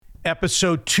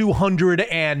episode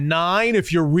 209.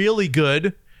 If you're really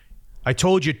good, I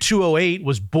told you 208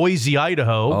 was Boise,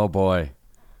 Idaho. Oh, boy.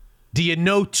 Do you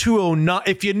know 209?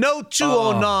 If you know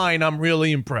 209, I'm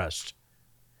really impressed.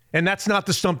 And that's not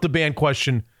the Stump the Band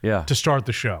question to start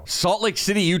the show. Salt Lake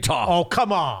City, Utah. Oh,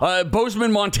 come on.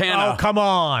 Bozeman, Montana. Oh, come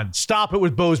on. Stop it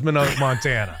with Bozeman,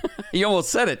 Montana. You almost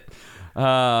said it.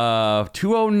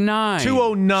 209.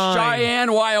 209.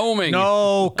 Cheyenne, Wyoming.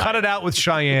 No, cut it out with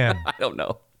Cheyenne. I don't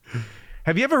know.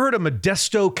 Have you ever heard of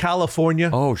Modesto, California?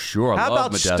 Oh, sure. How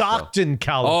about Modesto. Stockton,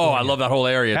 California? Oh, I love that whole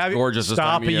area. It's gorgeous this time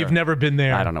Stop of it. year. You've never been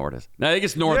there. I don't know where it is. No, I think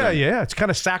it's northern. Yeah. It's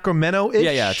kind of Sacramento-ish.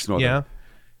 Yeah, it's northern. Yeah,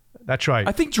 that's right.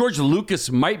 I think George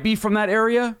Lucas might be from that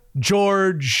area.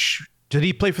 George, did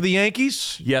he play for the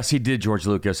Yankees? Yes, he did, George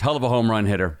Lucas. Hell of a home run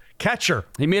hitter. Catcher.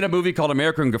 He made a movie called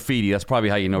American Graffiti. That's probably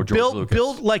how you know George Lucas.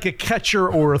 Built like a catcher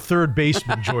or a third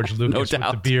baseman, George Lucas, No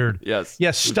doubt. with the beard. Yes.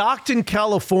 Yes, Stockton,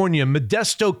 California,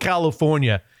 Modesto,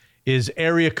 California is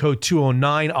area code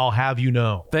 209. I'll have you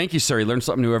know. Thank you, sir. You learn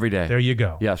something new every day. There you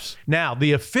go. Yes. Now,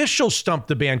 the official Stump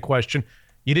the Band question,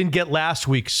 you didn't get last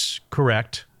week's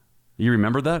correct. You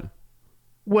remember that?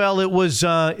 Well, it was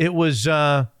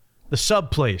the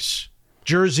sub place.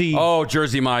 Jersey. Oh,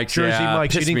 Jersey Mike's. Jersey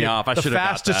Mike's. Pissed me off. I should have got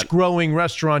that. The fastest growing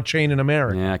restaurant chain in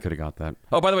America. Yeah, I could have got that.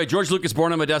 Oh, by the way, George Lucas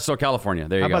born in Modesto, California.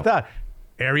 There you go. How about that?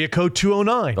 Area code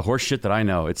 209. The horse shit that I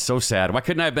know. It's so sad. Why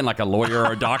couldn't I have been like a lawyer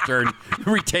or a doctor and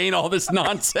retain all this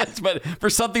nonsense, but for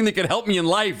something that could help me in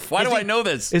life? Why do I know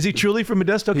this? Is he truly from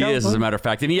Modesto, California? He is, as a matter of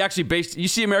fact. And he actually based... You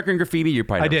see American Graffiti? You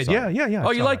probably I did. saw it. Yeah.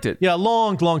 Oh, you liked it? Yeah, a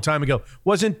long time ago.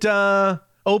 Wasn't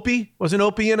Opie? Wasn't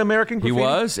Opie in American Graffiti? He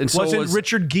was. And so wasn't was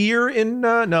Richard Gere in...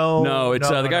 No, it's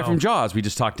the guy from Jaws we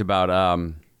just talked about.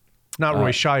 Not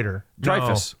Roy Scheider.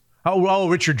 Dreyfuss. No. Oh,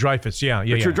 Richard Dreyfuss. Yeah.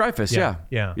 Richard Dreyfuss,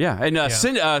 yeah.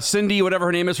 And Cindy, whatever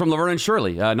her name is, from Laverne and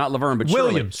Shirley. Not Laverne, but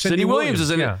Williams. Shirley. Cindy Williams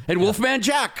is in it. And Wolfman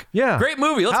Jack. Yeah. Great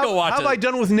movie. Let's go watch it. How have I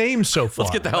done with names so far?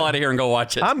 Let's get the hell out of here and go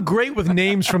watch it. I'm great with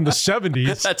names from the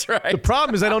 70s. That's right. The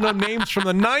problem is I don't know names from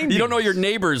the 90s. You don't know your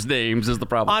neighbors' names is the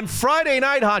problem. On Friday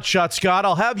night, Hotshot Scott,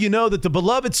 I'll have you know that the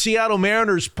beloved Seattle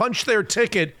Mariners punched their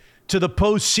ticket to the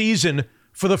postseason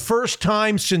for the first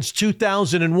time since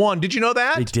 2001. Did you know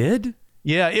that? They did?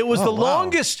 Yeah, it was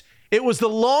longest. It was the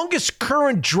longest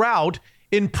current drought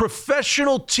in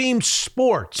professional team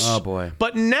sports. Oh boy!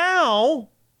 But now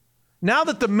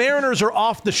that the Mariners are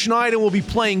off the schneid and will be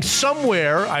playing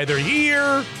somewhere, either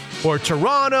here or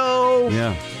Toronto,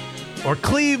 or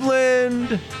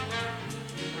Cleveland,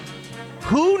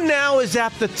 who now is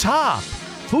at the top?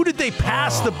 Who did they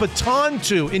pass the baton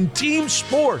to in team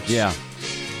sports? Yeah,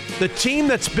 the team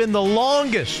that's been the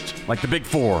longest, like the Big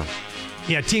Four.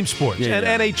 Yeah, team sports.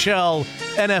 NHL,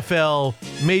 NFL,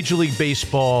 Major League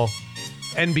Baseball,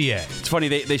 NBA. It's funny,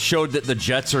 they showed that the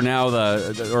Jets are now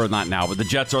or not now, but the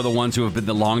Jets are the ones who have been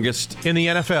the longest in the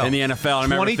NFL. In the NFL. I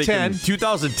remember 2010. thinking,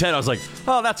 2010, I was like,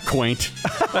 oh, that's quaint.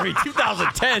 I mean,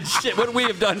 2010, shit, what would we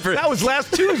have done for... That was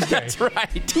last Tuesday. That's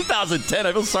right. 2010,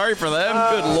 I feel sorry for them.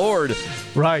 Good Lord.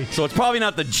 Right. So it's probably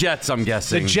not the Jets, I'm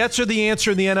guessing. The Jets are the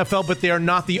answer in the NFL, but they are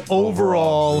not the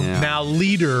overall now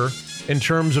leader in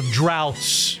terms of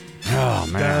droughts. Oh,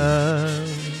 man.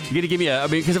 You got to give me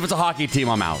because if it's a hockey team,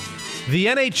 I'm out. The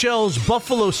NHL's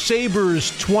Buffalo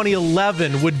Sabres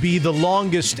 2011 would be the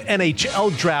longest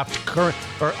NHL draft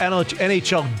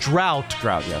NHL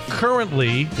drought. Yes.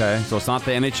 Currently. Okay, so it's not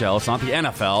the NHL, it's not the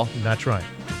NFL. That's right.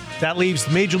 That leaves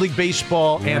Major League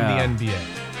Baseball and the NBA.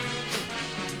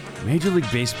 Major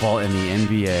League Baseball and the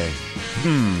NBA.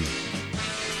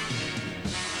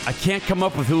 I can't come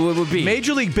up with who it would be.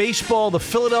 Major League Baseball, the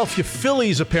Philadelphia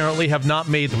Phillies apparently have not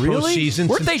made the postseason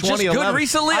Weren't since they just 2011. good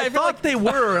recently? I thought they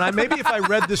were, and maybe if I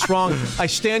read this wrong, I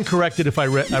stand corrected if I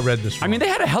read this wrong. I mean, they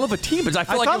had a hell of a team, but I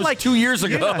feel like it was 2 years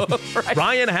ago. Right.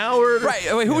 Ryan Howard.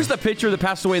 Right. Wait, who was the pitcher that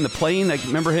passed away in the plane? Like,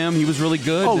 remember him? He was really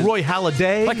good. Oh, Roy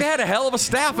Halladay. Like, they had a hell of a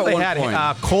staff at one point. They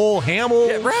had Cole Hamill.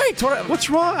 Yeah, right. What's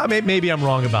wrong? I mean, maybe I'm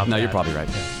wrong about that. No, you're probably right.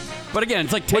 But again,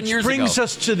 it's like 10 years ago. Which brings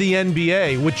us to the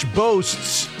NBA, which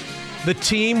boasts the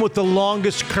team with the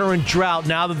longest current drought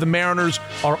now that the Mariners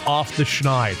are off the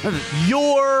schneid.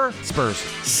 Your Spurs.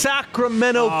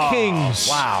 Sacramento Kings.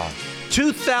 Wow.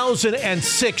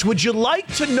 2006. Would you like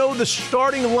to know the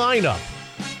starting lineup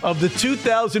of the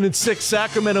 2006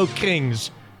 Sacramento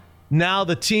Kings? Now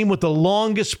the team with the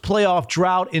longest playoff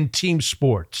drought in team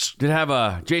sports. Did it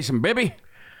have Jason Bibby?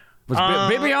 Was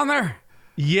Bibby on there?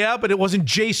 Yeah, but it wasn't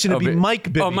Jason. It'd be Mike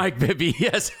Bibby. Oh, Mike Bibby.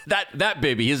 Yes, that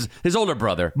Bibby, his older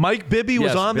brother. Mike Bibby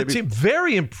was on the team.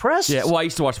 Very impressed. Yeah, well, I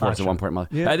used to watch sports at one point.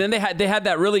 Yeah. And then they had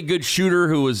that really good shooter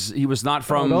who was not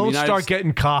from. Don't start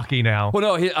getting cocky now.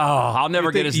 Well, no, I'll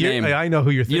never get his name. I know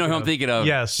who you're thinking. You know who I'm thinking of?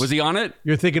 Yes. Was he on it?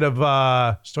 You're thinking of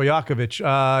Stojakovic.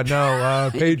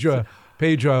 No,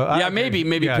 Pedro. Yeah, maybe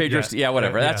Pedro. Yeah,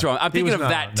 whatever. That's wrong. I'm thinking of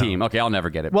that team. Okay, I'll never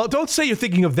get it. Well, don't say you're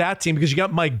thinking of that team because you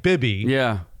got Mike Bibby.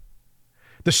 Yeah.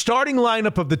 The starting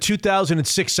lineup of the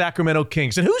 2006 Sacramento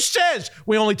Kings. And who says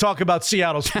we only talk about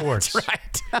Seattle sports? That's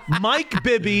right. Mike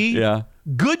Bibby. Yeah.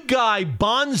 Good guy,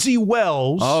 Bonzi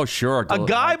Wells. Oh, sure. A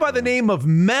guy by the name of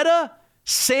Meta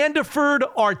Sandiford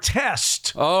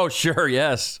Artest. Oh, sure,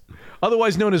 yes.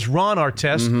 Otherwise known as Ron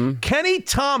Artest. Mm-hmm. Kenny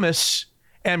Thomas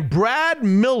and Brad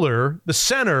Miller, the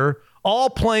center, all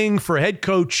playing for head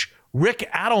coach Rick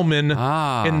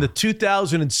Adelman in the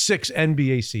 2006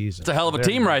 NBA season. It's a hell of a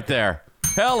team right there.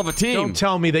 Hell of a team. Don't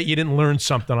tell me that you didn't learn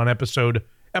something on episode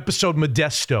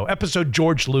Modesto, episode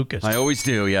George Lucas. I always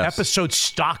do, yes. Episode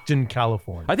Stockton,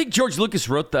 California. I think George Lucas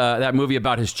wrote that movie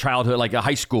about his childhood, like a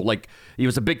high school. Like, it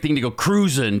was a big thing to go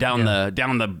cruising down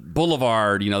the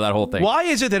boulevard, that whole thing. Why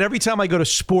is it that every time I go to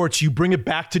sports, you bring it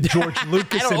back to George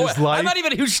Lucas and his life? I'm not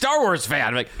even a huge Star Wars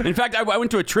fan. In fact, I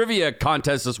went to a trivia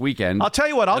contest this weekend. I'll tell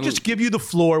you what, I'll just give you the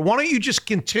floor. Why don't you just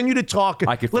continue to talk?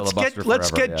 I could filibuster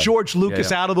Let's get George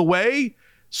Lucas out of the way,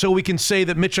 so we can say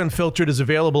that Mitch Unfiltered is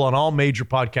available on all major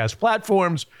podcast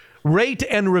platforms. Rate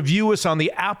and review us on the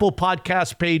Apple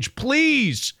Podcast page.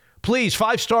 Please,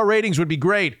 5-star ratings would be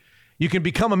great. You can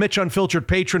become a Mitch Unfiltered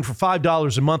patron for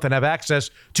 $5 a month and have access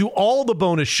to all the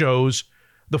bonus shows.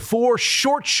 The 4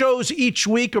 short shows each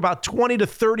week, about 20 to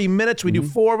 30 minutes. We do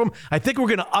 4 of them. I think we're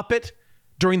going to up it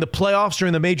during the playoffs,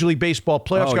 during the Major League Baseball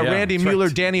playoffs. Got Randy Mueller,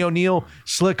 right. Danny O'Neill,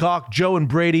 Slick Hawk, Joe and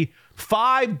Brady.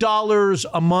 $5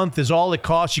 a month is all it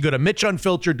costs. You go to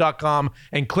MitchUnfiltered.com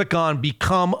and click on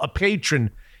Become a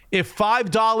Patron. If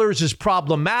 $5 is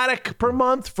problematic per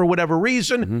month for whatever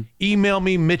reason, email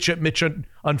me, Mitch at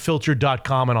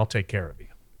MitchUnfiltered.com, and I'll take care of you.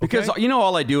 Because,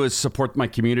 all I do is support my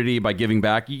community by giving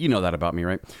back. You know that about me,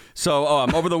 right? So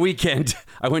over the weekend,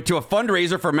 I went to a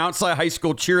fundraiser for Mount Si High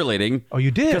School cheerleading. Oh,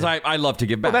 you did? Because I love to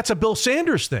give back. Well, that's a Bill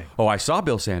Sanders thing. Oh, I saw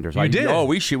Bill Sanders. You did? Oh,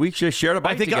 we just shared a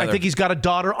bike together. I think he's got a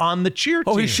daughter on the cheer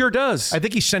team. Oh, he sure does. I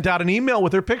think he sent out an email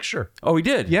with her picture. Oh, he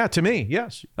did? Yeah, to me,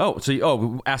 yes. Oh,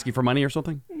 so asking for money or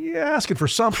something? Yeah, asking for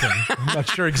something. I'm not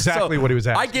sure exactly what he was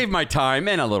asking. I gave my time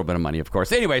and a little bit of money, of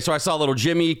course. Anyway, so I saw little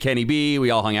Jimmy, Kenny B.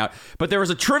 We all hung out. But there was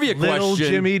a trivia question.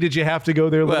 Jimmy, did you have to go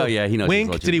there? Well, yeah, he knows.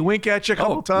 Wink? Did he wink at you a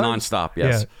couple times? Nonstop,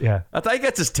 yes. Yeah. I think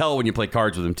that's his tell when you play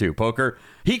cards with him too. Poker.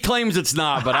 He claims it's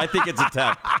not, but I think it's a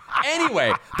tell.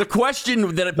 Anyway, the question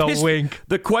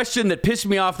that pissed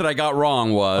me off that I got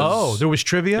wrong was there was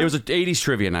trivia. It was an 80s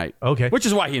trivia night. Okay, which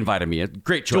is why he invited me. A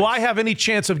great choice. Do I have any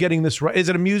chance of getting this right? Is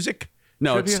it a music?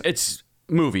 No, trivia? it's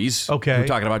movies. Okay, we're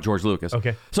talking about George Lucas.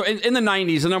 Okay, so in the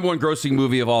 90s, the number one grossing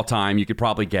movie of all time, you could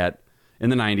probably get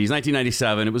in the 90s,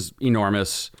 1997. It was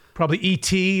enormous. Probably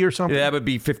E.T. or something? Yeah, that would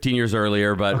be 15 years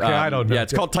earlier, but okay, I don't know. Yeah,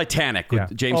 it's called Titanic.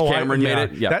 James Cameron made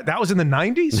it. Yeah. That was in the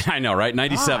 90s? I know, right?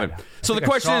 97. God, so the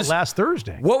question is, last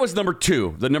Thursday. What was number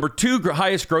 2? The number 2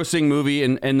 highest grossing movie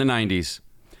in the 90s?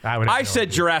 I said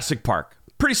Jurassic Park.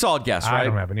 Pretty solid guess, right? I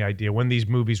don't have any idea when these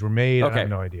movies were made. Okay. I have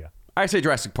no idea. I say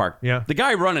Jurassic Park. Yeah. The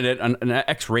guy running it, an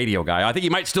ex-radio guy. I think he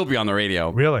might still be on the radio.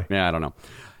 Really? Yeah, I don't know.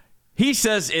 He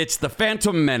says it's the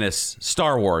Phantom Menace,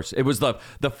 Star Wars. It was the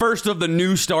first of the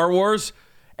new Star Wars.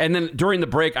 And then during the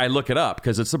break, I look it up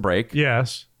because it's a break.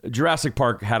 Yes. Jurassic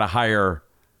Park had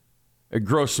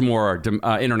gross more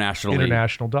internationally.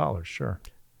 International dollars, sure.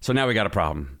 So now we got a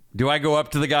problem. Do I go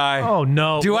up to the guy? Oh,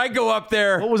 no. Do I go up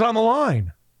there? What was on the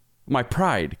line? My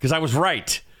pride, because I was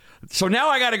right. So now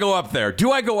I got to go up there.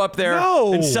 Do I go up there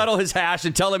and settle his hash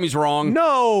and tell him he's wrong?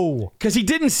 No. Because he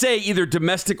didn't say either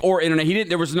domestic or internet.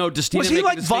 There was no distinction. Was he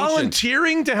like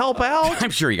volunteering to help out? I'm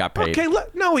sure he got paid. Okay,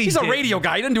 he's a radio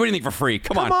guy. He doesn't do anything for free.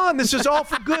 Come on. This is all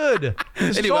for good.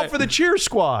 This is all for the cheer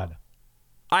squad.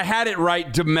 I had it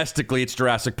right domestically. It's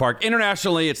Jurassic Park.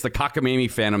 Internationally, it's the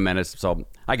cockamamie Phantom Menace. So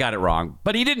I got it wrong.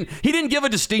 But he didn't give a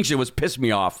distinction. It was pissed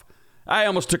me off. I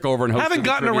almost took over and hosted. I haven't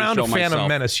gotten around to Phantom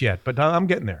Menace yet, but I'm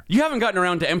getting there. You haven't gotten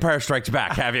around to Empire Strikes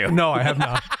Back, have you? No, I have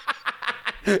not.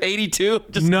 82?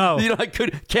 No.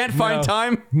 Can't find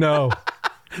time? No.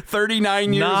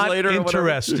 39 years later? Not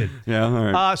interested. Yeah,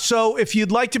 all right. So if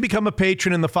you'd like to become a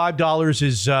patron and the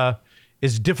 $5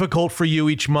 is difficult for you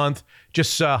each month,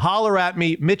 just holler at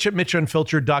me, Mitch at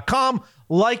MitchUnfiltered.com,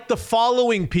 like the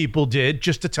following people did,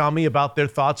 just to tell me about their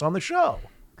thoughts on the show.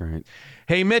 Great.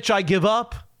 Hey, Mitch, I give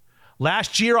up.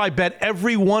 Last year, I bet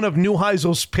every one of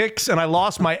Neuheisel's picks, and I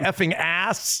lost my effing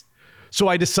ass. So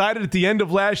I decided at the end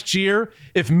of last year,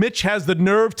 if Mitch has the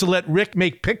nerve to let Rick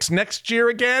make picks next year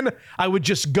again, I would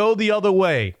just go the other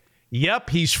way. Yep,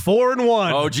 he's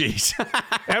 4-1. Oh, geez.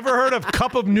 Ever heard of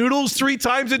cup of noodles 3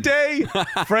 times a day?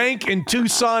 Frank in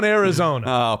Tucson, Arizona.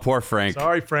 Oh, poor Frank.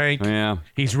 Sorry, Frank. Yeah.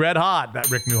 He's red hot, that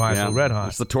Rick Neuheisel, red hot.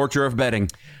 It's the torture of betting.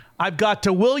 I've got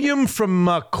to William from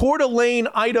Coeur d'Alene,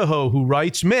 Idaho, who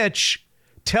writes, Mitch,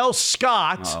 tell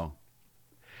Scott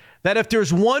that if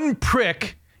there's one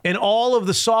prick in all of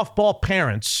the softball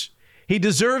parents, he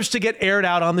deserves to get aired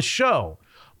out on the show.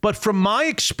 But from my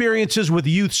experiences with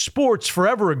youth sports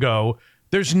forever ago,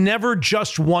 there's never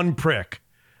just one prick.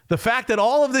 The fact that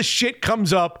all of this shit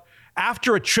comes up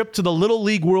after a trip to the Little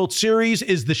League World Series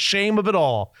is the shame of it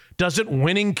all. Doesn't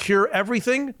winning cure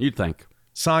everything? You'd think.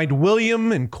 Signed,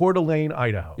 William in Coeur d'Alene,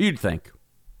 Idaho. You'd think.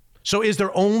 So is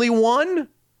there only one,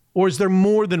 or is there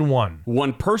more than one?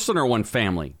 One person or one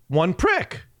family? One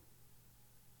prick.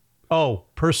 Oh,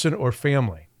 person or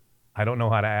family. I don't know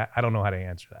how to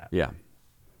answer that. Yeah.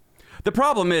 The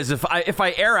problem is if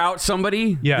I air out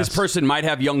somebody, yes, this person might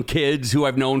have young kids who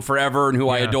I've known forever and who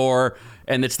I adore,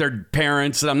 and it's their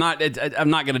parents. And I'm not going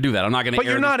to do that. I'm not going to. But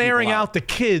you're not airing out the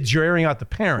kids. You're airing out the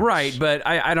parents, right? But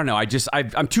I don't know.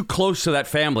 I'm too close to that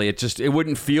family. It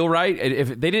wouldn't feel right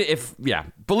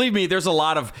Believe me, there's a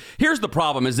lot of. Here's the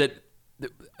problem: is that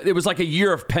it was like a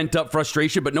year of pent up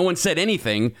frustration, but no one said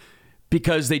anything.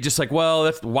 Because they just like, well,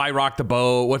 that's why rock the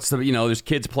boat. What's the, there's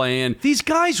kids playing. These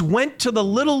guys went to the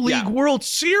Little League World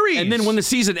Series. And then when the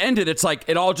season ended, it's like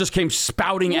it all just came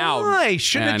spouting out. Why?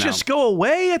 Shouldn't it just go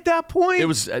away at that point? It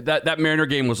was that Mariner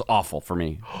game was awful for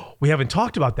me. We haven't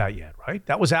talked about that yet, right?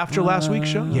 That was after last week's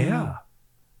show? Yeah.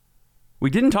 We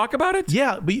didn't talk about it?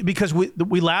 Yeah, because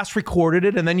we last recorded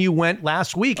it, and then you went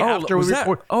last week after we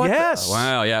recorded. Oh, yes.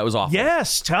 Wow, yeah, it was awful.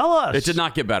 Yes, tell us. It did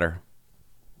not get better.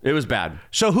 It was bad.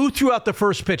 So who threw out the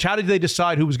first pitch? How did they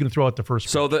decide who was going to throw out the first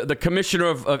pitch? So the commissioner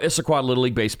of Issaquah Little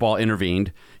League Baseball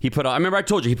intervened. I remember I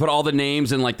told you, he put all the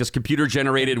names in like this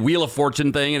computer-generated Wheel of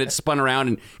Fortune thing, and it spun around,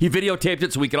 and he videotaped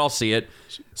it so we could all see it.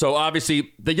 So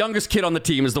obviously, the youngest kid on the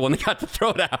team is the one that got to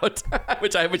throw it out,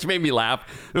 which made me laugh.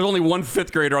 There was only one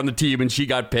 5th grader on the team, and she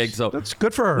got picked. So that's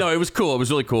good for her. No, it was cool. It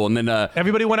was really cool. And then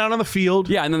everybody went out on the field.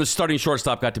 Yeah, and then the starting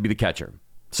shortstop got to be the catcher.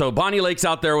 So Bonnie Lake's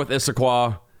out there with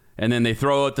Issaquah. And then they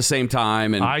throw at the same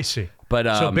time. And I see. But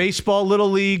so baseball,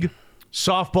 Little League,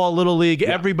 softball, Little League,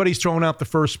 everybody's throwing out the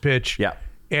first pitch. Yeah.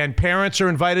 And parents are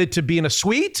invited to be in a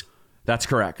suite? That's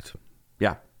correct.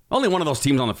 Yeah. Only one of those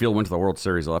teams on the field went to the World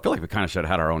Series, though. I feel like we kind of should have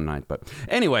had our own night. But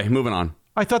anyway, moving on.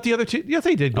 I thought the other two,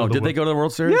 they did go did they go to the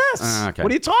World Series? Yes. Okay.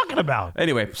 What are you talking about?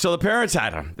 Anyway, so the parents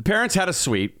had a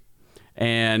suite,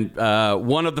 and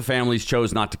one of the families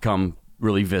chose not to come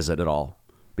really visit at all.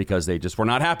 Because they just were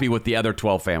not happy with the other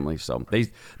 12 families. So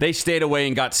they stayed away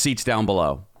and got seats down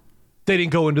below. They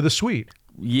didn't go into the suite.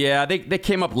 Yeah, they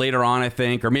came up later on, I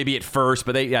think, or maybe at first.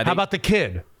 But how about the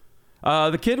kid?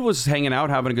 The kid was hanging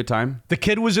out, having a good time. The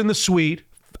kid was in the suite.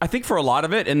 I think for a lot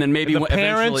of it, and then maybe the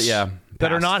parents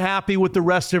that are not happy with the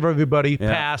rest of everybody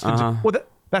passed. Well,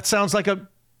 that sounds like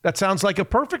a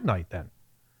perfect night then.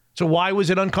 So why was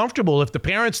it uncomfortable? If the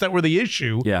parents that were the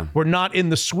issue were not in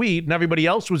the suite and everybody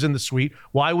else was in the suite,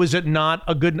 why was it not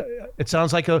a good... It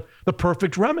sounds like the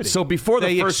perfect remedy. So before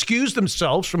they excused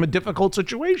themselves from a difficult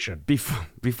situation.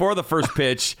 Before the first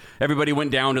pitch, everybody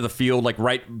went down to the field, like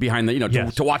right behind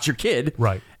the, to watch your kid.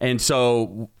 Right. And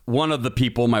so one of the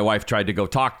people my wife tried to go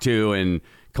talk to and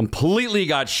completely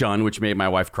got shunned, which made my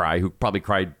wife cry, who probably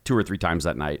cried 2 or 3 times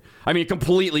that night. I mean,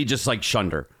 completely just like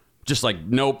shunned her. Just like,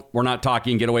 nope, we're not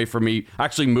talking. Get away from me.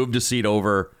 Actually moved a seat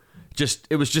over.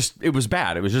 It was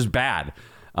bad. It was just bad.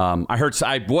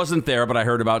 I wasn't there, but I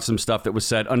heard about some stuff that was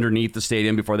said underneath the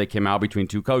stadium before they came out between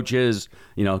 2 coaches.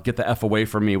 Get the F away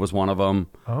from me was one of them.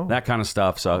 That kind of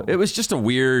stuff. So it was just a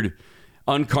weird,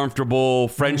 uncomfortable,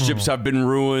 friendships have been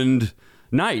ruined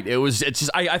night.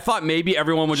 I thought maybe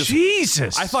everyone would just...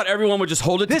 Jesus! I thought everyone would just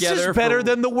hold it together. This is better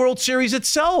than the World Series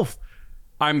itself.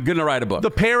 I'm going to write a book. The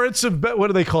parents of, what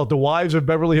do they call it? The wives of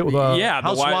Beverly Hills?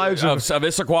 Housewives of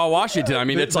Issaquah, Washington. I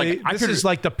mean, it's like... This is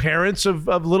like the parents of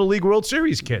Little League World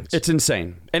Series kids. It's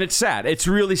insane. And it's sad. It's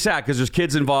really sad because there's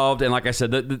kids involved. And like I said,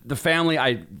 the family,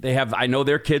 I know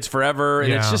their kids forever.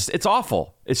 And it's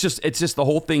awful. It's just the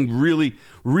whole thing really,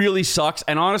 really sucks.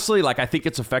 And honestly, like I think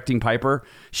it's affecting Piper.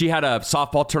 She had a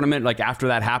softball tournament like after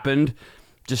that happened.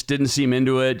 Just didn't seem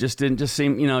into it. Just didn't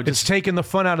seem, it's taking the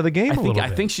fun out of the game a little bit.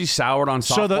 I think she's soured on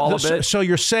softball a bit. So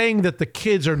you're saying that the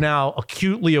kids are now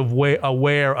acutely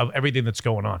aware of everything that's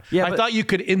going on. Yeah, I thought you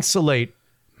could insulate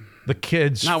the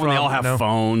kids. Not when they all have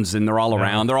phones and they're all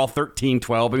around. They're all 13,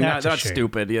 12. I mean, That's they're not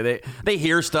stupid. Yeah, they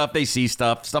hear stuff. They see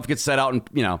stuff. Stuff gets set out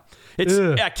and,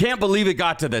 I can't believe it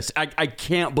got to this. I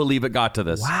can't believe it got to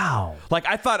this. Wow. Like,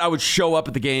 I thought I would show up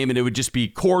at the game and it would just be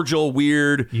cordial,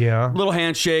 weird, little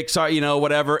handshakes,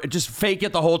 whatever. Just fake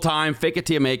it the whole time. Fake it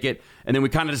till you make it. And then we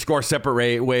kind of just go our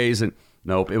separate ways. And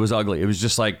nope, it was ugly. It was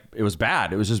just like, it was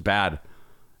bad. It was just bad.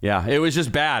 Yeah, it was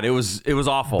just bad. It was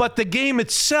awful. But the game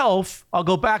itself, I'll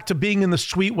go back to being in the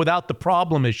suite without the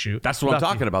problem issue. That's what I'm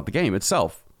talking about, the game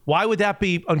itself. Why would that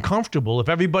be uncomfortable if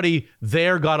everybody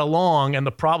there got along and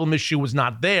the problem issue was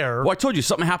not there? Well, I told you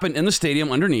something happened in the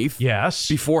stadium underneath. Yes.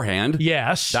 Beforehand.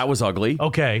 Yes. That was ugly.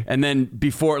 Okay. And then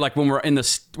before, like when we're in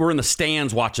the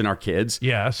stands watching our kids.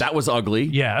 Yes. That was ugly.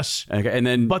 Yes. Okay. And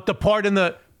then, but the part in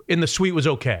the suite was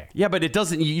okay. Yeah, but it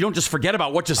doesn't. You don't just forget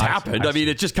about what just happened. I mean,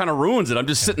 it just kind of ruins it. I'm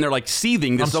just sitting there like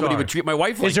seething that somebody would treat my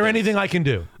wife like this. Is there anything I can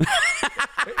do?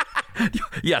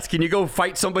 Yes. Can you go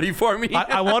fight somebody for me?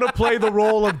 I want to play the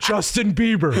role of Justin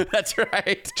Bieber. That's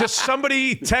right. Just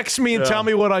somebody text me and tell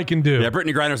me what I can do. Yeah,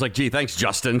 Brittany Griner's like, gee, thanks,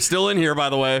 Justin. Still in here, by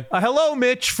the way. Hello,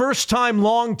 Mitch. First time,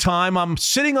 long time. I'm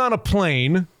sitting on a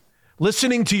plane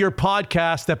listening to your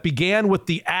podcast that began with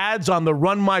the ads on the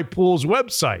Run My Pools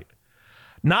website.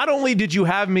 Not only did you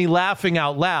have me laughing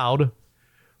out loud,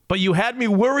 but you had me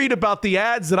worried about the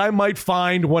ads that I might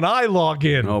find when I log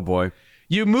in. Oh, boy.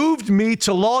 You moved me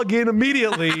to log in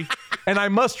immediately, and I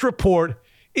must report,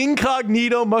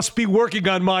 incognito must be working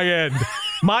on my end.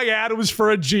 My ad was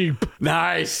for a Jeep.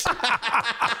 Nice.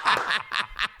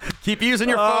 Keep using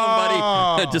your phone,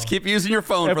 buddy. Just keep using your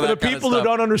phone for that kind of stuff. For the people who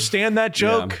don't understand that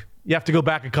joke, you have to go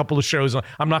back a couple of shows.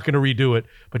 I'm not going to redo it,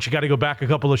 but you got to go back a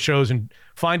couple of shows and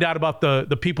find out about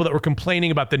the people that were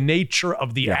complaining about the nature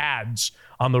of the ads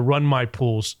on the Run My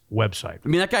Pools website. I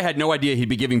mean, that guy had no idea he'd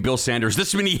be giving Bill Sanders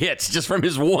this many hits just from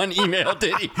his one email,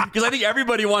 did he? Because I think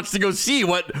everybody wants to go see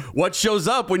what shows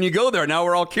up when you go there. Now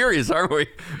we're all curious, aren't we?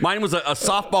 Mine was a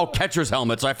softball catcher's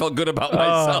helmet, so I felt good about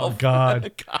myself. Oh,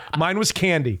 God. Mine was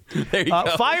candy. There you go.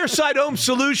 Fireside Home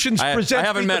Solutions presents... I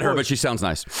haven't met her, but she sounds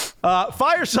nice.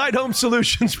 Fireside Home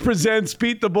Solutions presents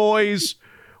Beat the Boys.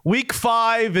 Week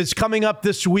 5 is coming up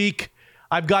this week.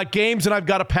 I've got games and I've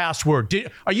got a password.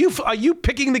 Are you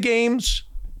picking the games?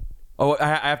 Oh, I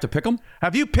have to pick them?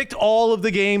 Have you picked all of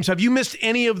the games? Have you missed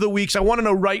any of the weeks? I want to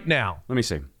know right now. Let me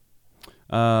see.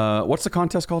 What's the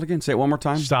contest called again? Say it one more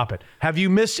time. Stop it. Have you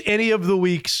missed any of the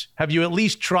weeks? Have you at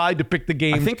least tried to pick the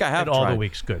games? I think I have all the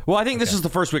weeks. Good. Well, I think this is the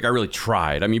first week I really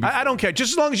tried. I mean, I don't care.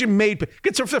 Just as long as you made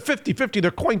it's a 50-50.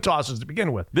 They're coin tosses to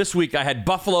begin with. This week I had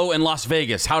Buffalo and Las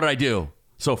Vegas. How did I do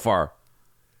so far?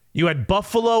 You had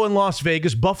Buffalo and Las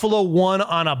Vegas. Buffalo won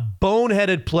on a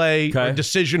boneheaded play or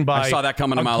decision by I saw that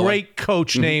coming a mile away. Great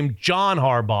coach named John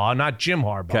Harbaugh, not Jim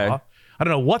Harbaugh. Okay. I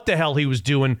don't know what the hell he was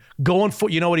doing. Going for,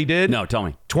 you know what he did? No, tell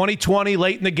me. 2020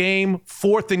 late in the game,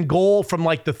 4th and goal from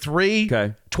like the 3.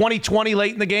 Okay. 2020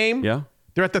 late in the game. Yeah.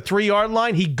 They're at the 3-yard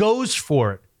line. He goes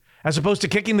for it as opposed to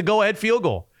kicking the go-ahead field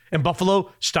goal. And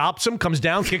Buffalo stops him, comes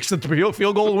down, kicks the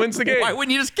field goal, and wins the game. Why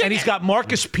wouldn't you just kick it? And he's got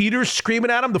Marcus Peters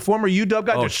screaming at him, the former UW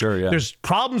guy. Oh, sure, yeah. There's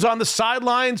problems on the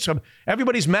sidelines. So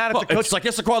everybody's mad at the coach. It's like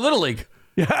Issaquah Little League.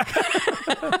 Yeah.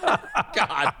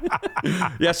 God.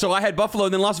 Yeah, so I had Buffalo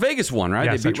and then Las Vegas won, right?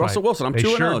 Yes, they beat Russell Wilson. I'm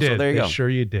 2-0, sure so there you go. Sure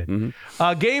you did.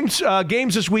 Mm-hmm.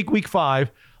 Games this week, week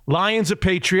 5. Lions at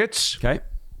Patriots. Okay.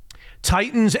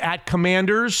 Titans at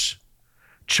Commanders.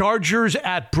 Chargers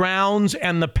at Browns,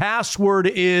 and the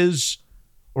password is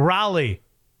Raleigh.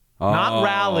 Not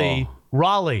Rally,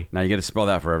 Raleigh. Now you got to spell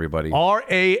that for everybody.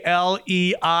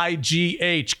 Raleigh.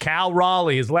 Cal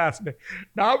Raleigh, his last name.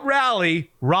 Not Raleigh,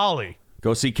 Raleigh.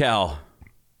 Go see Cal.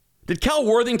 Did Cal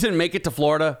Worthington make it to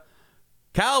Florida?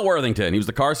 Cal Worthington. He was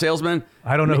the car salesman.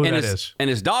 I don't know who that is. And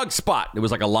his dog Spot. It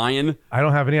was like a lion. I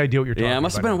don't have any idea what you're talking about. Yeah, it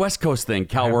must have been a West Coast thing.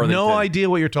 Cal Worthington. No idea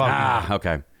what you're talking about.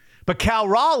 Okay. But Cal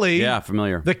Raleigh,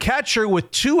 familiar. The catcher with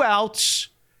 2 outs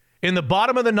in the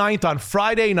bottom of the 9th on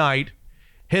Friday night,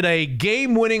 hit a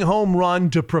game-winning home run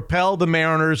to propel the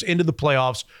Mariners into the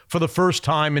playoffs for the first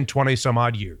time in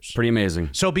 20-some-odd years. Pretty amazing.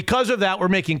 So because of that, we're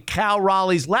making Cal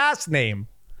Raleigh's last name,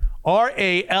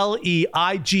 Raleigh, all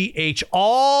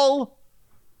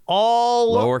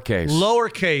lowercase.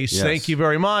 Lowercase. Yes. Thank you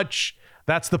very much.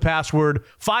 That's the password.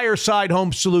 Fireside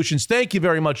Home Solutions. Thank you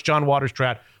very much, John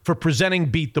Waterstrat, for presenting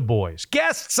Beat the Boys.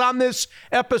 Guests on this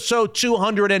episode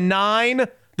 209,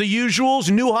 the usuals.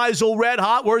 Neuheisel red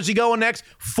hot. Where's he going next?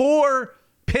 4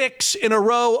 picks in a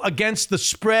row against the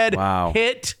spread. Wow.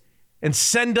 Hit and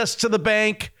send us to the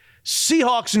bank.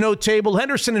 Seahawks note table.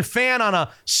 Henderson and Fan on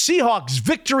a Seahawks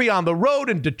victory on the road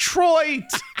in Detroit.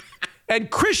 and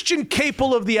Christian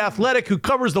Capel of The Athletic, who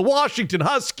covers the Washington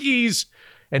Huskies,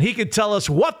 and he can tell us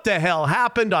what the hell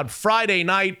happened on Friday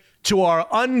night to our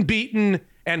unbeaten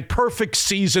and perfect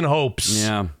season hopes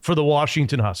for the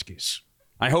Washington Huskies.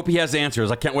 I hope he has answers.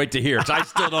 I can't wait to hear. I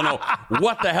still don't know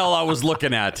what the hell I was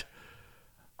looking at.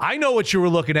 I know what you were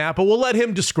looking at, but we'll let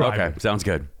him describe it. Okay, sounds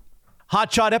good.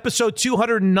 Hot Shot episode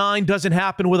 209 doesn't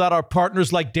happen without our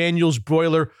partners like Daniel's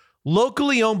Broiler,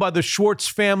 locally owned by the Schwartz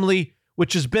family,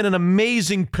 which has been an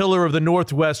amazing pillar of the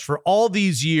Northwest for all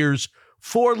these years.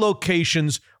 4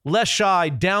 locations,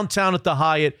 Leschi, downtown at the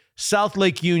Hyatt, South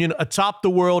Lake Union, atop the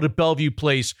world at Bellevue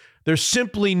Place. There's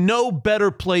simply no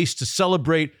better place to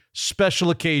celebrate special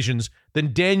occasions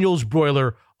than Daniel's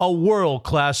Broiler, a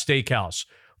world-class steakhouse.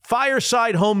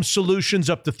 Fireside Home Solutions,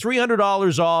 up to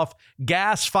 $300 off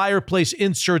gas fireplace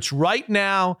inserts right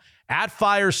now at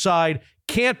Fireside.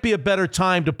 Can't be a better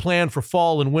time to plan for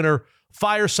fall and winter.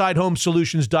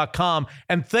 FiresideHomeSolutions.com.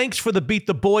 And thanks for the Beat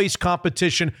the Boys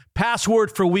competition.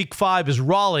 Password for week 5 is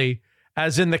Raleigh,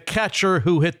 as in the catcher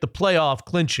who hit the playoff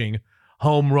clinching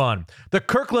home run. The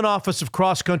Kirkland office of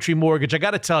Cross Country Mortgage, I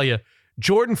got to tell you,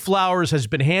 Jordan Flowers has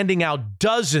been handing out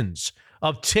dozens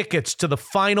of tickets to the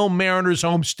final Mariners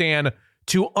homestand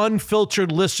to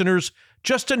unfiltered listeners.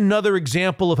 Just another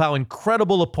example of how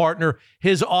incredible a partner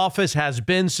his office has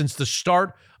been since the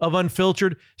start of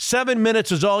Unfiltered. 7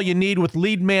 minutes is all you need with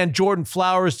lead man Jordan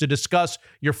Flowers to discuss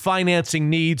your financing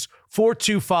needs.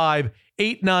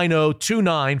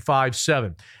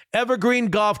 425-890-2957. Evergreen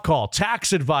Golf Call,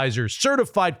 tax advisors,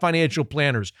 certified financial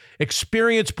planners,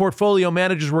 experienced portfolio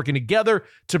managers working together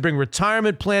to bring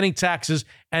retirement planning, taxes,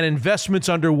 and investments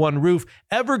under one roof.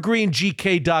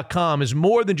 EvergreenGK.com is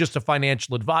more than just a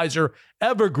financial advisor.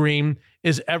 Evergreen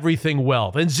is everything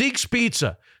wealth. And Zeke's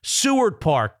Pizza, Seward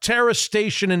Park, Terrace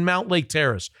Station, and Mount Lake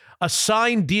Terrace. A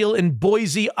signed deal in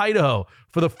Boise, Idaho,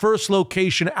 for the first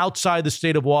location outside the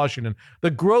state of Washington. The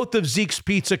growth of Zeke's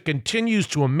Pizza continues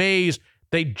to amaze.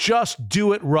 They just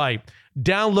do it right.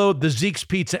 Download the Zeke's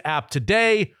Pizza app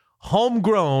today.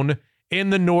 Homegrown in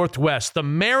the Northwest. The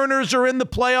Mariners are in the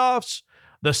playoffs.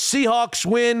 The Seahawks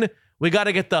win. We got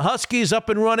to get the Huskies up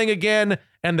and running again.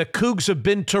 And the Cougs have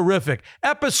been terrific.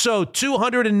 Episode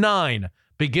 209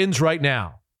 begins right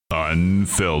now.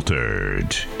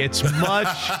 Unfiltered. It's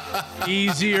much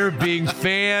easier being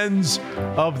fans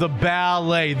of the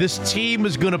ballet. This team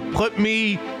is going to put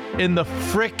me in the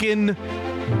frickin'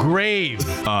 grave.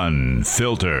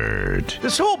 Unfiltered.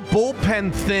 This whole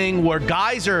bullpen thing where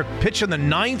guys are pitching the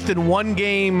 9th in one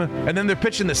game, and then they're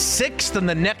pitching the 6th in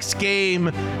the next game,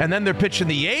 and then they're pitching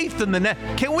the 8th in the next.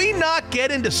 Can we not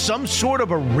get into some sort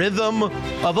of a rhythm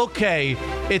of, okay,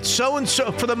 it's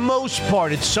so-and-so, for the most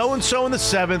part, it's so-and-so in the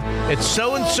 7th, it's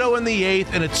so-and-so in the 8th,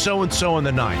 and it's so-and-so in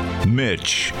the 9th.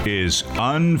 Mitch is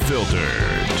unfiltered.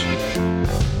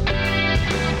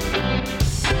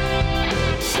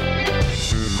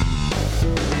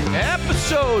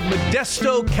 Episode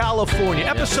Modesto, California.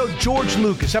 Episode George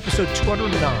Lucas. Episode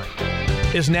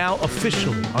 209 is now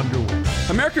officially underway.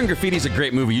 American Graffiti is a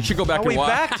great movie. You should go back and watch. Are we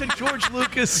back to George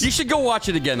Lucas? You should go watch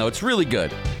it again, though. It's really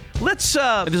good. Let's.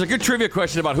 There's a good trivia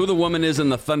question about who the woman is in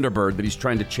the Thunderbird that he's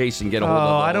trying to chase and get a hold of.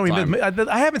 Oh, I don't even.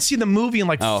 I haven't seen the movie in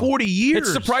like 40 years.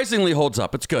 It surprisingly holds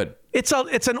up. It's good. It's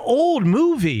an old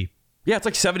movie. Yeah, it's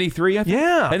like 73, I think.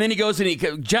 Yeah. And then he goes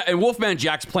and Wolfman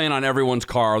Jack's playing on everyone's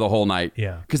car the whole night.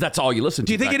 Yeah. Because that's all you listen to.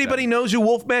 Do you think anybody knows who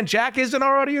Wolfman Jack is in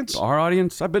our audience? Our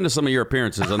audience? I've been to some of your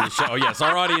appearances on the show. Yes,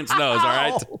 our audience knows, all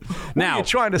right? What are you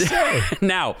trying to say?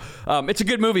 Now, it's a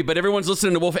good movie, but everyone's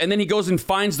listening to Wolf. And then he goes and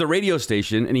finds the radio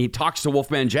station, and he talks to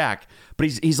Wolfman Jack.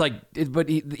 But he's like, but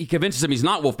he convinces him he's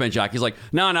not Wolfman Jack. He's like,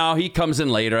 no, he comes in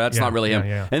later. That's not really him.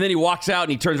 Yeah. And then he walks out,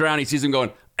 and he turns around, and he sees him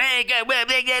going, hey,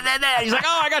 he's like,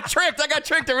 oh, I got tricked.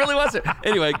 It really wasn't.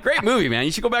 Anyway, great movie, man.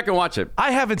 You should go back and watch it. I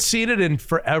haven't seen it in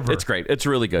forever. It's great. It's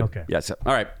really good. Okay. Yes.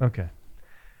 All right. Okay.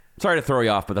 Sorry to throw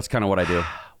you off, but that's kind of what I do.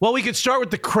 Well, we could start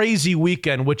with the crazy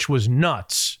weekend, which was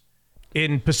nuts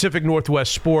in Pacific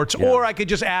Northwest sports. Yeah. Or I could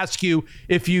just ask you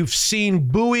if you've seen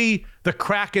Bowie, the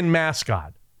Kraken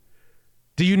mascot.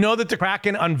 Do you know that the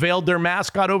Kraken unveiled their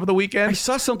mascot over the weekend? I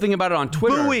saw something about it on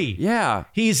Twitter. Bowie. Yeah.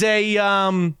 He's a...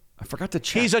 I forgot to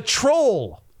check. He's a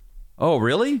troll. Oh,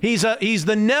 really? He's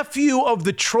the nephew of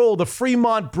the troll, the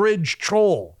Fremont Bridge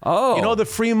troll. Oh. You know the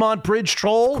Fremont Bridge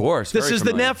troll? Of course. This is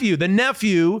familiar. The nephew. The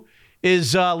nephew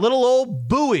is little old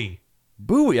Bowie.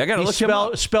 Bowie. I got to look him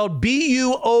up. Spelled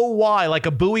B-U-O-Y, like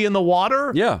a buoy in the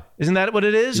water. Yeah. Isn't that what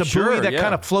it is? A buoy that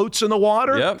kind of floats in the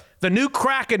water? Yep. The new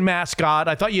Kraken mascot.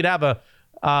 I thought you'd have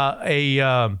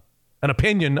an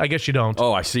opinion. I guess you don't.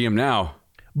 Oh, I see him now.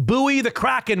 Bowie, the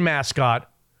Kraken mascot.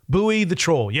 Bowie the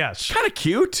troll, yes. Kind of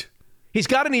cute. He's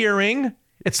got an earring.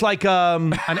 It's like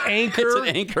an anchor. It's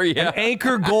an anchor, yeah. An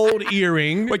anchor gold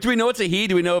earring. Wait, do we know it's a he?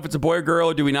 Do we know if it's a boy or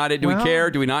girl? Do we not? Do we care?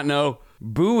 Do we not know?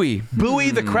 Bowie. Bowie,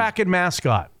 the Kraken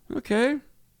mascot. Okay.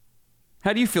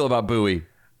 How do you feel about Bowie?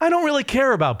 I don't really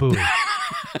care about Bowie.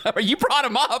 You brought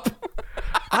him up.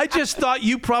 I just thought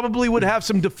you probably would have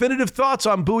some definitive thoughts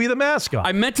on Bowie the mascot.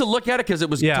 I meant to look at it because it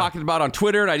was talking about on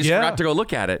Twitter, and I just forgot to go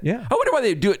look at it. Yeah. I wonder why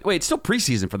they do it. Wait, it's still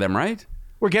preseason for them, right?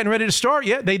 We're getting ready to start.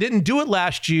 Yeah, they didn't do it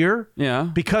last year. Yeah.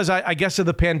 Because I guess of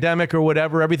the pandemic or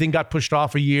whatever, everything got pushed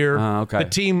off a year. Okay. The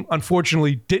team,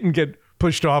 unfortunately, didn't get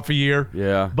pushed off a year.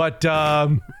 Yeah. But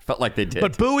felt like they did.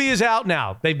 But Bowie is out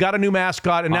now. They've got a new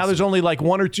mascot, and now there's only like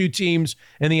 1 or 2 teams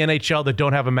in the NHL that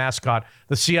don't have a mascot.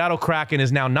 The Seattle Kraken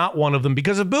is now not one of them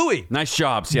because of Bowie. Nice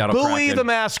job, Seattle Bowie Kraken. the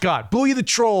mascot. Bowie the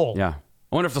troll. Yeah.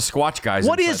 I wonder if the Squatch guys.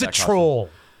 What is a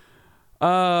troll?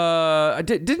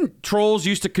 Didn't trolls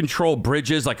used to control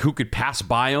bridges, like who could pass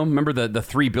by them? Remember the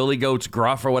 3 billy goats,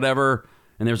 Gruff or whatever?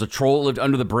 And there was a troll that lived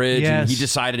under the bridge, and he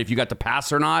decided if you got to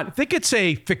pass or not. I think it's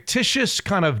a fictitious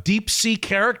kind of deep sea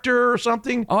character or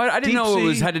something. Oh, I didn't know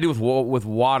it had to do with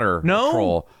water. No?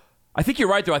 Troll. I think you're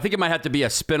right, though. I think it might have to be a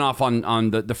spinoff on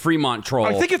the Fremont troll.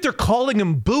 I think if they're calling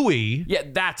him Bowie, yeah,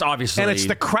 that's obviously, and it's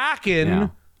the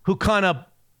Kraken who kind of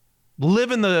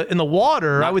live in the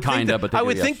water. Not I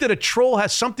would think that a troll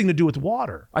has something to do with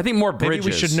water. I think more bridges.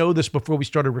 Maybe we should know this before we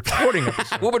started recording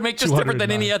episode. What would make this different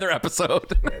than any other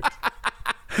episode?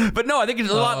 But no, I think it's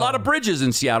a lot of bridges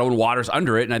in Seattle and water's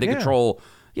under it, and I think a troll,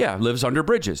 lives under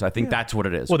bridges. I think that's what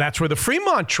it is. Well, that's where the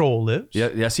Fremont troll lives.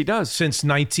 Yeah, yes, he does. Since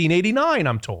 1989,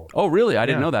 I'm told. Oh, really? I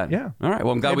didn't know that. Yeah. All right.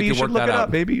 Well, I'm glad Maybe we can work that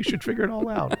out. Maybe you should figure it all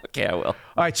out. Okay, I will. All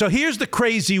right. So here's the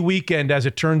crazy weekend, as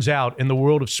it turns out, in the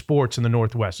world of sports in the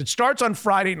Northwest. It starts on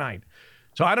Friday night.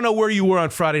 So I don't know where you were on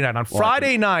Friday night.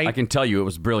 Friday night, I can tell you it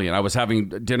was brilliant. I was having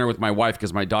dinner with my wife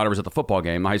because my daughter was at the football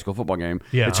game, the high school football game.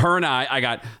 Yeah. It's her and I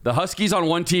got the Huskies on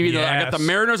one TV. Yes. I got the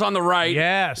Mariners on the right.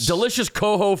 Yes. Delicious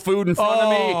coho food in front of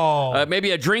me.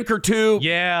 Maybe a drink or two.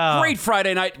 Yeah. Great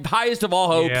Friday night. Highest of all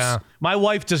hopes. Yeah. My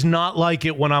wife does not like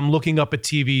it when I'm looking up at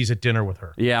TVs at dinner with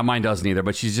her. Yeah, mine doesn't either,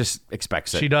 but she just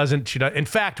expects it. She doesn't. In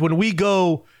fact, when we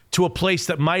go to a place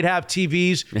that might have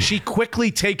TVs, she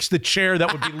quickly takes the chair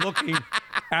that would be looking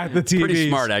at the TVs. Pretty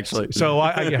smart, actually. So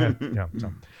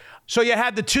you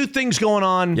had the two things going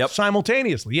on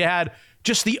simultaneously. You had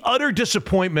just the utter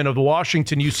disappointment of the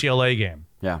Washington UCLA game.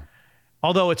 Yeah.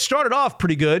 Although it started off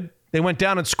pretty good. They went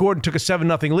down and scored and took a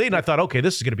 7-0 lead, and I thought, okay,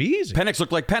 this is going to be easy. Penix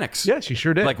looked like Penix. Yes, he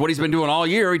sure did. Like what he's been doing all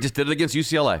year, he just did it against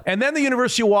UCLA. And then the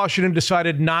University of Washington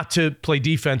decided not to play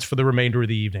defense for the remainder of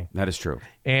the evening. That is true.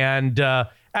 And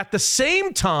at the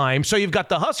same time, so you've got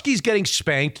the Huskies getting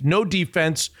spanked, no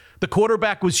defense. The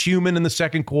quarterback was human in the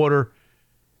second quarter,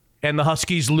 and the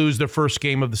Huskies lose their first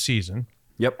game of the season.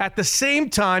 Yep. At the same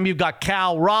time, you've got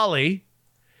Cal Raleigh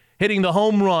hitting the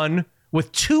home run with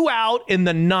 2 out in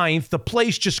the ninth. The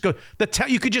place just goes.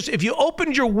 You could just, if you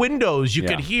opened your windows, you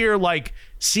could hear like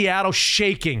Seattle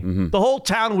shaking. Mm-hmm. The whole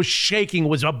town was shaking. It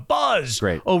was a buzz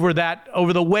over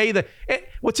the way that.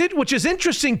 Which is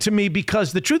interesting to me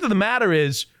because the truth of the matter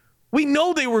is, we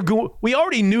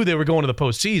already knew they were going to the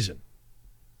postseason.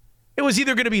 It was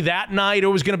either going to be that night, or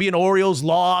it was going to be an Orioles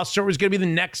loss, or it was going to be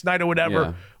the next night, or whatever.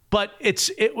 Yeah. But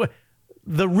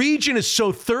the region is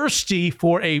so thirsty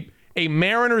for a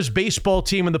Mariners baseball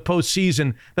team in the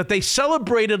postseason that they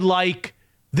celebrated like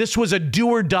this was a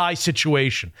do-or-die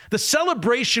situation. The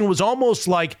celebration was almost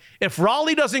like, if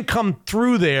Raleigh doesn't come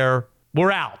through there,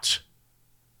 we're out.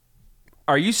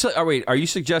 Are you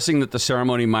suggesting that the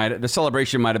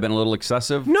celebration might have been a little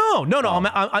excessive?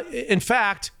 No. In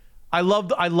fact, I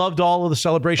loved all of the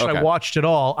celebration. Okay. I watched it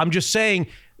all. I'm just saying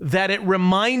that it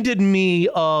reminded me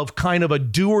of kind of a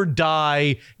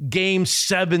do-or-die Game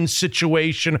 7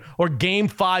 situation or Game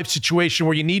 5 situation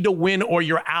where you need to win or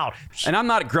you're out. And I'm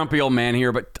not a grumpy old man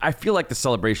here, but I feel like the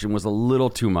celebration was a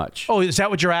little too much. Oh, is that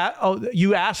what you're at? Oh,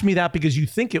 you asked me that because you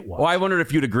think it was. Well, I wondered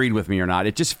if you'd agreed with me or not.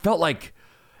 It just felt like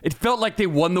they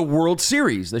won the World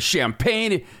Series. The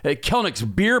champagne, Kelnick's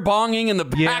beer bonging in the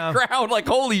background. Like,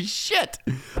 holy shit.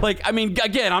 Like, I mean,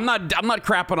 again, I'm not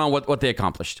crapping on what they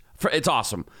accomplished. It's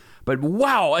awesome. But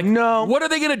wow. Like, no. What are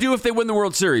they going to do if they win the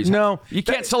World Series? No. You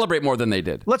can't celebrate more than they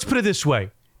did. Let's put it this way.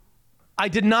 I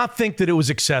did not think that it was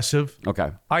excessive.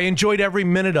 Okay. I enjoyed every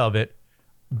minute of it.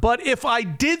 But if I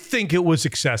did think it was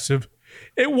excessive,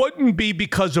 it wouldn't be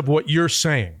because of what you're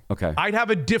saying. Okay. I'd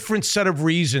have a different set of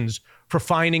reasons for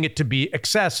finding it to be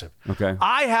excessive. Okay.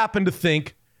 I happen to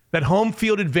think that home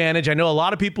field advantage, I know a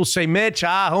lot of people say, Mitch,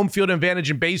 home field advantage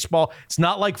in baseball, it's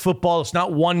not like football, it's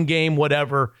not one game,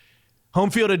 whatever. Home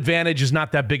field advantage is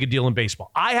not that big a deal in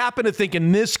baseball. I happen to think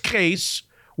in this case,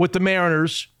 with the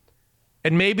Mariners,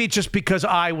 and maybe just because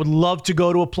I would love to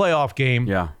go to a playoff game.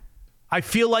 Yeah. I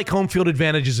feel like home field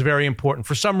advantage is very important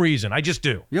for some reason. I just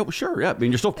do. Yeah, well, sure. Yeah, I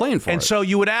mean, you're still playing for it. And so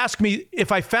you would ask me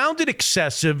if I found it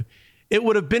excessive, it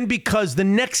would have been because the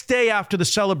next day after the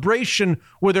celebration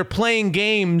where they're playing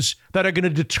games that are going to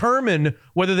determine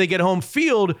whether they get home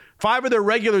field, 5 of their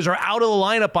regulars are out of the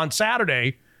lineup on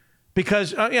Saturday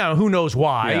because, who knows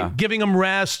why, giving them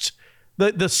rest,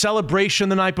 the celebration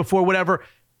the night before, whatever.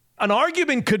 An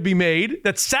argument could be made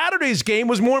that Saturday's game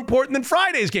was more important than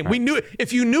Friday's game. Right. We knew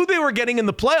if you knew they were getting in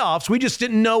the playoffs, we just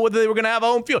didn't know whether they were going to have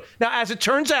home field. Now, as it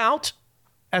turns out,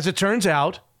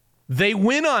 they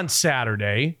win on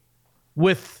Saturday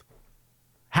with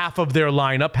half of their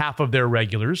lineup, half of their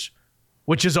regulars,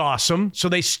 which is awesome. So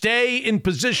they stay in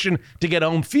position to get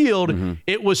home field. Mm-hmm.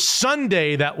 It was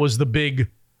Sunday that was the big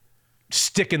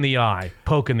stick in the eye,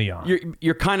 poke in the eye.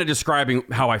 You're kind of describing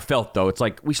how I felt, though. It's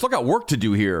like we still got work to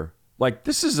do here. Like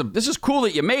this is cool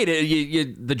that you made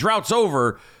it. The drought's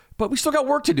over, but we still got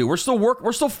work to do. We're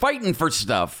still fighting for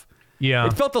stuff. Yeah,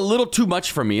 it felt a little too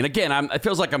much for me. And again, it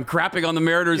feels like I'm crapping on the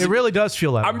Mariners. It really does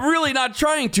feel that. I'm really not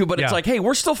trying to, but it's like, hey,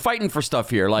 we're still fighting for stuff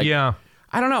here. Like,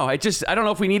 I don't know. I don't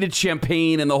know if we needed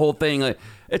champagne and the whole thing.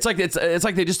 It's like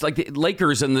they just like the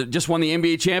Lakers and just won the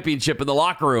NBA championship in the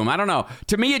locker room. I don't know.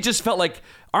 To me, it just felt like,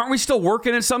 aren't we still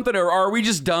working at something, or are we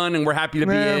just done and we're happy to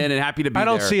be in and happy to be there? I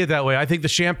don't see it that way. I think the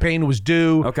champagne was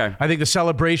due. Okay. I think the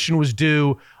celebration was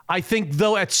due. I think,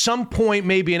 though, at some point,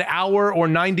 maybe an hour or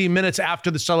 90 minutes after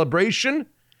the celebration,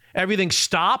 everything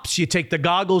stops. You take the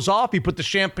goggles off, you put the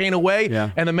champagne away,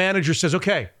 and the manager says,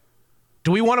 okay,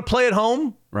 do we want to play at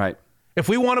home? Right. If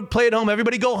we want to play at home,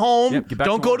 everybody go home. Yep,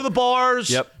 don't go to the bars.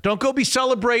 Yep. Don't go be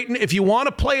celebrating. If you want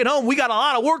to play at home, we got a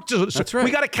lot of work to do. That's right.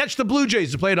 We got to catch the Blue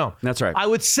Jays to play at home. That's right. I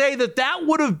would say that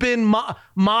would have been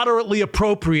moderately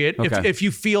appropriate if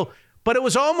you feel. But it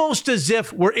was almost as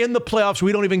if we're in the playoffs.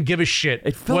 We don't even give a shit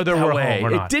whether we're home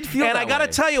or not. It did feel and that I got to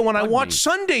tell you, when I watched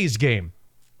Sunday's game,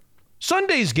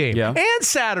 and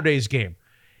Saturday's game,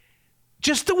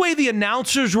 just the way the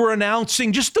announcers were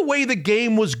announcing, just the way the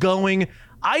game was going,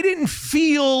 I didn't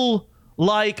feel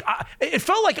like it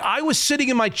felt like I was sitting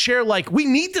in my chair like, we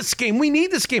need this game.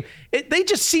 They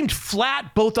just seemed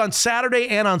flat both on Saturday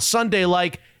and on Sunday,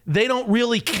 like they don't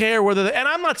really care whether and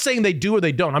I'm not saying they do or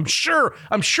they don't. I'm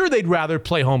sure they'd rather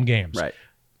play home games. Right.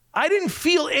 I didn't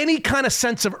feel any kind of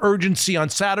sense of urgency on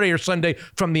Saturday or Sunday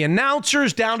from the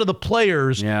announcers down to the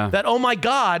players that, oh my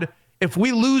God, if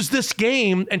we lose this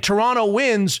game and Toronto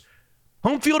wins,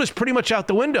 home field is pretty much out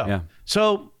the window. Yeah.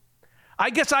 So I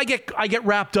guess I get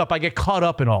wrapped up. I get caught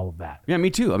up in all of that. Yeah,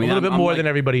 me too. I mean, a little bit more than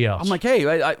everybody else. I'm like, hey,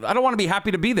 I don't want to be happy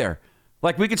to be there.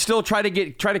 Like, we could still try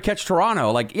to catch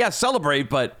Toronto. Like, celebrate,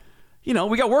 but we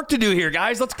got work to do here,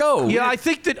 guys. Let's go. Yeah, I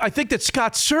think that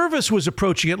Scott Service was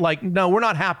approaching it like, no, we're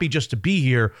not happy just to be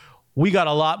here. We got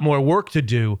a lot more work to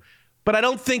do. But I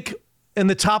don't think in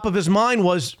the top of his mind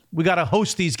was we got to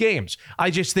host these games. I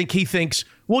just think he thinks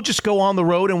we'll just go on the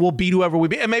road and we'll beat whoever we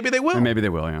beat. And maybe they will. And maybe they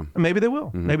will, yeah. And maybe they will.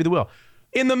 Mm-hmm. Maybe they will.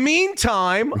 In the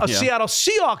meantime, a Seattle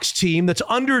Seahawks team that's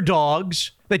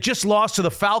underdogs, that just lost to the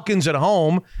Falcons at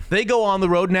home, they go on the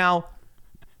road. Now,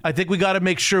 I think we got to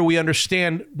make sure we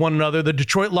understand one another. The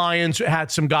Detroit Lions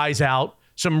had some guys out,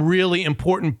 some really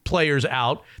important players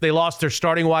out. They lost their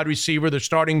starting wide receiver, their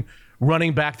starting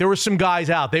running back. There were some guys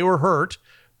out. They were hurt.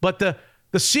 But the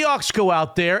Seahawks go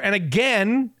out there, and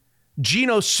again,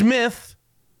 Geno Smith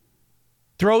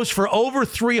throws for over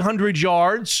 300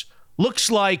 yards.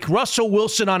 Looks like Russell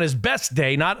Wilson on his best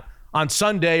day, not on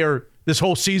Sunday or this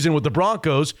whole season with the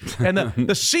Broncos. And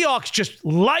the Seahawks just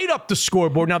light up the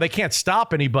scoreboard. Now, they can't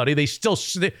stop anybody. They still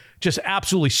just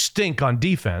absolutely stink on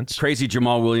defense. Crazy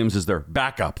Jamal Williams is their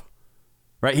backup,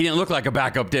 right? He didn't look like a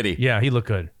backup, did he? Yeah, he looked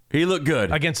good. He looked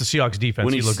good. Against the Seahawks defense,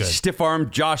 when he looked good.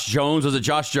 Stiff-armed Josh Jones. Was it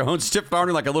Josh Jones?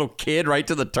 Stiff-armed like a little kid right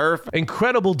to the turf.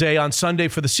 Incredible day on Sunday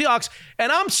for the Seahawks.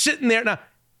 And I'm sitting there.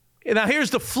 Now, here's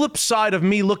the flip side of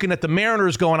me looking at the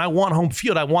Mariners going, I want home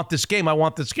field. I want this game.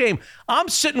 I'm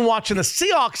sitting watching the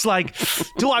Seahawks like,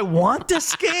 do I want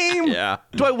this game? Yeah.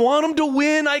 Do I want them to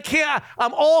win? I can't.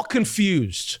 I'm all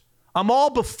confused. I'm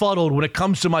all befuddled when it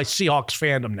comes to my Seahawks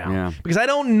fandom now. Because I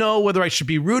don't know whether I should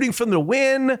be rooting for them to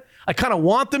win. I kind of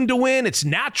want them to win. It's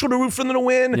natural to root for them to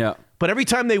win. Yeah. But every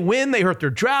time they win, they hurt their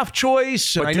draft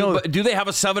choice. But do they have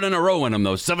a 7 in a row in them,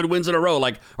 though? 7 wins in a row.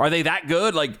 Like, are they that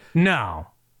good? Like, no.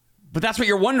 But that's what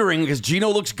you're wondering because Geno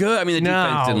looks good. I mean, the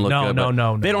defense didn't look good.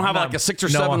 No. They don't have like a 6 or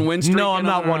 7 win streak. No, I'm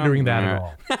not wondering that at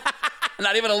all.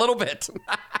 Not even a little bit.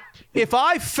 If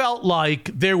I felt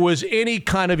like there was any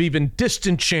kind of even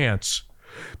distant chance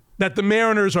that the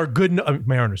Mariners are good,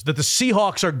 that the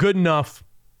Seahawks are good enough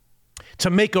to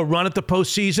make a run at the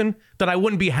postseason, then I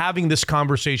wouldn't be having this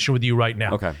conversation with you right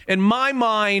now. Okay. In my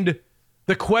mind,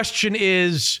 the question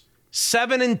is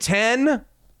 7-10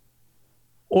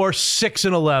 or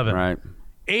 6-11. Right.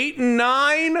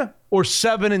 8-9 or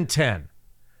 7-10.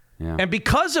 Yeah. And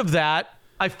because of that,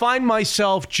 I find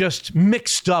myself just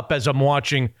mixed up as I'm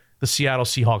watching the Seattle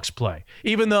Seahawks play.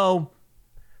 Even though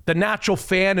the natural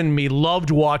fan in me loved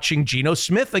watching Geno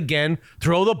Smith again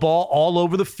throw the ball all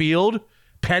over the field.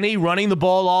 Penny running the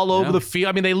ball all over the field.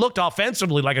 I mean, they looked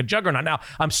offensively like a juggernaut. Now,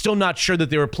 I'm still not sure that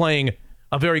they were playing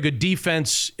a very good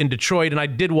defense in Detroit, and I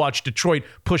did watch Detroit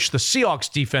push the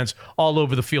Seahawks defense all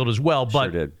over the field as well.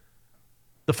 But Sure did.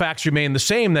 the facts remain the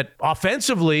same, that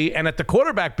offensively and at the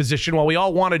quarterback position, while we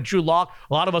all wanted Drew Lock,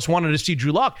 a lot of us wanted to see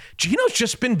Drew Lock, Geno's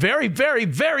just been very, very,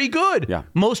 very good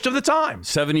most of the time.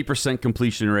 70%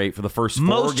 completion rate for the first 4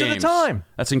 Most games. of the time.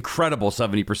 That's incredible,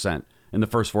 70% in the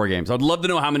first 4 games. I'd love to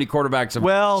know how many quarterbacks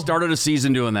have started a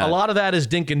season doing that. A lot of that is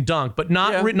dink and dunk, but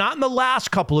not in the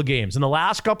last couple of games. In the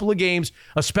last couple of games,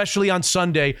 especially on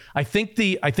Sunday, I think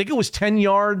it was 10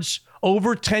 yards,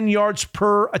 over 10 yards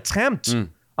per attempt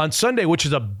on Sunday, which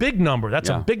is a big number. That's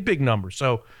a big, big number.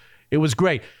 So it was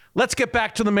great. Let's get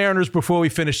back to the Mariners before we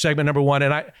finish segment number 1.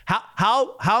 And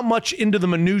how much into the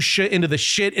minutia, into the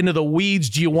shit, into the weeds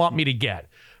do you want me to get?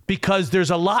 Because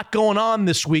there's a lot going on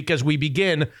this week as we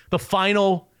begin the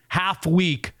final half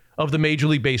week of the Major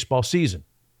League Baseball season.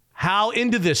 How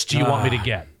into this do you want me to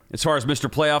get? As far as Mr.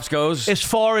 Playoffs goes? As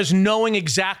far as knowing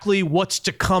exactly what's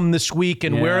to come this week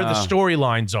and where the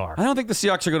storylines are. I don't think the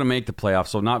Seahawks are going to make the playoffs,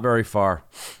 so not very far.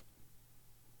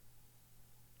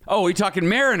 Oh, we're talking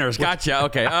Mariners. Gotcha.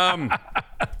 Okay.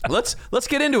 Let's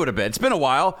get into it a bit. It's been a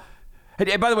while.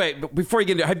 Hey, by the way, before you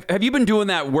get into it, have you been doing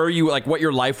that where you, like, what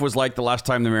your life was like the last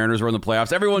time the Mariners were in the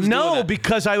playoffs? Everyone's doing that. No,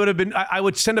 because I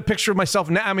would send a picture of myself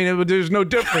now. I mean, there's no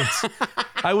difference.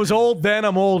 I was old then,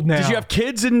 I'm old now. Did you have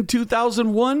kids in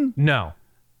 2001? No.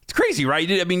 It's crazy, right?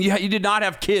 You did not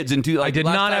have kids in I did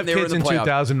not have kids in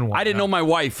 2001. I didn't know my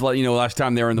wife, last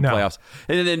time they were in the playoffs.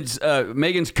 And then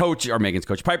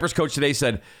Piper's coach today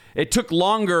said it took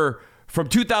longer from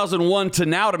 2001 to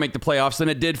now to make the playoffs than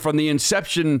it did from the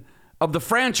inception of the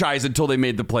franchise until they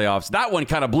made the playoffs. That one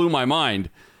kind of blew my mind.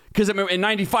 Because in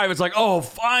 95, it's like, oh,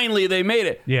 finally they made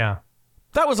it. Yeah.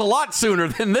 That was a lot sooner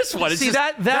than this one. See,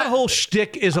 that whole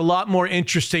shtick is a lot more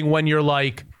interesting when you're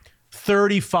like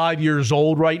 35 years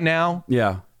old right now.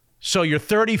 Yeah. So you're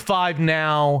 35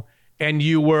 now and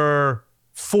you were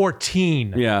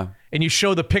 14. Yeah. And you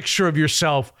show the picture of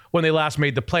yourself when they last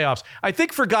made the playoffs. I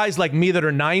think for guys like me that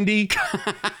are 90,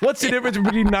 what's the difference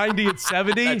between 90 and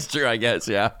 70? That's true, I guess,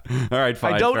 yeah. All right,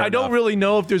 fine. I don't really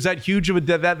know if there's that huge of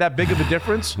that big of a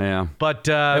difference. Yeah. But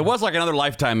it was like another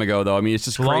lifetime ago, though. I mean, it's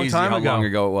just crazy how long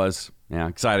ago it was. Yeah,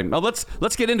 exciting. Well,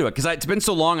 let's get into it because it's been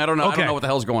so long. I don't know. Okay. I don't know what the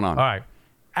hell's going on. All right.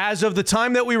 As of the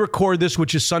time that we record this,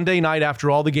 which is Sunday night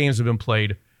after all the games have been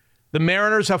played, the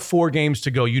Mariners have 4 games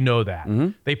to go. You know that. Mm-hmm.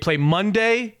 They play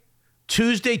Monday,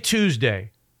 Tuesday,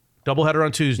 doubleheader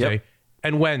on Tuesday,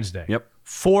 and Wednesday. Yep.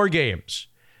 4 games.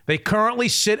 They currently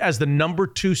sit as the number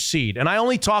 2 seed. And I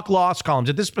only talk loss columns.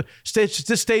 At this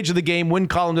stage of the game, win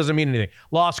column doesn't mean anything.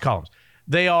 Loss columns.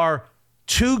 They are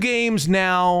 2 games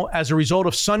now as a result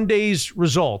of Sunday's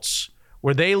results,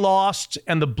 where they lost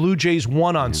and the Blue Jays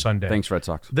won on Sunday. Thanks, Red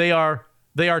Sox. They are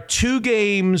 2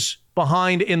 games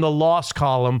behind in the loss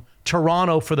column,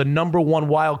 Toronto for the number 1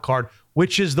 wild card,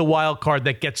 which is the wild card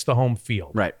that gets the home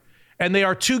field. Right. And they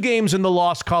are 2 games in the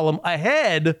loss column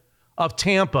ahead of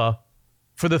Tampa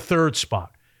for the 3rd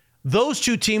spot. Those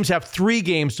 2 teams have 3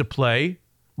 games to play,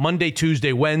 Monday,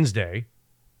 Tuesday, Wednesday.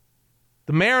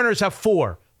 The Mariners have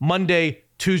 4, Monday,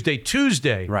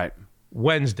 Tuesday, right,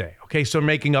 Wednesday. Okay, so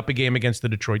making up a game against the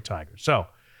Detroit Tigers. So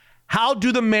how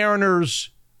do the Mariners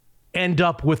end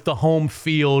up with the home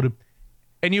field?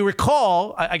 And you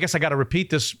recall, I guess I got to repeat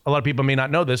this. A lot of people may not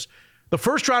know this. The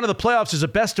first round of the playoffs is a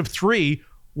best of 3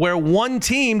 where one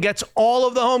team gets all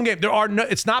of the home games.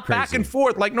 It's not Crazy. Back and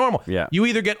forth like normal. Yeah. You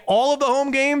either get all of the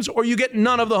home games or you get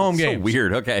none of the home games. So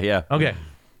weird. Okay, yeah. Okay.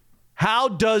 How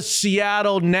does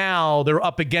Seattle now, they're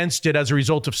up against it as a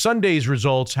result of Sunday's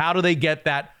results, how do they get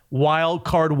that wild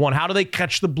card 1? How do they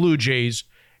catch the Blue Jays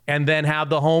and then have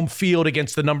the home field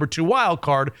against the number 2 wild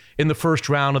card in the first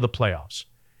round of the playoffs?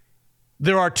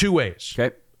 There are 2 ways,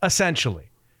 okay, essentially.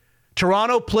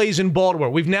 Toronto plays in Baltimore.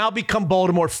 We've now become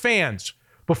Baltimore fans.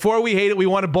 Before we hate it, we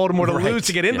wanted Baltimore to lose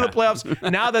to get into the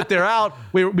playoffs. Now that they're out,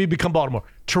 we become Baltimore.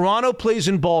 Toronto plays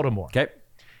in Baltimore. Okay.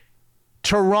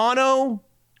 Toronto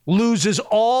loses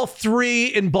all 3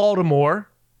 in Baltimore.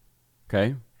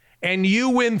 Okay. And you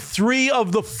win 3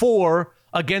 of the 4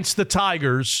 against the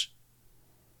Tigers.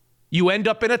 you end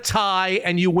up in a tie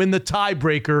and you win the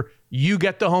tiebreaker, you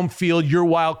get the home field, your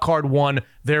wild card 1,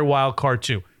 their wild card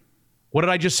 2. What did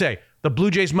I just say? The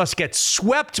Blue Jays must get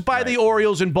swept by the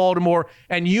Orioles in Baltimore,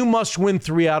 and you must win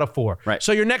 3 out of 4. Right.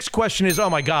 So your next question is, oh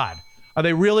my God, are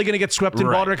they really going to get swept in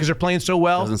Baltimore because they're playing so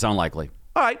well? Doesn't sound likely.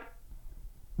 All right.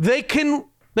 They can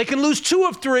lose 2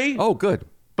 of 3. Oh, good.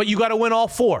 But you got to win all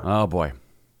 4. Oh, boy.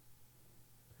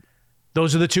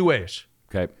 Those are the 2 ways.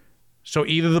 Okay. So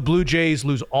either the Blue Jays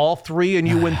lose all 3 and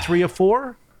you win 3 of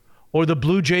 4, or the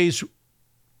Blue Jays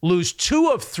lose 2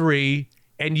 of 3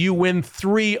 and you win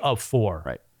 3 of 4.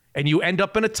 Right. And you end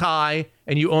up in a tie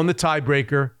and you own the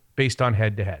tiebreaker based on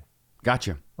head-to-head.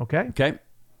 Gotcha. Okay? Okay.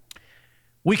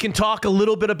 We can talk a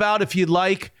little bit about, if you'd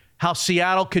like, how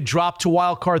Seattle could drop to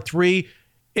wild card 3.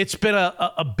 It's been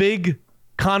a big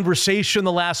conversation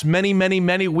the last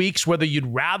many weeks, whether you'd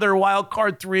rather wild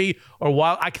card 3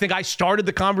 or I think I started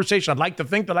the conversation. I'd like to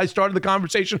think that I started the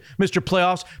conversation, Mr.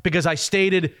 Playoffs, because I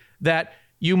stated that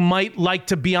you might like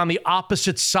to be on the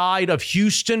opposite side of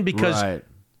Houston because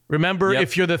remember,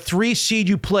 if you're the 3 seed,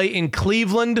 you play in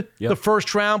Cleveland the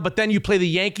first round, but then you play the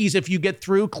Yankees if you get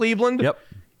through Cleveland.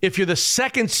 If you're the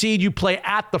 2nd seed, you play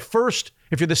at the first.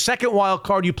 If you're the 2nd wild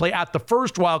card, you play at the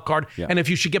 1st wild card. And if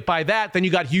you should get by that, then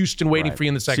you got Houston waiting for you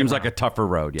in the 2nd Seems round. like a tougher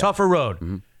road. Tougher road.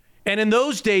 Mm-hmm. And in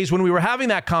those days, when we were having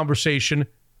that conversation,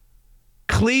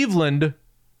 Cleveland,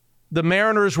 the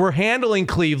Mariners were handling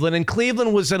Cleveland, and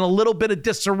Cleveland was in a little bit of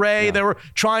disarray. They were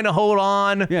trying to hold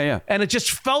on. And it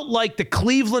just felt like the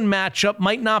Cleveland matchup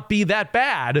might not be that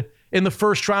bad in the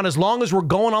first round. As long as we're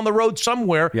going on the road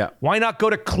somewhere, why not go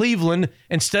to Cleveland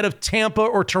instead of Tampa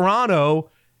or Toronto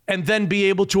and then be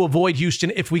able to avoid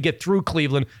Houston if we get through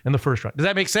Cleveland in the first round? Does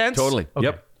that make sense? Totally.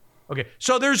 Okay. Okay.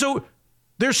 So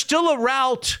there's still a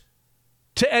route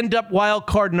to end up wild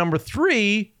card number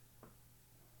 3,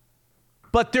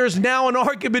 but there's now an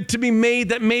argument to be made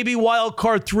that maybe wild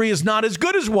card 3 is not as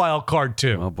good as wild card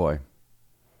 2. Oh, boy.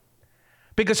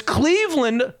 Because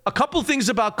Cleveland, a couple things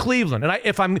about Cleveland, and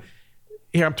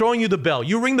I'm throwing you the bell.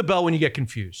 You ring the bell when you get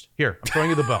confused. Here, I'm throwing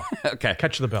you the bell. Okay.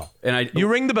 Catch the bell. And you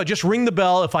ring the bell. Just ring the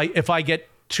bell if I get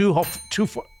too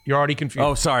far. You're already confused.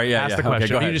 Oh, sorry. Ask the question.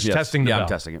 Okay, go ahead. You're just testing the bell. I'm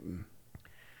testing it.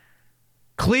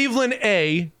 Cleveland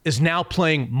A is now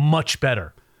playing much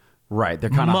better. Right. They're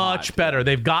kind of much better.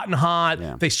 They've gotten hot.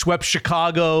 Yeah. They swept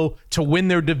Chicago to win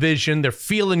their division. They're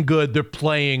feeling good. They're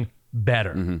playing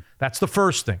better. Mm-hmm. That's the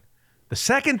first thing. The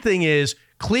second thing is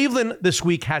Cleveland this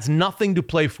week has nothing to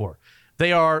play for.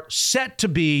 They are set to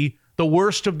be the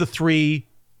worst of the 3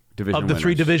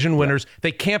 division winners. Yeah.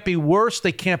 They can't be worse.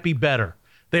 They can't be better.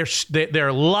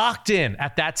 They're locked in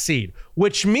at that seed,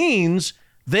 which means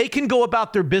they can go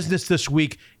about their business this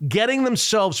week, getting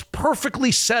themselves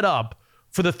perfectly set up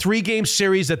for the 3-game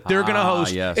series that they're going to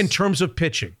host in terms of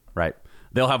pitching. Right.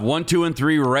 They'll have 1, 2, and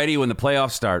 3 ready when the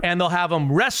playoffs start. And they'll have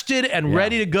them rested and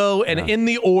ready to go and in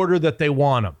the order that they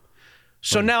want them.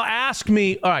 So now ask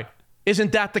me, all right,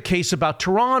 isn't that the case about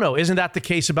Toronto? Isn't that the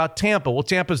case about Tampa? Well,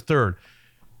 Tampa's 3rd.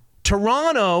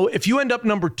 Toronto, if you end up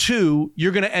number 2,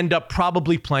 you're going to end up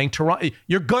probably playing Toronto.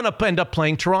 You're going to end up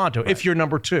playing Toronto if you're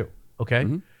number 2, okay?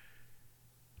 Mm-hmm.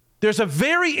 There's a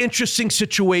very interesting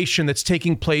situation that's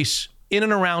taking place in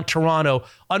and around Toronto.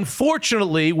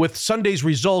 Unfortunately, with Sunday's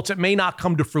results, it may not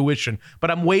come to fruition,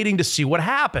 but I'm waiting to see what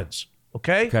happens,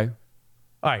 okay? Okay.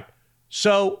 All right.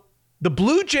 So the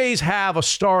Blue Jays have a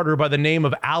starter by the name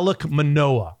of Alek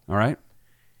Manoah. All right.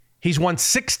 He's won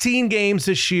 16 games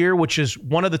this year, which is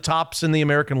one of the tops in the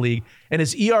American League, and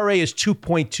his ERA is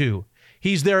 2.2.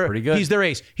 He's their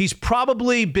ace. He's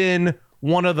probably been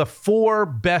one of the 4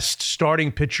 best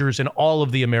starting pitchers in all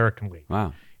of the American League.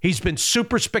 Wow. He's been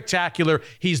super spectacular.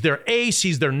 He's their ace.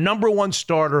 He's their number 1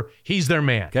 starter. He's their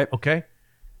man. Okay?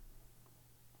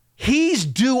 He's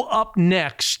due up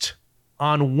next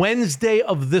on Wednesday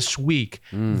of this week.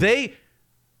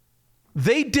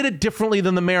 They did it differently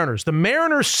than the Mariners. The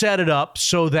Mariners set it up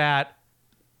so that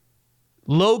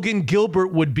Logan Gilbert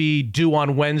would be due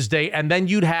on Wednesday, and then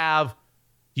you'd have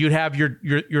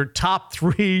your top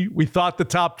 3. We thought the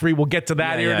top 3. We'll get to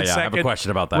that here in a second. I have a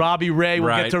question about that. Robbie Ray.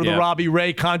 We'll get to the Robbie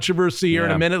Ray controversy here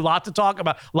in a minute. Lot to talk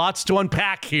about. Lots to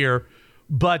unpack here.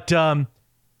 But the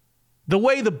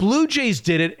way the Blue Jays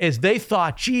did it is they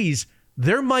thought, geez,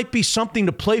 there might be something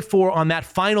to play for on that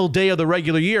final day of the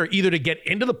regular year, either to get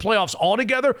into the playoffs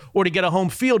altogether or to get a home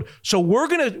field. So we're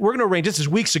gonna arrange, this is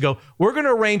weeks ago, we're going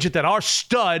to arrange it that our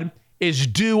stud is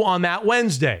due on that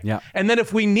Wednesday. Yeah. And then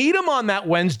if we need him on that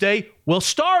Wednesday, we'll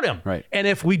start him. Right. And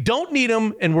if we don't need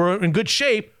him and we're in good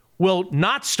shape, we'll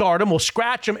not start him, we'll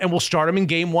scratch him, and we'll start him in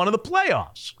game 1 of the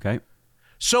playoffs. Okay.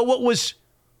 So what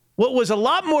what was a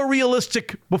lot more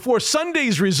realistic before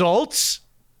Sunday's results,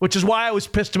 which is why I was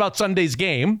pissed about Sunday's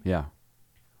game,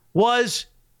 was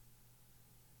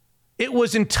it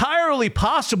was entirely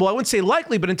possible, I wouldn't say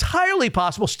likely, but entirely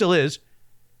possible, still is,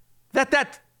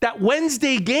 that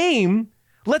Wednesday game,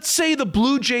 let's say the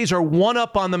Blue Jays are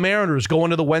 1-up on the Mariners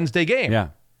going to the Wednesday game. Yeah.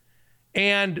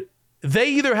 And they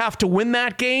either have to win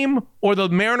that game or the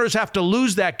Mariners have to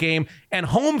lose that game, and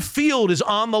home field is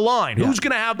on the line. Yeah. Who's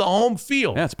going to have the home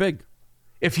field? Yeah, it's big.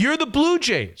 If you're the Blue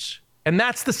Jays, and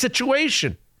that's the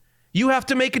situation, you have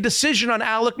to make a decision on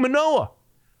Alek Manoah.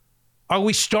 Are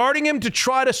we starting him to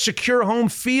try to secure home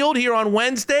field here on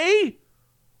Wednesday?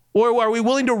 Or are we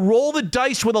willing to roll the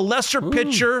dice with a lesser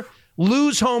pitcher,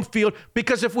 lose home field?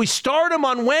 Because if we start him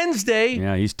on Wednesday...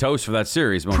 Yeah, he's toast for that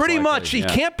series. Pretty much. He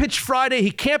can't pitch Friday.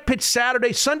 He can't pitch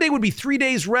Saturday. Sunday would be 3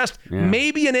 days rest. Yeah.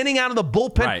 Maybe an inning out of the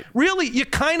bullpen. Right. Really, you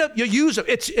use him.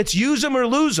 It's use him or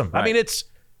lose him. Right. I mean, it's...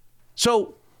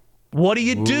 So what do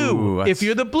you do if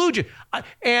you're the Blue Jays?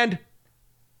 And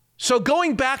so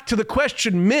going back to the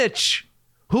question, Mitch,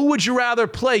 who would you rather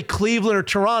play, Cleveland or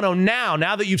Toronto now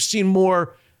that you've seen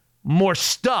more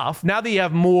stuff, now that you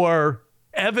have more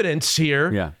evidence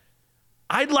here? Yeah.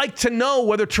 I'd like to know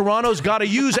whether Toronto's got to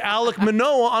use Alek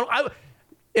Manoah.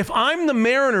 If I'm the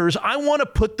Mariners, I want to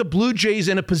put the Blue Jays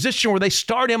in a position where they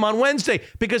start him on Wednesday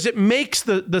because it makes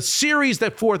the series, the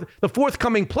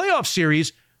forthcoming playoff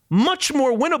series, much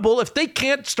more winnable if they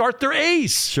can't start their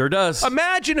ace. Sure does.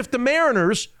 Imagine if the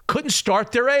Mariners couldn't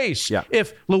start their ace. Yeah.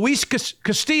 If Luis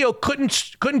Castillo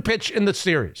couldn't pitch in the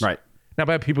series. Right. Now,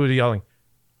 I have people yelling,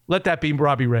 let that be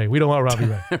Robbie Ray. We don't want Robbie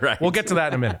Ray. Right. We'll get to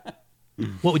that in a minute.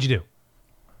 What would you do?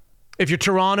 If you're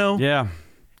Toronto? Yeah.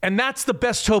 And that's the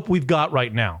best hope we've got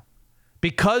right now.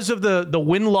 Because of the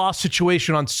win-loss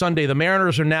situation on Sunday, the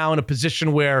Mariners are now in a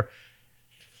position where,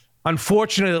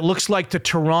 unfortunately, it looks like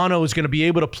Toronto is going to be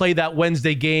able to play that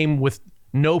Wednesday game with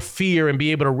no fear and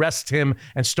be able to rest him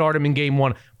and start him in game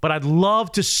one. But I'd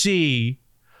love to see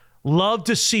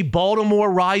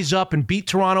Baltimore rise up and beat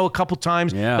Toronto a couple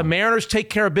times. Yeah. The Mariners take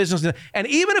care of business. And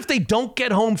even if they don't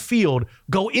get home field,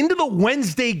 go into the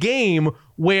Wednesday game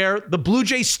where the Blue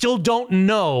Jays still don't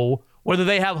know whether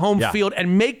they have home field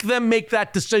and make them make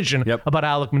that decision about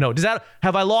Alek Manoah.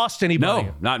 Have I lost anybody?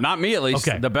 No, not me at least.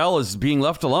 Okay. The bell is being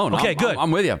left alone. Okay, good.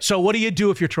 I'm with you. So what do you do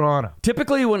if you're Toronto?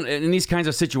 Typically, when in these kinds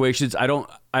of situations, I don't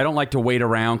like to wait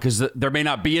around because there may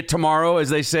not be a tomorrow, as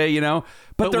they say,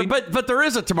 But there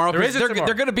is a tomorrow.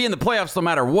 They're going to be in the playoffs no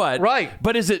matter what. Right.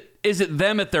 But is it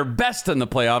them at their best in the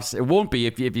playoffs? It won't be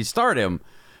if you start him.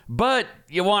 But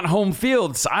you want home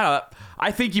fields. I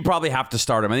think you probably have to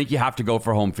start him. I think you have to go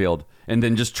for home field and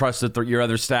then just trust that your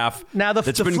other staff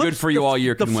that's been good for you all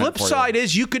year can win for you. The flip side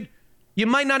is you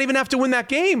might not even have to win that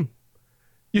game.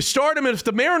 You start them, and if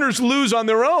the Mariners lose on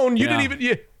their own, you didn't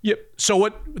even... So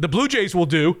what the Blue Jays will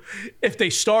do, if they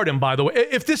start him, by the way,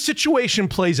 if this situation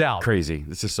plays out... Crazy.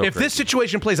 This is so If crazy. This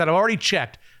situation plays out, I've already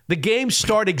checked. The games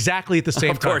start exactly at the same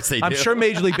time. Of course they do. I'm sure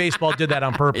Major League Baseball did that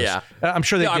on purpose. Yeah. I'm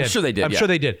sure they did. I'm sure they did. I'm sure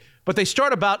they did. But they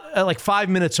start about like 5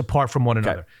 minutes apart from one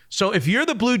another. So if you're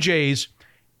the Blue Jays,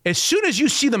 as soon as you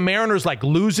see the Mariners like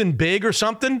losing big or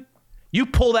something, you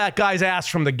pull that guy's ass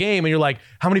from the game and you're like,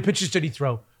 how many pitches did he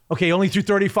throw? Okay, he only threw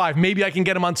 35. Maybe I can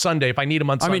get him on Sunday if I need him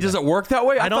on Sunday. I mean, does it work that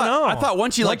way? I don't know. I thought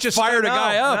once you just fired a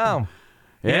guy up. No.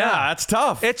 Yeah, that's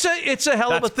tough. It's a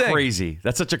hell of a thing. That's crazy.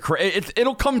 That's such a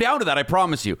it'll come down to that, I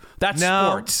promise you. That's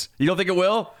sports. You don't think it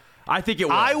will? I think it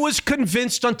will. I was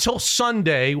convinced until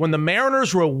Sunday when the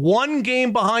Mariners were one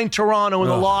game behind Toronto in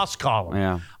the loss column.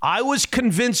 Yeah. I was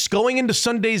convinced going into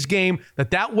Sunday's game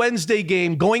that Wednesday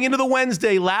game, going into the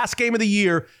Wednesday last game of the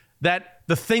year, that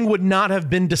the thing would not have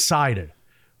been decided.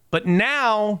 But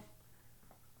now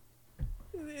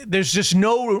there's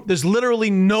literally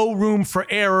no room for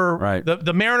error. Right.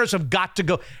 The Mariners have got to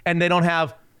go, and they don't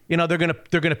have, they're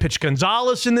gonna pitch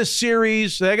Gonzalez in this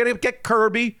series. They're gonna get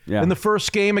Kirby in the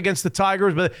first game against the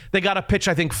Tigers, but they got to pitch,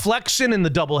 I think, Flexen in the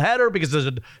doubleheader because there's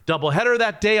a doubleheader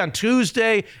that day on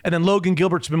Tuesday, and then Logan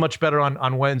Gilbert's been much better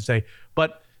on Wednesday.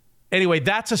 But anyway,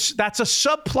 that's a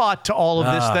subplot to all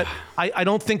of this that I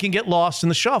don't think can get lost in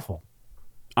the shuffle.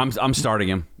 I'm starting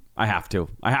him. I have to.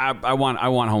 I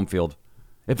want home field.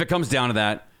 If it comes down to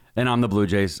that, and I'm the Blue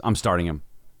Jays, I'm starting him.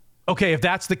 Okay, if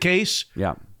that's the case,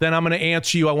 then I'm going to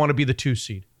answer you. I want to be the 2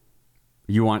 seed.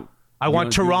 I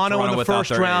want Toronto in the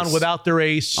first round without their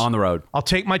ace on the road. I'll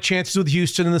take my chances with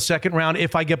Houston in the second round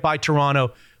if I get by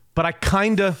Toronto. But I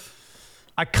kind of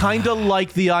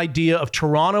like the idea of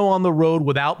Toronto on the road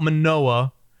without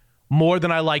Manoah more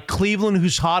than I like Cleveland,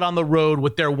 who's hot on the road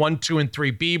with their 1, 2, and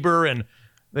 3 Bieber, and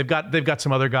they've got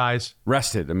some other guys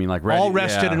rested. I mean, like ready, all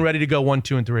rested and ready to go 1,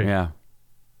 2, and 3. Yeah.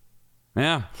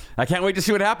 Yeah. I can't wait to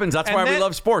see what happens. That's why we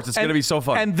love sports. It's going to be so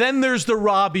fun. And then there's the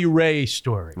Robbie Ray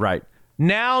story. Right.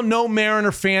 Now no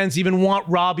Mariner fans even want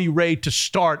Robbie Ray to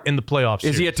start in the playoffs.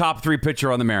 Is he a top 3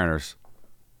 pitcher on the Mariners?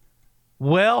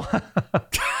 Well,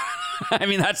 I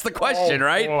mean, that's the question,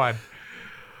 right? God.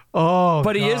 Oh,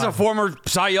 but he is a former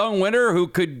Cy Young winner who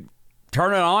could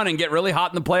turn it on and get really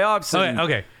hot in the playoffs.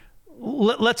 Okay.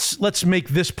 Let's make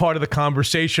this part of the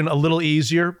conversation a little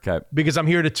easier. Okay. Because I'm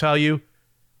here to tell you,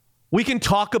 we can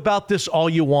talk about this all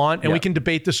you want, and we can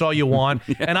debate this all you want.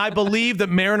 And I believe that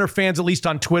Mariner fans, at least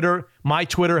on Twitter, my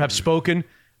Twitter, have spoken.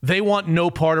 They want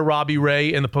no part of Robbie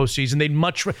Ray in the postseason. They'd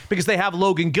because they have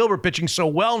Logan Gilbert pitching so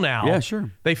well now. Yeah,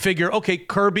 sure. They figure, okay,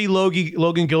 Kirby,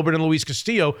 Logan Gilbert, and Luis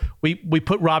Castillo. We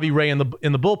put Robbie Ray in the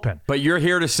bullpen. But you're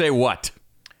here to say what?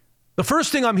 The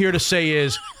first thing I'm here to say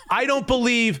is I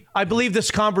believe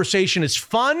this conversation is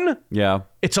fun. Yeah.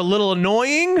 It's a little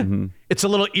annoying. Mm-hmm. It's a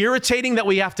little irritating that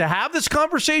we have to have this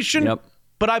conversation. Yep.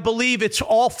 But I believe it's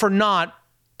all for naught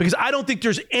because I don't think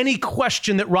there's any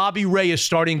question that Robbie Ray is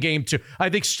starting game 2. I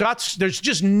think there's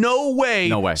just no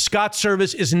way Scott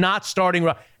Service is not starting.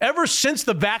 Ever since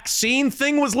the vaccine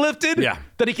thing was lifted,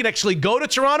 that he can actually go to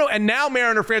Toronto, and now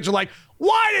Mariner fans are like,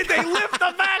 why did they lift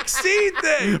the vaccine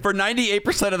thing? For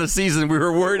 98% of the season, we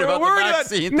were worried about the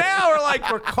vaccine thing. Now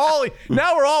we're calling.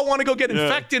 Now we're all want to go get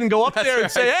infected and go up there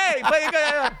and say, hey.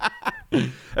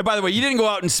 And by the way, you didn't go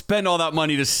out and spend all that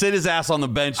money to sit his ass on the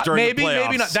bench during the playoffs.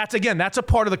 Maybe not. That's a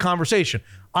part of the conversation.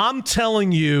 I'm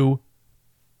telling you,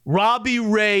 Robbie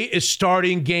Ray is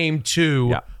starting game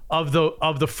 2 of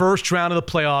the first round of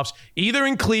the playoffs, either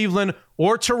in Cleveland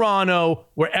or Toronto,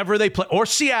 wherever they play, or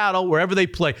Seattle, wherever they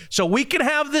play. So we can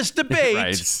have this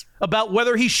debate about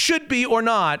whether he should be or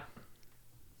not.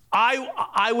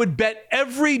 I would bet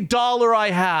every dollar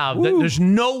I have that there's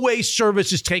no way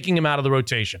Service is taking him out of the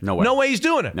rotation. No way. No way he's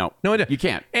doing it. No way. You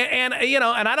can't. And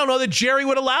I don't know that Jerry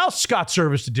would allow Scott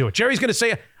Service to do it. Jerry's going to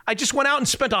say, I just went out and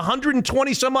spent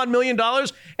 $120 some odd million,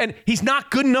 and he's not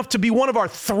good enough to be one of our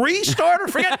 3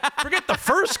 starters. Forget the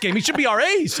first game. He should be our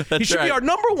ace. He should be our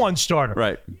number 1 starter.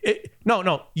 Right.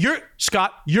 No.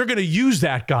 Scott, you're going to use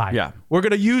that guy. Yeah. We're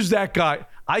going to use that guy.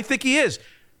 I think he is.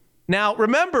 Now,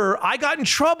 remember, I got in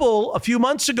trouble a few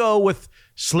months ago with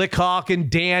Slick Hawk and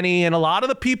Danny and a lot of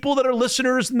the people that are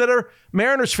listeners and that are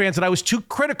Mariners fans that I was too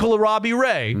critical of Robbie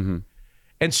Ray. Mm-hmm.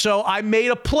 And so I made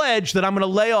a pledge that I'm going to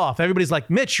lay off. Everybody's like,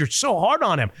 Mitch, you're so hard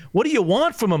on him. What do you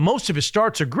want from him? Most of his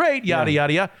starts are great, yada,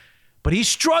 yada, yada. But he's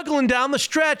struggling down the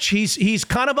stretch. He's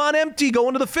kind of on empty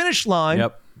going to the finish line.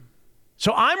 Yep.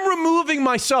 So I'm removing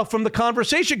myself from the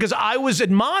conversation because I was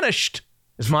admonished.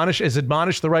 Is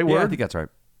admonished the right word? Yeah, I think that's right.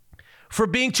 For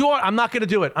being too hard. I'm not going to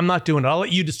do it. I'm not doing it. I'll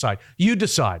let you decide. You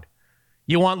decide.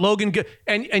 You want Logan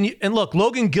and look,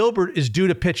 Logan Gilbert is due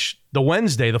to pitch the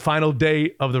Wednesday, the final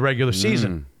day of the regular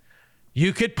season.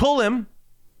 You could pull him,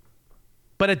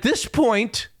 but at this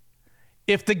point,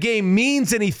 if the game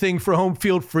means anything for home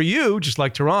field for you, just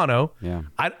like Toronto,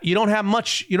 you don't have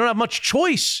much. You don't have much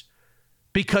choice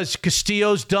because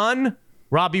Castillo's done,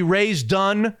 Robbie Ray's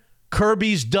done,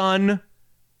 Kirby's done,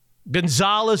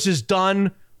 Gonzalez is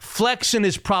done. Flexen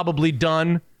is probably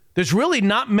done. There's really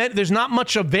not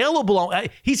much available.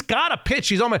 He's got to pitch.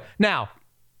 He's on my now.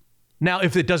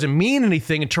 If it doesn't mean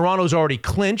anything, and Toronto's already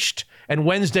clinched, and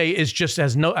Wednesday is just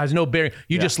has no bearing.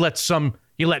 You just let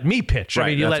me pitch. Right, I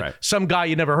mean, you let some guy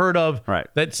you never heard of. Right.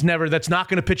 That's not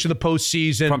going to pitch in the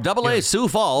postseason from AA Sioux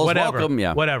Falls. Welcome.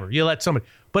 Yeah. Whatever. You let somebody.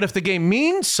 But if the game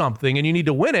means something and you need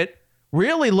to win it,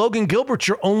 really Logan Gilbert's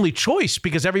your only choice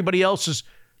because everybody else is.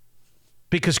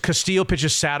 Because Castillo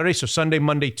pitches Saturday, so Sunday,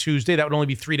 Monday, Tuesday. That would only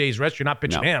be 3 days rest. You're not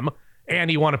pitching him. And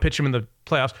you want to pitch him in the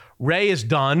playoffs. Ray is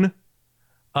done.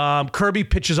 Kirby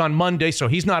pitches on Monday, so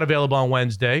he's not available on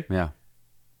Wednesday. Yeah.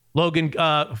 Logan,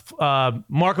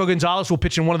 Marco Gonzalez will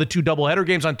pitch in one of the 2 doubleheader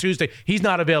games on Tuesday. He's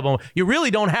not available. You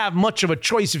really don't have much of a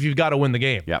choice if you've got to win the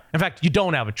game. Yeah. In fact, you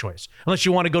don't have a choice unless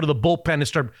you want to go to the bullpen and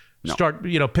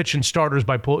start pitching starters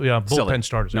by bullpen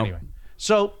starters anyway.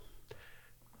 So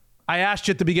I asked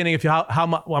you at the beginning if how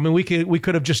much. I mean, we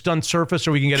could have just done surface,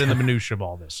 or we can get in the minutia of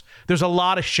all this. There's a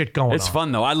lot of shit going on. It's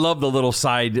fun though. I love the little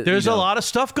side. There's a lot of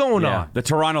stuff going on. The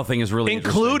Toronto thing is really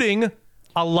including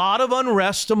a lot of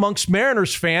unrest amongst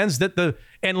Mariners fans.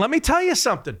 And let me tell you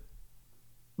something.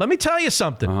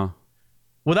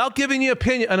 Without giving you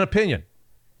an opinion,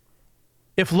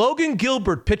 if Logan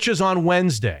Gilbert pitches on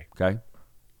Wednesday,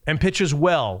 and pitches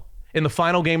well in the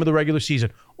final game of the regular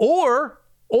season, or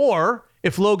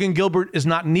if Logan Gilbert is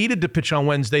not needed to pitch on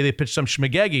Wednesday, they pitch some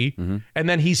schmagegi, and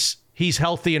then he's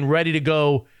healthy and ready to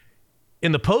go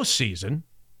in the postseason,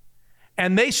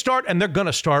 and they're going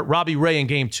to start Robbie Ray in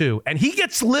game 2, and he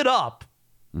gets lit up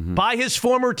by his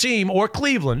former team or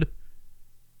Cleveland,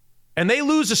 and they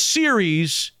lose a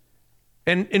series,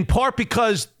 and in part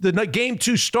because the game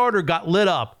 2 starter got lit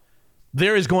up,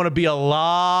 there is going to be a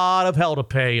lot of hell to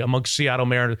pay amongst Seattle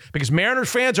Mariners, because Mariners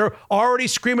fans are already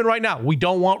screaming right now, we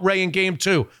don't want Ray in game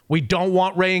 2. We don't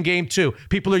want Ray in game 2.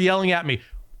 People are yelling at me.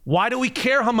 Why do we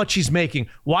care how much he's making?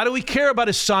 Why do we care about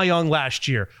his Cy Young last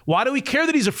year? Why do we care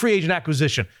that he's a free agent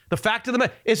acquisition? The fact of the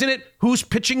matter, isn't it who's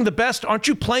pitching the best? Aren't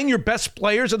you playing your best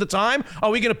players at the time?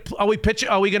 Are we going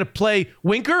to play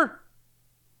Winker?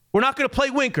 We're not going to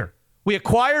play Winker. We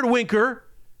acquired Winker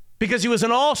because he was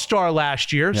an all-star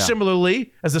last year,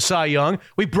 similarly as the Cy Young.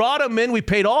 We brought him in. We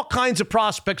paid all kinds of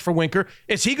prospects for Winker.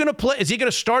 Is he going to play? Is he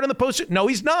going to start in the postseason? No,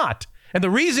 he's not. And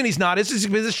the reason he's not is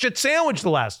because it's shit sandwich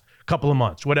the last couple of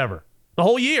months, whatever, the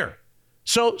whole year.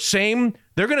 So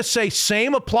they're going to say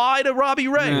same apply to Robbie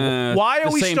Ray. Why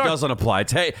are we same doesn't apply.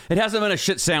 It hasn't been a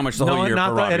shit sandwich the whole year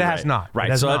for Robbie Ray. It has not.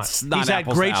 Right. So it's not he's had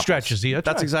great stretches.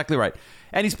 That's exactly right.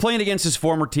 And he's playing against his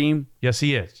former team. Yes,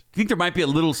 he is. You think there might be a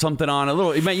little something on,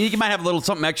 he might have a little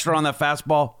something extra on that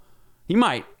fastball? He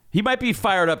might. He might be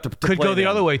fired up to could play go the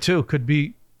other way, too. Could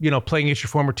be, playing against your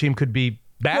former team could be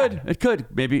bad. It could.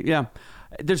 Maybe, yeah.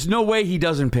 There's no way he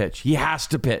doesn't pitch. He has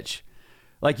to pitch.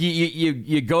 Like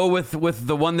you go with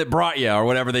the one that brought you, or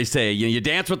whatever they say. You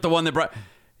dance with the one that brought.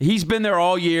 He's been there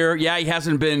all year. Yeah, he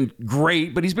hasn't been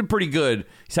great, but he's been pretty good.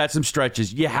 He's had some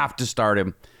stretches. You have to start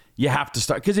him. You have to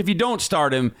start, because if you don't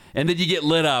start him and then you get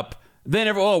lit up,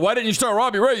 then why didn't you start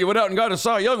Robbie Ray? You went out and got a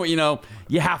Cy Young.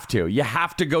 You have to. You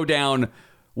have to go down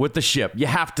with the ship. You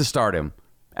have to start him,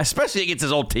 especially against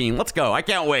his old team. Let's go. I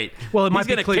can't wait. Well, it might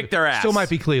be going to kick their ass. Still might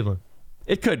be Cleveland.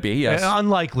 It could be, yes.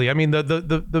 Unlikely. I mean,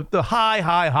 the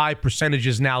high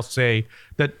percentages now say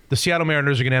that the Seattle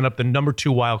Mariners are going to end up the number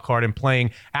 2 wild card and playing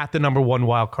at the number 1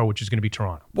 wild card, which is going to be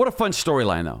Toronto. What a fun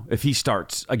storyline, though, if he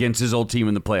starts against his old team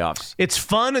in the playoffs. It's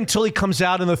fun until he comes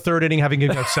out in the 3rd inning having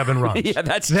given up 7 runs. Yeah,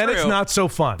 that's then true. Then it's not so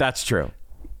fun. That's true.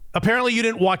 Apparently, you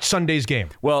didn't watch Sunday's game.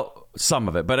 Well, some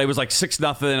of it, but it was like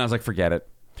 6-0, and I was like, forget it.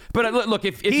 But look,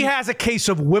 if he has a case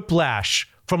of whiplash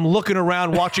from looking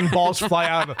around, watching balls fly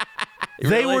out of it.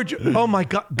 They were, oh my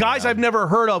God, guys I've never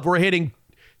heard of were hitting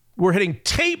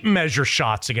tape measure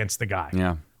shots against the guy.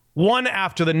 Yeah. One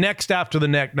after the next.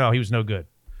 No, he was no good.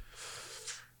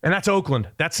 And that's Oakland.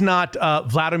 That's not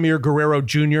Vladimir Guerrero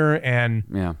Jr.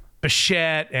 and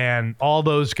Bichette and all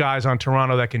those guys on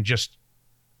Toronto that can just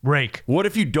rake. What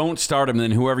if you don't start him, then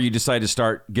whoever you decide to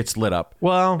start gets lit up?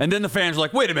 Well, and then the fans are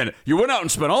like, wait a minute, you went out and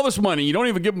spent all this money, you don't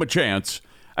even give him a chance.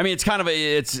 I mean, it's kind of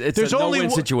it's a no-win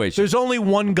situation. There's only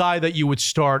one guy that you would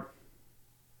start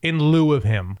in lieu of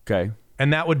him. Okay.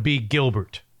 And that would be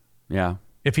Gilbert. Yeah.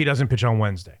 If he doesn't pitch on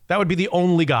Wednesday. That would be the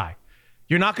only guy.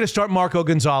 You're not going to start Marco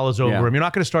Gonzalez over him. You're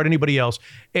not going to start anybody else.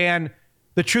 And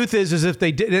the truth is if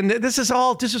they did, and this is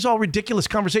all ridiculous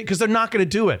conversation because they're not going to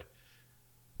do it.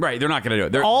 Right, they're not going to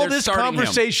do it. All this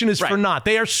conversation is for naught.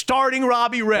 They are starting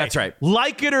Robbie Ray. That's right.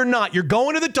 Like it or not, you're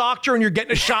going to the doctor and you're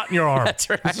getting a shot in your arm. That's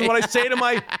right. This is what I say to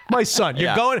my son.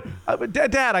 You're going,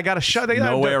 Dad, I got a shot.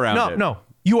 No way around it. No.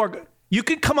 You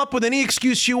can come up with any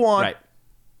excuse you want. Right.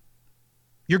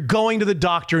 You're going to the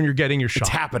doctor and you're getting your shot. It's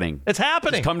happening. It's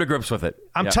happening. Just come to grips with it.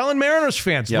 I'm telling Mariners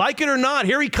fans, like it or not,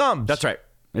 here he comes. That's right.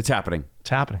 It's happening.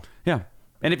 It's happening. Yeah.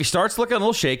 And if he starts looking a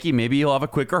little shaky, maybe you'll have a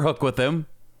quicker hook with him.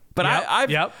 But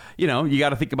you got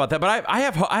to think about that. But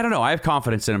I don't know. I have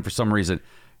confidence in him for some reason,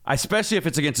 especially if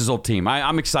it's against his old team.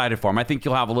 I'm excited for him. I think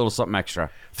he'll have a little something extra.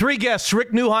 3 guests: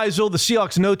 Rick Neuheisel, the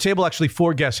Seahawks note table. Actually,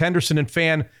 4 guests: Henderson and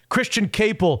fan Christian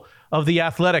Capel of The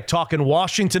Athletic, talking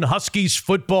Washington Huskies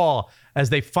football as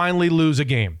they finally lose a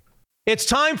game. It's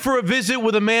time for a visit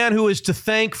with a man who is to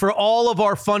thank for all of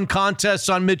our fun contests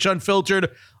on Mitch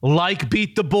Unfiltered, like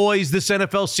Beat the Boys this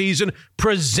NFL season,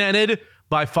 presented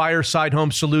by Fireside Home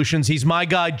Solutions. He's my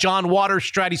guy, John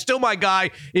Waterstrat. He's still my guy,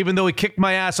 even though he kicked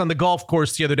my ass on the golf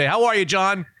course the other day. How are you,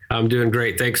 John? I'm doing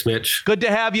great. Thanks, Mitch. Good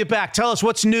to have you back. Tell us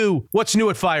what's new. What's new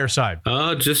at Fireside?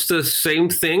 Just the same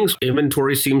things.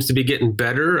 Inventory seems to be getting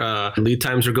better. Lead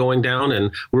times are going down,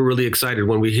 and we're really excited.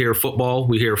 When we hear football,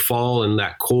 we hear fall and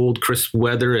that cold, crisp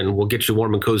weather, and we'll get you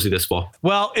warm and cozy this fall.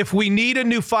 Well, if we need a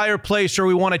new fireplace or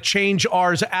we want to change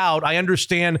ours out, I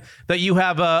understand that you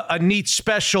have a neat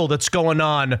special that's going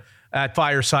on at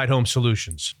Fireside Home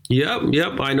Solutions.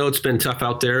 Yep. I know it's been tough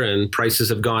out there and prices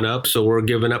have gone up, so we're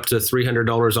giving up to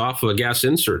 $300 off of a gas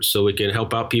insert so we can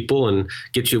help out people and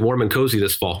get you warm and cozy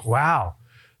this fall. Wow.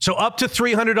 So up to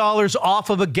 $300 off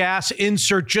of a gas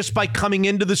insert just by coming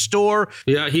into the store.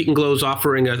 Yeah, Heat and Glow's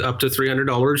offering up to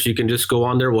 $300. You can just go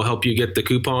on there. We'll help you get the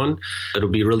coupon. It'll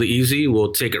be really easy.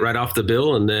 We'll take it right off the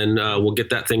bill, and then we'll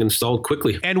get that thing installed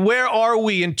quickly. And where are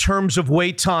we in terms of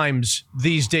wait times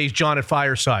these days, John, at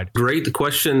Fireside? Great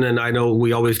question, and I know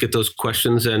we always get those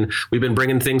questions, and we've been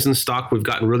bringing things in stock. We've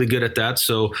gotten really good at that.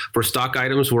 So for stock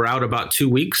items, we're out about 2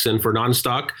 weeks, and for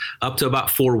non-stock, up to about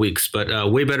 4 weeks,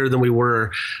 but way better than we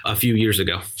were a few years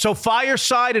ago. So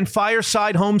Fireside and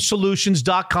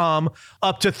FiresideHomeSolutions.com,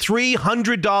 up to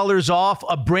 $300 off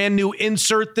a brand new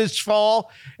insert this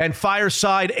fall. And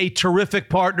Fireside, a terrific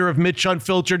partner of Mitch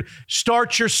Unfiltered.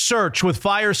 Start your search with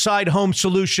Fireside Home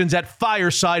Solutions at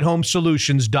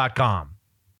FiresideHomeSolutions.com.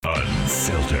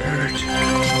 Unfiltered.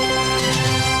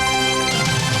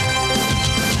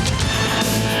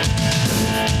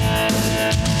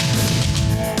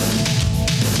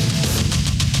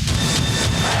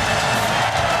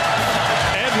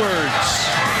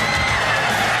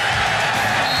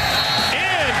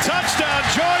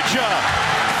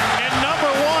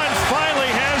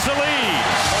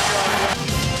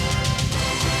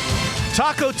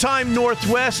 Taco Time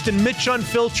Northwest and Mitch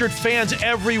Unfiltered fans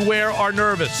everywhere are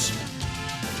nervous.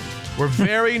 We're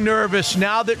very nervous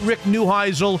now that Rick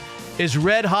Neuheisel is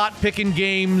red hot picking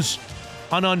games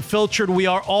on Unfiltered. We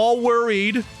are all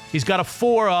worried, he's got a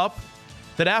 4-up,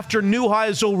 that after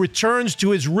Neuheisel returns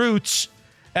to his roots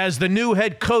as the new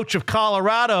head coach of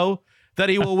Colorado, that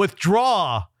he will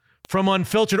withdraw from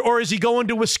Unfiltered. Or is he going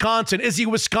to Wisconsin? Is he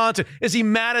Wisconsin? Is he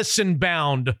Madison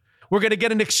bound? We're going to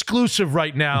get an exclusive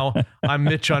right now on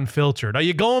Mitch Unfiltered. Are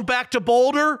you going back to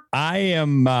Boulder? I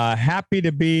am happy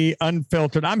to be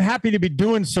unfiltered. I'm happy to be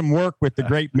doing some work with the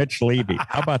great Mitch Levy.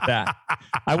 How about that?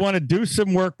 I want to do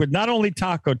some work with not only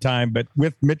Taco Time, but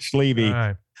with Mitch Levy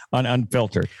on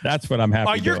Unfiltered. That's what I'm happy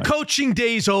Are your doing. coaching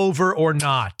days over or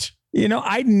not? You know,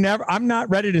 I'm not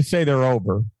ready to say they're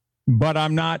over, but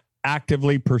I'm not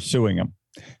actively pursuing them.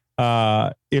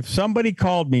 If somebody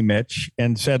called me, Mitch,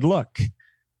 and said, look,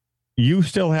 you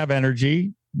still have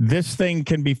energy. This thing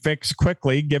can be fixed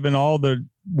quickly, given all the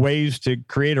ways to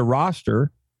create a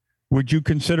roster. Would you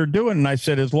consider doing it? And I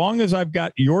said, as long as I've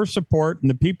got your support and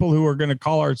the people who are going to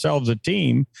call ourselves a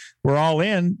team, we're all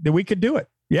in, then we could do it.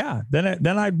 Yeah,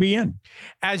 then I'd be in.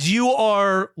 As you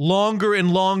are longer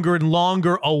and longer and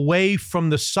longer away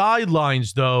from the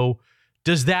sidelines, though,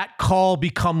 does that call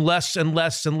become less and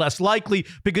less and less likely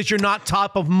because you're not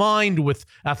top of mind with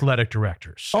athletic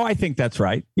directors? Oh, I think that's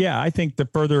right. Yeah, I think the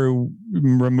further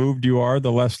removed you are,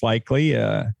 the less likely.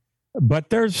 But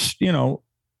there's,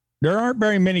 there aren't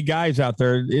very many guys out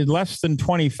there, less than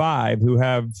 25, who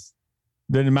have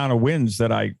the amount of wins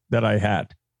that I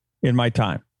had in my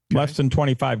time. Okay. Less than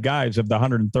 25 guys of the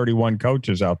 131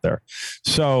 coaches out there.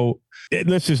 So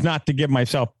this is not to give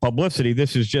myself publicity.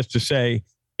 This is just to say,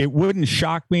 it wouldn't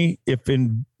shock me if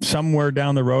in somewhere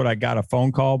down the road I got a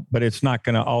phone call, but it's not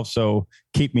going to also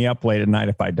keep me up late at night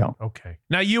if I don't. Okay.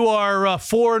 Now you are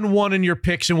 4-1 in your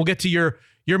picks, and we'll get to your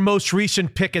most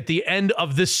recent pick at the end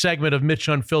of this segment of Mitch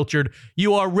Unfiltered.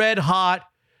 You are red hot.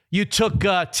 You took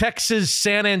Texas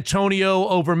San Antonio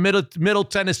over Middle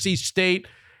Tennessee State,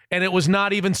 and it was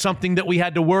not even something that we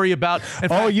had to worry about.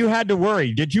 You had to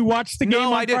worry. Did you watch the game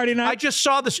on Friday night? I just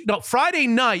saw this. No, Friday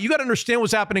night. You got to understand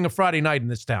what's happening on Friday night in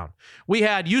this town. We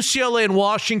had UCLA and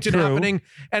Washington happening,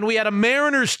 and we had a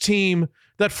Mariners team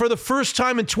that for the first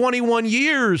time in 21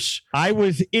 years. I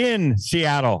was in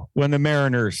Seattle when the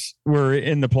Mariners were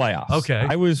in the playoffs. Okay.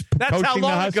 I was coaching the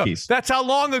Huskies. That's how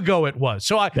long ago it was.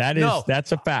 So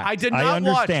that's a fact. I did not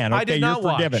understand. watch. Okay, I did not you're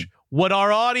watch. forgiven. What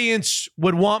our audience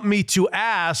would want me to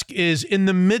ask is, in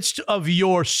the midst of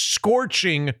your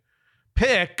scorching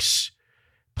picks,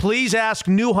 please ask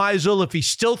Neuheisel if he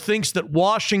still thinks that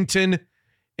Washington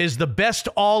is the best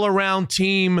all-around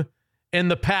team in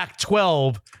the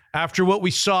Pac-12 after what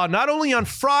we saw not only on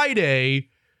Friday,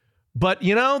 but,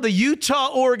 the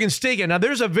Utah-Oregon State game. Now,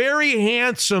 there's a very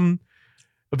handsome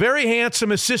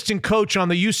assistant coach on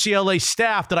the UCLA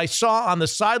staff that I saw on the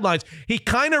sidelines. He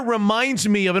kind of reminds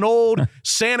me of an old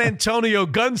San Antonio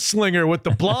gunslinger with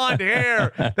the blonde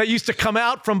hair that used to come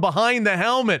out from behind the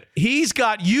helmet. He's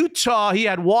got Utah. He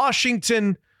had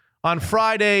Washington on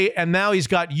Friday, and now he's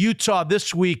got Utah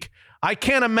this week. I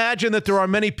can't imagine that there are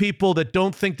many people that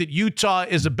don't think that Utah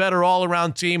is a better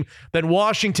all-around team than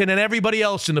Washington and everybody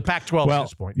else in the Pac-12 at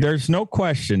this point. There's no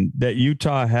question that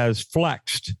Utah has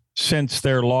flexed since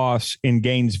their loss in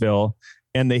Gainesville,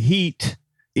 and the heat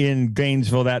in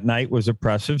Gainesville that night was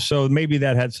oppressive. So maybe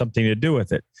that had something to do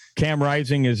with it. Cam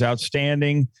Rising is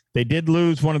outstanding. They did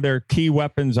lose one of their key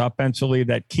weapons offensively,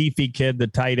 that Keefe kid, the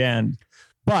tight end.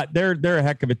 But they're a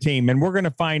heck of a team, and we're going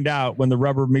to find out when the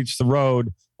rubber meets the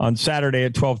road on Saturday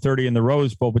at 12:30 in the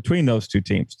Rose Bowl between those two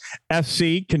teams.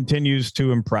 SC continues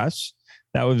to impress.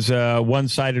 That was a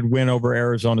one-sided win over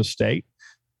Arizona State.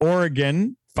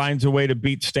 Oregon finds a way to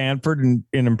beat Stanford in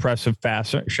impressive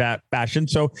fashion.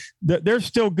 So they're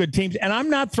still good teams, and I'm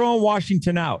not throwing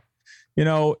Washington out.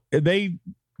 They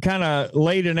kind of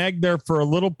laid an egg there for a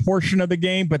little portion of the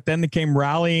game, but then they came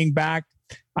rallying back.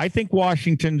 I think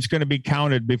Washington's going to be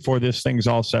counted before this thing's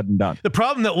all said and done. The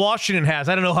problem that Washington has,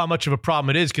 I don't know how much of a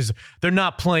problem it is because they're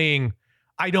not playing,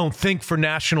 I don't think, for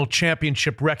national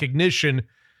championship recognition.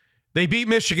 They beat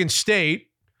Michigan State,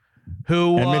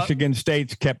 and Michigan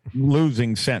State's kept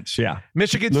losing since, yeah.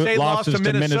 Michigan State lost to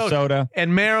Minnesota.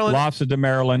 And Maryland. Losses to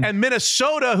Maryland. And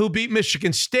Minnesota, who beat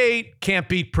Michigan State, can't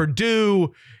beat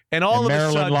Purdue. And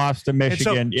Maryland lost to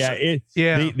Michigan.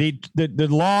 The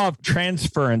law of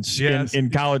transference in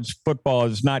college football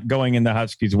is not going in the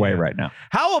Huskies' way right now.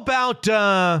 How about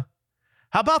the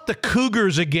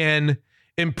Cougars again?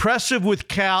 Impressive with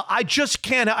Cal. I just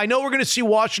can't. I know we're going to see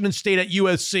Washington State at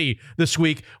USC this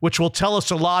week, which will tell us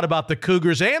a lot about the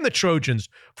Cougars and the Trojans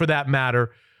for that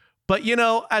matter. But,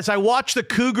 as I watch the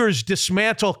Cougars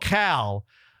dismantle Cal,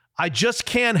 I just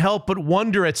can't help but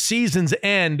wonder at season's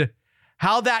end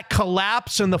how that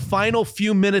collapse in the final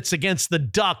few minutes against the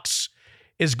Ducks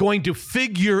is going to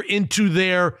figure into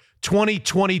their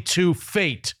 2022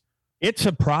 fate. It's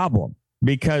a problem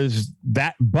because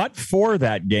but for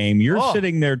that game, you're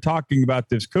sitting there talking about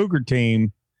this Cougar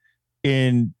team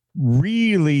in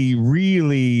really,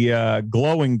 really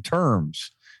glowing terms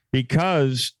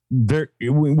because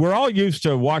we're all used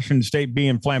to Washington State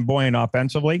being flamboyant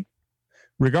offensively,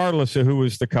 regardless of who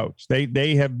was the coach.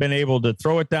 They have been able to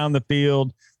throw it down the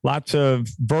field, lots of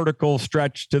vertical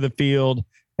stretch to the field,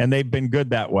 and they've been good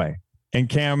that way. And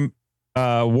Cam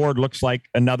Ward looks like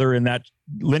another in that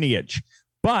lineage.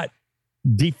 But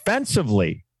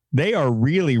defensively, they are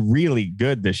really, really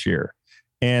good this year.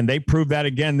 And they proved that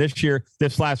again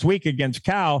this last week against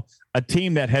Cal, a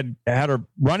team that had a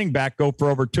running back go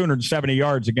for over 270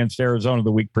 yards against Arizona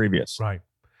the week previous. Right.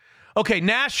 Okay,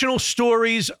 national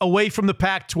stories away from the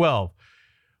Pac-12.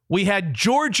 We had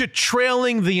Georgia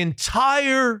trailing the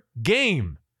entire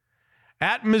game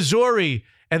at Missouri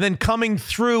and then coming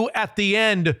through at the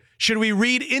end. Should we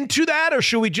read into that or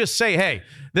should we just say, hey,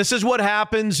 this is what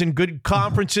happens in good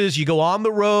conferences. You go on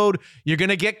the road. You're going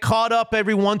to get caught up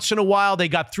every once in a while. They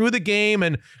got through the game,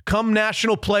 and come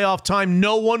national playoff time,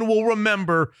 no one will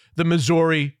remember the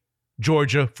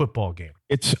Missouri-Georgia football game.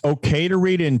 It's okay to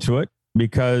read into it,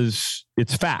 because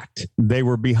it's fact. They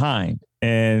were behind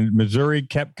and Missouri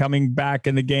kept coming back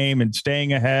in the game and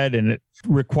staying ahead, and it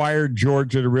required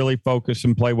Georgia to really focus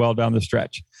and play well down the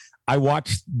stretch. I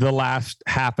watched the last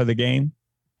half of the game,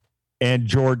 and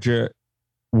Georgia,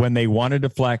 when they wanted to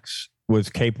flex, was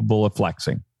capable of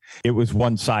flexing. It was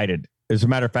one-sided. As a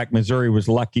matter of fact, Missouri was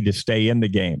lucky to stay in the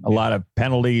game. A lot of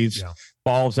penalties,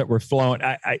 balls that were flown.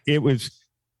 It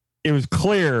was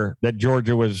clear that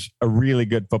Georgia was a really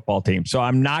good football team. So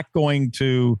I'm not going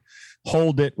to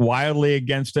hold it wildly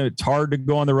against it. It's hard to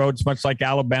go on the road. It's much like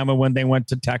Alabama when they went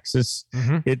to Texas.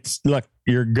 Look,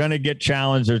 you're going to get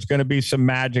challenged. There's going to be some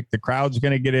magic. The crowd's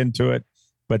going to get into it,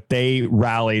 but they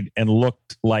rallied and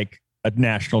looked like a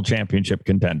national championship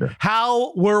contender.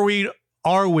 How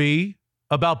are we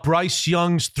about Bryce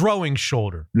Young's throwing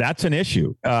shoulder? That's an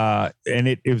issue. And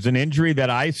it was an injury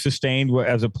that I sustained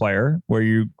as a player, where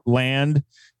you land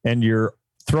and your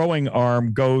throwing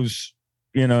arm goes,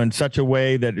 in such a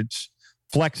way that it's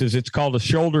flexes. It's called a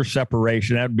shoulder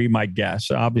separation. That'd be my guess.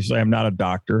 Obviously, I'm not a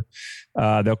doctor.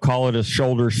 They'll call it a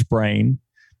shoulder sprain.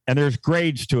 And there's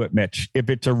grades to it, Mitch. If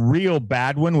it's a real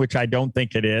bad one, which I don't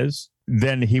think it is,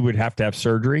 then he would have to have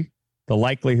surgery. The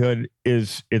likelihood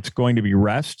is it's going to be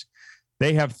rest.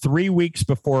 They have 3 weeks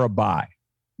before a bye.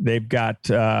 They've got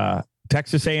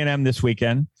Texas A&M this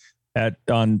weekend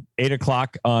on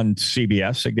 8:00 on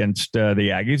CBS against the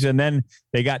Aggies. And then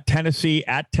they got Tennessee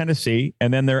at Tennessee,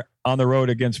 and then they're on the road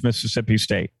against Mississippi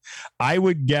State. I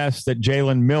would guess that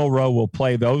Jalen Milroe will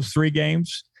play those 3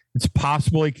 games. It's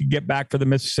possible he could get back for the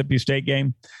Mississippi State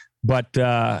game. But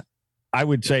I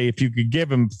would say if you could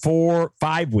give him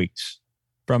 4-5 weeks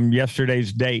from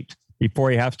yesterday's date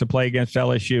before he has to play against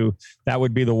LSU, that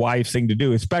would be the wise thing to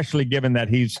do, especially given that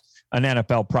he's an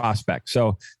NFL prospect.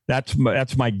 So that's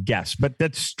my guess, but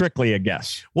that's strictly a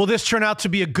guess. Will this turn out to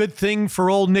be a good thing for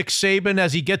old Nick Saban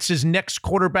as he gets his next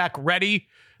quarterback ready?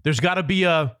 There's got to be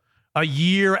a a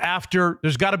year after.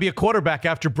 There's got to be a quarterback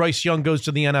after Bryce Young goes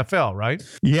to the NFL, right?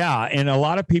 Yeah, and a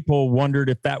lot of people wondered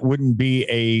if that wouldn't be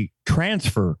a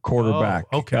transfer quarterback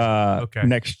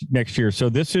next year. So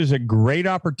this is a great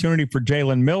opportunity for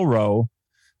Jalen Milroe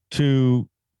to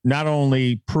not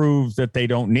only prove that they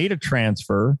don't need a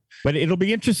transfer, but it'll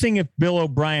be interesting if Bill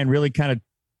O'Brien really kind of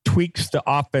tweaks the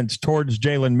offense towards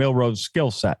Jalen Milroe's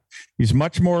skill set. He's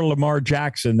much more Lamar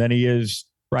Jackson than he is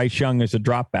Bryce Young as a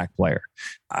drop back player.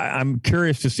 I'm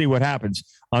curious to see what happens.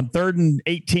 On 3rd and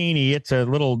 18, he hits a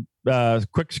little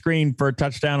quick screen for a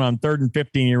touchdown. On 3rd and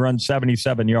 15, he runs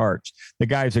 77 yards. The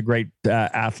guy's a great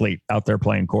athlete out there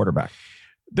playing quarterback.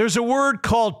 There's a word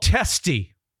called testy.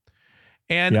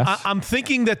 And yes. I'm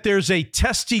thinking that there's a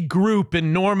testy group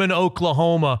in Norman,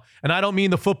 Oklahoma. And I don't mean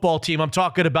the football team. I'm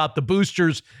talking about the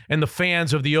boosters and the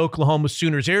fans of the Oklahoma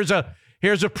Sooners. Here's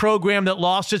a program that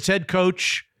lost its head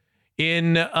coach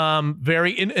in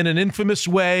an infamous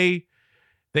way.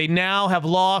 They now have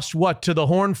lost to the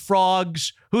Horned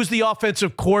Frogs. Who's the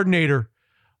offensive coordinator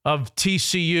of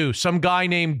TCU? Some guy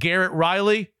named Garrett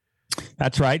Riley.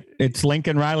 That's right. It's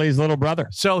Lincoln Riley's little brother.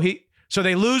 So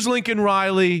they lose Lincoln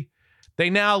Riley. They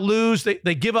now lose.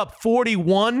 They give up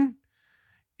 41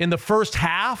 in the first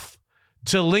half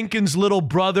to Lincoln's little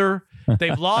brother.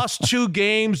 They've lost 2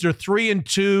 games. They're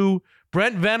 3-2.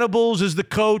 Brent Venables is the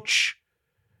coach.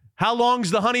 How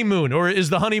long's the honeymoon, or is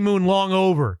the honeymoon long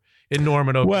over in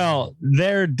Norman, Oklahoma? Well,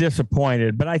 they're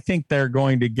disappointed, but I think they're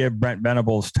going to give Brent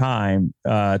Venables time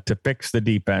to fix the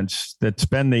defense. That's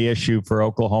been the issue for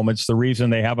Oklahoma. It's the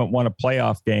reason they haven't won a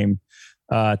playoff game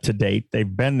to date.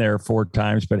 They've been there 4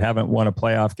 times, but haven't won a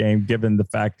playoff game, given the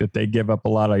fact that they give up a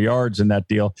lot of yards in that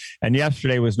deal. And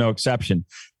yesterday was no exception.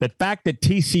 The fact that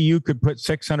TCU could put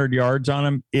 600 yards on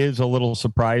them is a little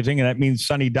surprising. And that means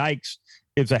Sonny Dykes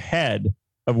is ahead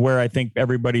of where I think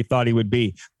everybody thought he would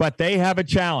be. But they have a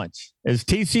challenge. As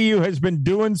TCU has been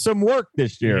doing some work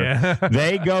this year,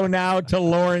 they go now to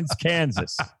Lawrence,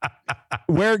 Kansas,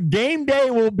 where game day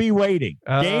will be waiting.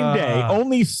 Game day,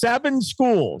 only 7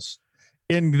 schools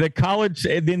in the college,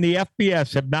 in the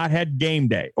FBS, have not had game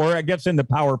day, or I guess in the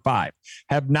Power 5,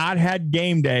 have not had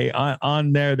game day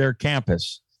on their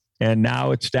campus. And now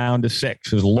it's down to 6,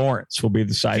 because Lawrence will be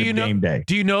the site of game day.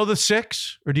 Do you know the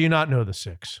 6, or do you not know the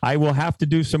 6? I will have to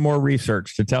do some more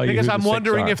research to tell you. Because I'm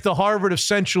wondering if the Harvard of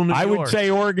Central New York. I would say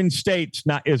Oregon State's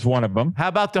is one of them. How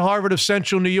about the Harvard of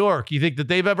Central New York? You think that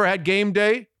they've ever had game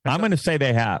day? I'm going to say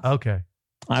they have. Okay.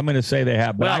 I'm going to say they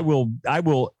have, but well, I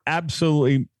will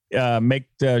absolutely make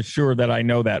sure that I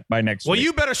know that by next week. Well,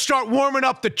 you better start warming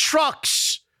up the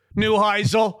trucks,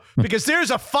 Neuheisel, because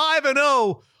there's a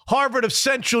 5-0 Harvard of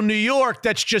Central New York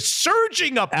that's just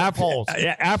surging up the polls.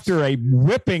 After a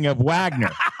whipping of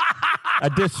Wagner, a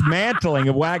dismantling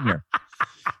of Wagner.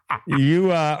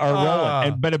 You are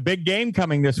rolling. But a big game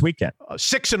coming this weekend.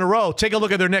 6 in a row. Take a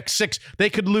look at their next 6. They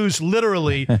could lose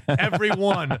literally every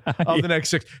one of the next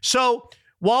 6. So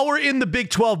while we're in the Big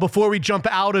 12, before we jump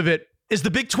out of it, is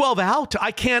the Big 12 out?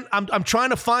 I'm trying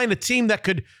to find a team that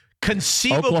could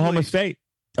conceivably.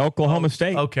 Oklahoma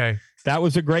State. Okay. That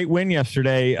was a great win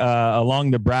yesterday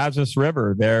along the Brazos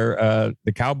River.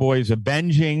 The Cowboys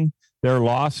avenging their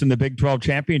loss in the Big 12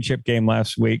 championship game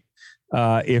last week.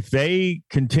 If they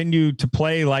continue to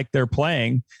play like they're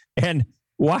playing, and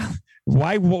why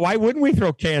wouldn't we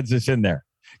throw Kansas in there?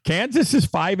 Kansas is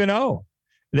 5-0.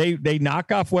 They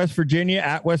knock off West Virginia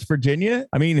at West Virginia.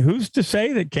 I mean, who's to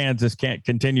say that Kansas can't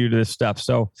continue this stuff?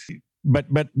 So, but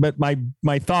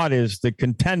my thought is the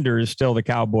contender is still the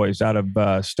Cowboys out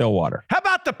of Stillwater. How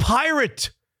about the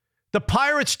Pirates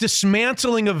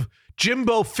dismantling of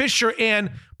Jimbo Fisher?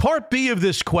 And part B of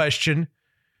this question,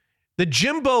 the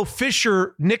Jimbo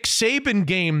Fisher Nick Saban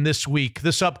game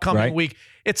this upcoming week.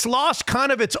 It's lost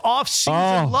kind of its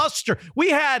off-season luster. We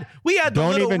had the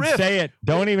Don't little even riff. say it.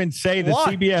 Don't even say the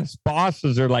CBS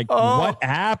bosses are like, what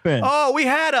happened? Oh, we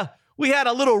had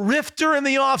a little rift during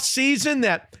the off-season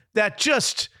that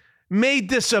just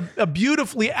made this a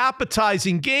beautifully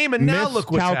appetizing game, and now look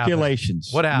what's happened.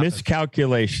 What happened?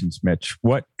 Miscalculations, Mitch.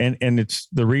 What? And it's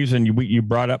the reason you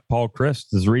brought up Paul Chryst.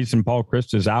 Is the reason Paul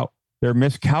Chryst is out. They're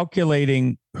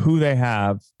miscalculating who they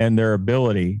have and their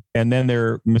ability, and then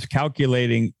they're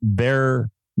miscalculating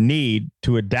their need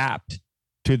to adapt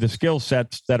to the skill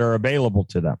sets that are available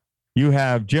to them. You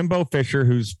have Jimbo Fisher,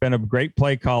 who's been a great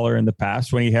play caller in the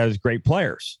past when he has great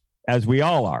players, as we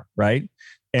all are, right?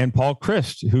 And Paul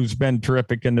Chryst, who's been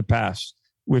terrific in the past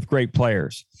with great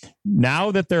players.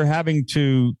 Now that they're having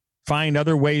to find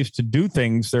other ways to do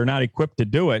things, they're not equipped to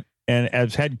do it. And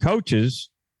as head coaches,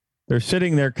 they're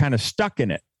sitting there kind of stuck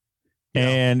in it.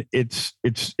 And it's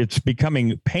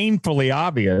becoming painfully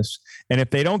obvious. And if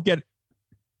they don't get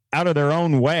out of their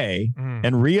own way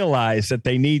and realize that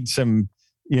they need some,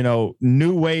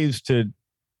 new ways to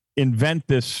invent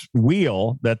this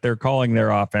wheel that they're calling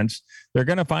their offense, they're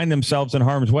going to find themselves in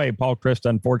harm's way. Paul Christ,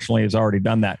 unfortunately, has already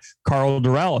done that. Carl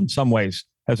Durrell, in some ways,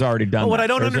 has already done what that. I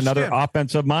don't There's understand. another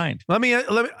offensive mind. Let me.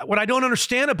 What I don't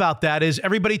understand about that is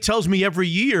everybody tells me every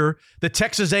year that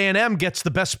Texas A&M gets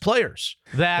the best players.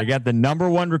 That They got the number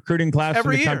one recruiting class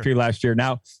in the country last year.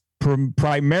 Now,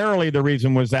 primarily the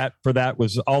reason was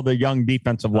all the young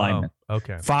defensive linemen.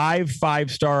 Okay.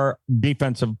 5-star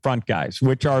defensive front guys,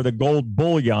 which are the gold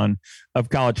bullion of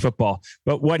college football.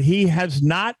 But what he has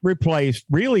not replaced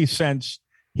really since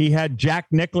he had Jack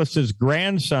Nicklaus's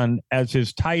grandson as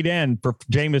his tight end for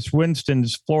Jameis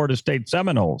Winston's Florida State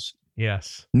Seminoles.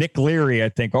 Yes. Nick Leary, I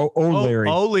think. O'Leary.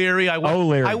 O'Leary.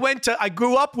 O'Leary. I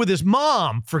grew up with his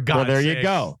mom, for God's sake. Well, there you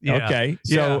go. Yeah. Okay.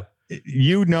 So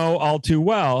you know all too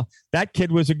well that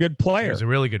kid was a good player. He was a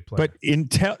really good player. But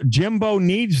Jimbo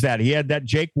needs that. He had that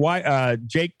Jake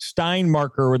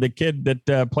Steinmarker, or the kid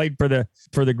that played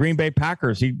for the Green Bay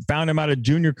Packers. He found him out of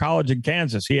junior college in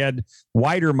Kansas. He had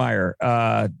Weidermeyer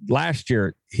last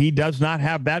year. He does not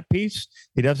have that piece.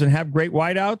 He doesn't have great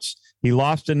wideouts. He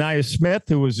lost Anaya Smith,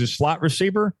 who was his slot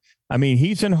receiver. I mean,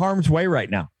 he's in harm's way right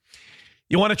now.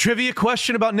 You want a trivia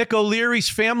question about Nick O'Leary's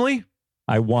family?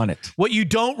 I want it. What you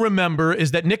don't remember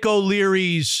is that Nick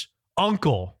O'Leary's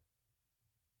uncle,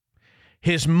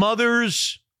 his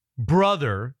mother's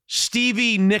brother,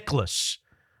 Stevie Nicholas,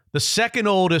 the second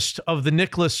oldest of the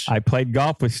Nicholas. I played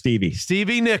golf with Stevie.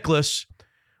 Stevie Nicholas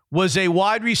was a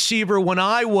wide receiver when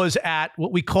I was at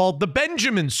what we called the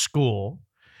Benjamin School.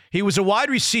 He was a wide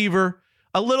receiver,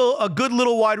 a good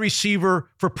little wide receiver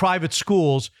for private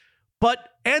schools, but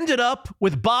ended up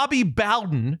with Bobby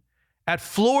Bowden at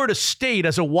Florida State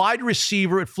as a wide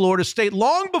receiver at Florida State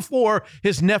long before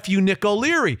his nephew Nick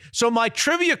O'Leary. So my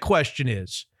trivia question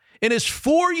is, in his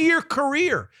 4-year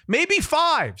career, maybe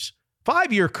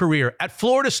 5-year career at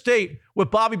Florida State with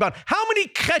Bobby Bowden, how many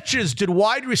catches did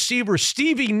wide receiver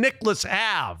Stevie Nicholas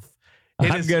have?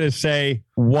 I'm going to say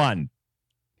 1.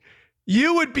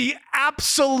 You would be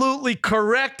absolutely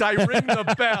correct. I ring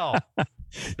the bell.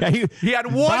 He had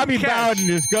 1 Bobby catch. Bowden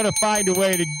is going to find a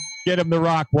way to get him the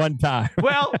rock one time.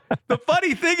 Well, the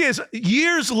funny thing is,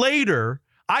 years later,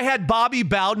 I had Bobby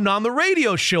Bowden on the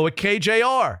radio show at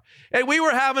KJR, and we were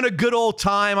having a good old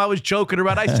time. I was joking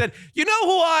around. I said, you know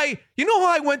who I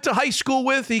went to high school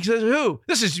with? He says, who?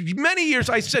 This is many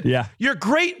years. I said, yeah. You're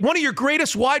great. One of your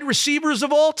greatest wide receivers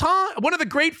of all time. One of the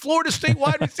great Florida State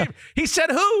wide receivers. He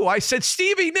said, who? I said,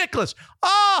 Stevie Nicholas.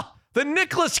 Oh, the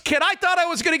Nicholas kid. I thought I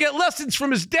was going to get lessons from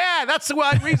his dad. That's the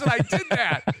reason I did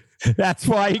that. That's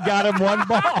why he got him 1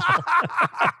 ball.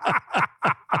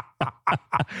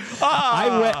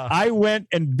 I went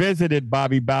and visited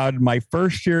Bobby Bowden my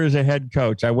first year as a head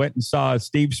coach. I went and saw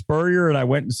Steve Spurrier, and I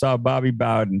went and saw Bobby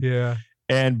Bowden. Yeah.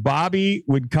 And Bobby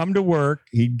would come to work.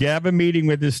 He'd have a meeting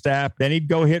with his staff. Then he'd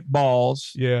go hit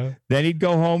balls. Yeah. Then he'd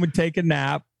go home and take a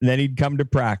nap. And then he'd come to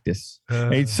practice.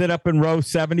 And he'd sit up in row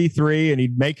 73 and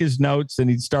he'd make his notes and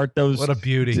he'd start those. What a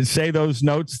beauty. To say those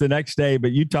notes the next day.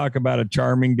 But you talk about a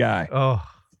charming guy. Oh,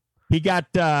 he got,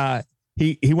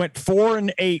 he went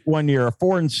 4-8 one year, or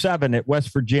 4-7 at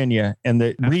West Virginia. And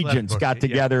the regents got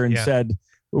together and said,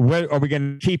 "Where are we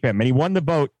going to keep him?" And he won the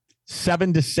vote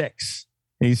 7-6.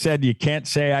 And he said, "You can't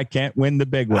say I can't win the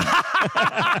big one."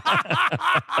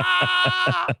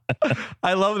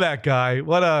 I love that guy.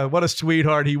 What a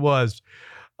sweetheart he was.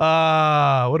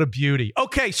 What a beauty.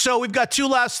 Okay, so we've got 2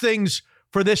 last things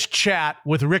for this chat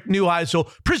with Rick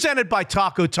Neuheisel, presented by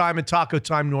Taco Time and Taco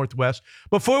Time Northwest.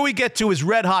 Before we get to his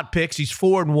red hot picks, he's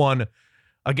 4-1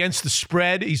 against the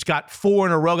spread. He's got 4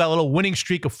 in a row, got a little winning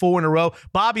streak of 4 in a row.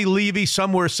 Bobby Levy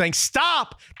somewhere saying,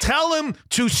 stop, tell him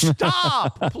to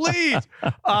stop, please.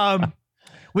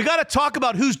 We got to talk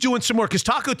about who's doing some work, because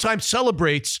Taco Time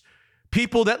celebrates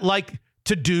people that like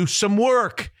to do some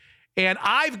work. And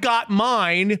I've got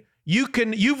mine.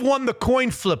 You've won the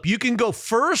coin flip. You can go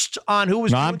first on who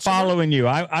was doing I'm following you.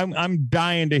 I'm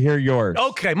dying to hear yours.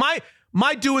 Okay, my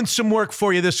doing some work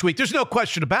for you this week. There's no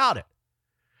question about it.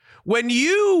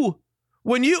 I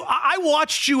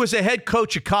watched you as a head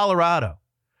coach of Colorado.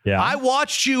 Yeah. I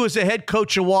watched you as a head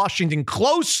coach of Washington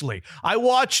closely. I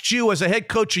watched you as a head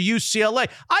coach of UCLA.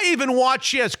 I even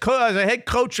watched you as a head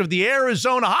coach of the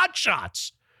Arizona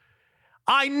Hotshots.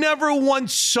 I never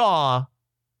once saw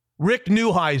Rick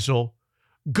Neuheisel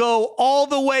go all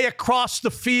the way across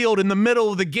the field in the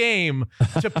middle of the game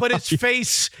to put his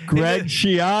face. Greg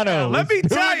Schiano. Let me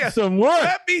tell you some work.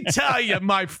 Let me tell you,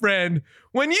 my friend,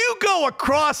 when you go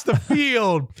across the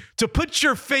field to put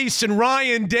your face in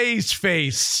Ryan Day's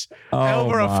face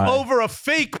over a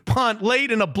fake punt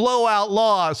late in a blowout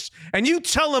loss, and you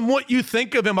tell him what you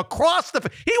think of him across the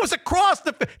he was across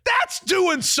the that's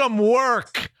doing some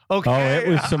work. Okay. Oh, it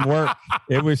was some work.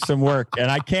 It was some work. And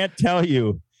I can't tell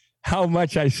you how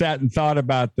much I sat and thought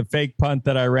about the fake punt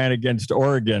that I ran against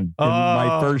Oregon in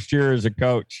my first year as a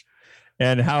coach,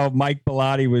 and how Mike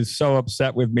Bellotti was so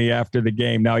upset with me after the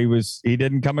game. Now he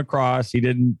didn't come across, he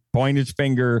didn't point his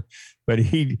finger, but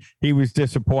he was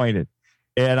disappointed.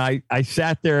 And I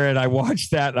sat there and I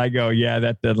watched that and I go, yeah,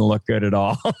 that doesn't look good at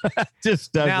all.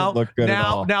 Just doesn't look good at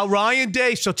all. Now, Ryan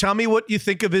Day, so tell me what you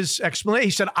think of his explanation.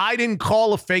 He said, I didn't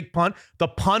call a fake punt. The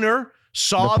punter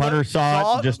saw it and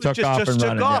just took off and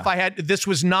running. Yeah. This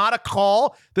was not a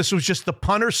call. This was just the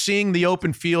punter seeing the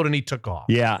open field and he took off.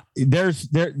 Yeah. It's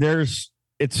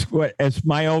what, as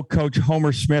my old coach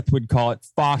Homer Smith would call it,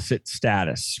 faucet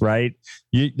status, right?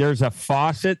 There's a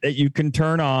faucet that you can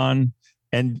turn on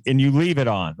and you leave it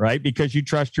on, right? Because you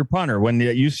trust your punter. When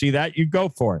you see that, you go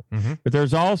for it. Mm-hmm. But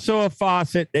there's also a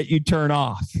faucet that you turn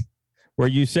off where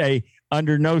you say,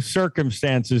 under no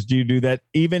circumstances do you do that,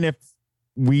 even if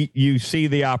you see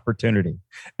the opportunity.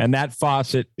 And that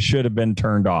faucet should have been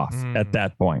turned off at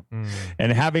that point.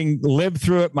 And having lived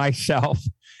through it myself,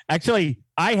 actually,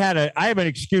 I have an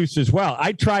excuse as well.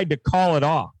 I tried to call it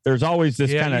off. There's always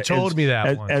this kind of, you told me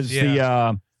that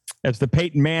as the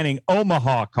Peyton Manning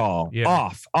Omaha call,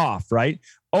 off, right?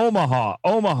 Omaha.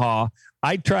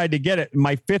 I tried to get it.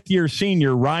 My fifth-year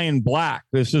senior, Ryan Black,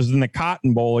 this is in the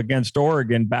Cotton Bowl against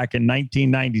Oregon back in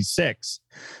 1996.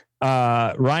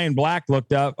 Ryan Black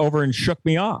looked up over and shook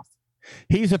me off.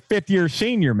 He's a fifth-year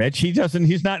senior, Mitch.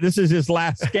 This is his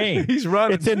last game. He's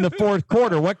running. It's in the fourth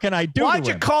quarter. What can I do? Why'd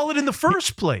you call it in the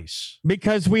first place?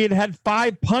 Because we had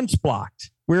 5 punts blocked.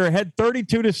 We were ahead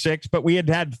 32-6, but we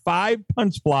had 5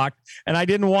 punts blocked, and I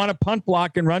didn't want to punt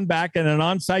block and run back and an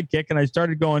onside kick. And I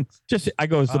started going, is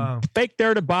the fake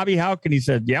there to Bobby Houck? And he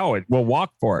said, yeah, we'll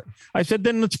walk for it. I said,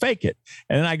 then let's fake it.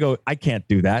 And then I go, I can't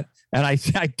do that. And I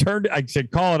said,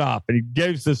 call it off. And he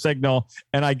gives the signal,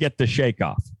 and I get the shake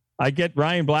off. I get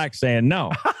Ryan Black saying,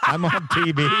 no, I'm on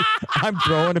TV. I'm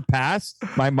throwing a pass.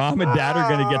 My mom and dad are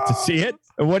going to get to see it.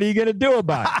 And what are you going to do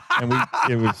about it? And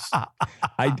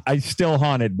I still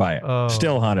haunted by it.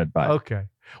 Still haunted by it. Okay.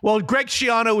 Well, Greg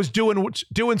Schiano was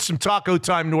doing some Taco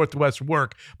Time Northwest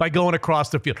work by going across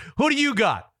the field. Who do you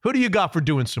got? Who do you got for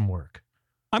doing some work?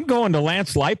 I'm going to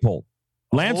Lance Leipold.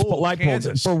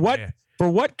 Kansas. For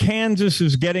what Kansas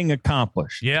is getting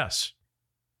accomplished. Yes.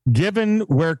 Given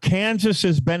where Kansas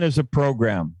has been as a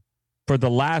program for the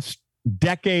last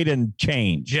decade and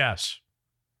change. Yes.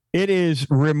 It is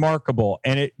remarkable.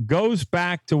 And it goes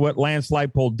back to what Lance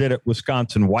Leipold did at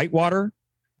Wisconsin Whitewater,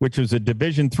 which was a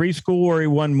Division III school where he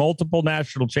won multiple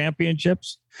national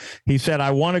championships. He said, I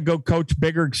want to go coach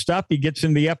bigger stuff. He gets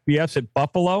in the FBS at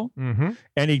Buffalo,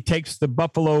 and he takes the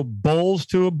Buffalo Bulls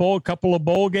to a couple of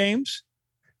bowl games.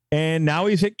 And now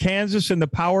he's at Kansas in the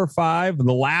Power 5,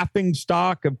 the laughing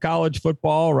stock of college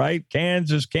football, right?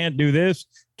 Kansas can't do this.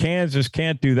 Kansas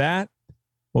can't do that.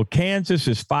 Well, Kansas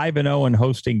is 5-0 and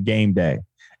hosting game day.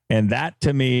 And that,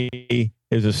 to me,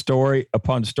 is a story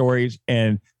upon stories.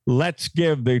 And let's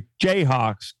give the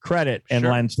Jayhawks credit and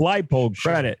Lance Leipold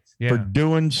credit for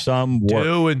doing some work.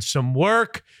 Doing some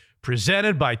work,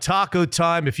 presented by Taco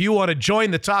Time. If you want to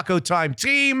join the Taco Time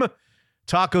team,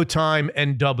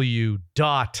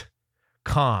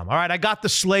 TacoTimeNW.com. All right, I got the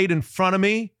slate in front of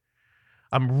me.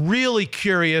 I'm really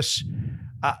curious.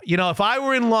 If I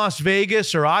were in Las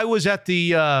Vegas or I was at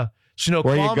the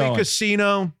Snoqualmie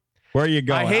Casino. Where are you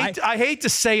going? I hate to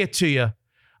say it to you.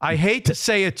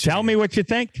 Tell me what you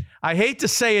think. I hate to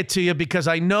say it to you because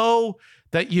I know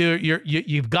that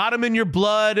you've got them in your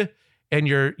blood. And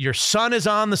your son is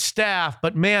on the staff,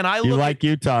 but man, you like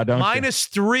Utah, don't you?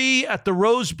 -3 at the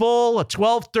Rose Bowl at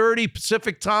 12:30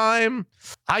 Pacific time.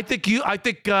 I think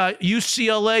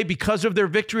UCLA, because of their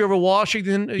victory over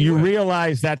Washington. You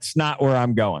realize that's not where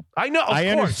I'm going. I know. I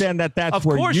understand that's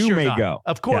where you may go.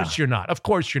 Of course you're not. Of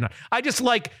course you're not. I just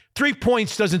 3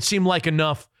 points doesn't seem like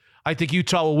enough. I think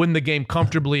Utah will win the game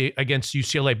comfortably against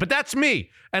UCLA, but that's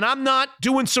me, and I'm not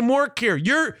doing some work here.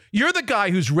 You're the guy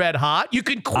who's red hot. You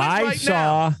can quit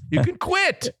now. You can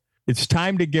quit. It's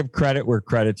time to give credit where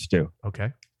credit's due. Okay.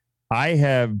 I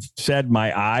have said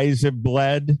my eyes have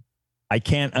bled. I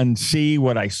can't unsee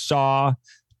what I saw.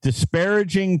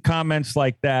 Disparaging comments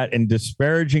like that and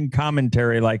disparaging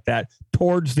commentary like that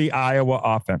towards the Iowa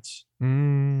offense.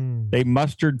 They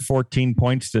mustered 14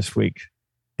 points this week.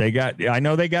 I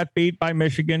know they got beat by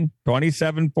Michigan,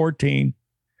 27-14,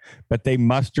 but they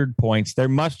mustered points. They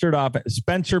mustered offense.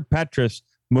 Spencer Petras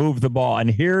moved the ball. And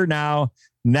here now,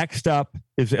 next up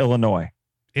is Illinois.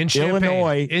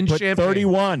 Illinois put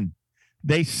 31.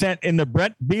 They sent in the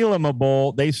Brett Bielema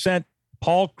Bowl, they sent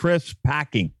Paul Chryst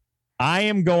packing. I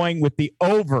am going with the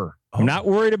over. I'm not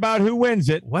worried about who wins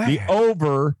it. Wow. The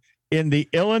over in the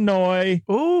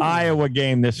Illinois-Iowa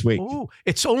game this week.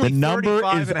 It's only the number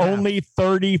is only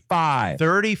 35.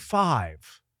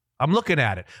 35. I'm looking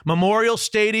at it. Memorial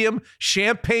Stadium,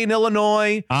 Champaign,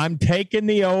 Illinois. I'm taking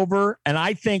the over, and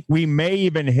I think we may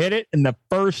even hit it in the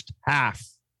first half.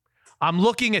 I'm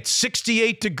looking at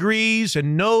 68 degrees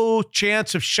and no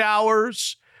chance of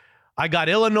showers. I got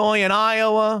Illinois and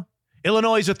Iowa.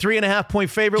 Illinois is a 3.5-point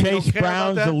favorite. Chase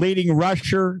Brown's the leading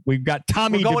rusher. We've got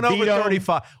Tommy DeVito. We're going over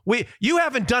 35. You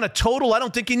haven't done a total, I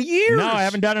don't think, in years. No, I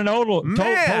haven't done a total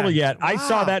yet. Wow. I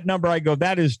saw that number. I go,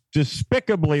 that is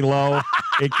despicably low.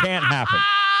 It can't happen.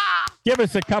 Give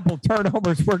us a couple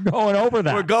turnovers. We're going over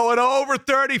that. We're going over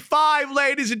 35,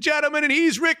 ladies and gentlemen, and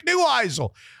he's Rick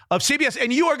Neuheisel of CBS,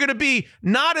 and you are going to be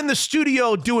not in the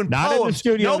studio doing not poems. In the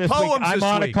studio no this poems week. I'm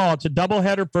on a call. It's a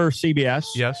doubleheader for CBS.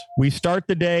 Yes. We start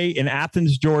the day in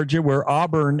Athens, Georgia, where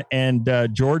Auburn and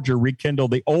Georgia rekindle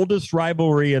the oldest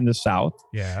rivalry in the South.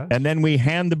 Yeah. And then we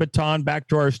hand the baton back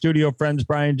to our studio friends,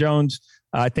 Brian Jones.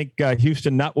 I think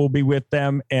Houston Nutt will be with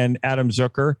them and Adam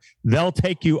Zucker. They'll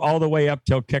take you all the way up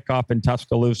till kickoff in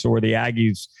Tuscaloosa, where the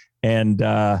Aggies and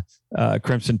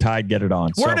Crimson Tide get it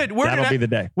on. That'll be the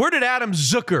day. Where did Adam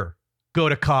Zucker go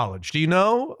to college? Do you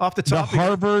know off the top? The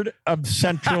Harvard of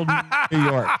Central New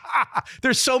York.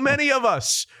 There's so many of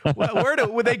us.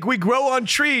 We grow on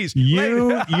trees?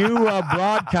 You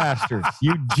broadcasters,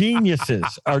 you geniuses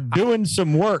are doing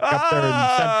some work up there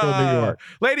in Central New York.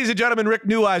 Ladies and gentlemen, Rick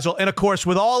Neuheisel. And of course,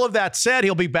 with all of that said,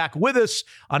 he'll be back with us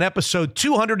on episode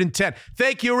 210.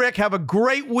 Thank you, Rick. Have a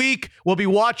great week. We'll be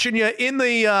watching you in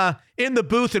the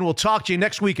booth, and we'll talk to you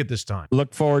next week at this time.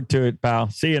 Look forward to it, pal.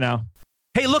 See you now.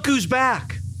 Hey, look who's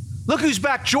back. Look who's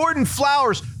back. Jordan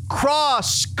Flowers,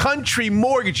 Cross Country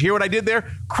Mortgage. You hear what I did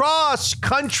there? Cross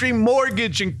Country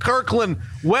Mortgage in Kirkland,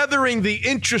 weathering the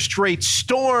interest rate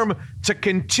storm to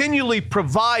continually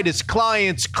provide his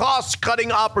clients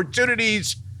cost-cutting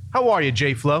opportunities. How are you,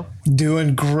 J-Flo?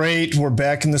 Doing great. We're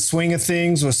back in the swing of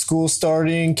things with school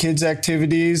starting, kids'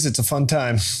 activities. It's a fun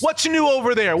time. What's new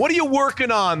over there? What are you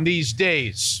working on these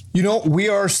days? You know, we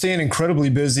are staying incredibly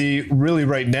busy really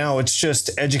right now. It's just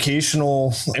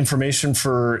educational information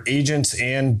for agents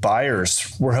and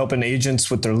buyers. We're helping agents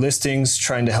with their listings,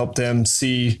 trying to help them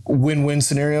see win-win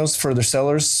scenarios for their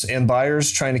sellers, and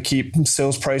buyers trying to keep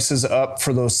sales prices up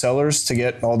for those sellers to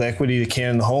get all the equity they can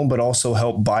in the home, but also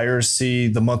help buyers see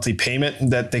the monthly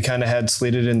payment that they kind of had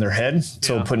slated in their head.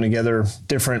 So putting together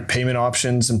different payment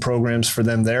options and programs for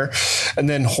them there. And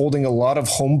then holding a lot of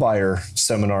home buyer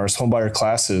seminars, home buyer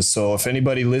classes. So if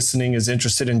anybody listening is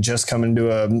interested in just coming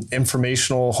to an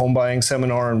informational home buying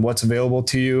seminar and what's available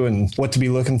to you and what to be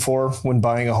looking for when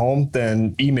buying a home,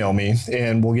 then email me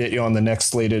and we'll get you on the next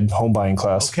slated home buying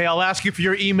class. Okay, I'll ask you for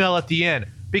your email at the end.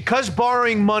 Because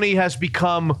borrowing money has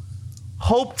become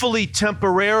hopefully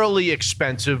temporarily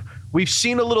expensive, we've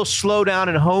seen a little slowdown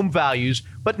in home values,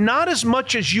 but not as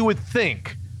much as you would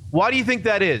think. Why do you think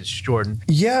that is, Jordan?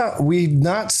 Yeah, we've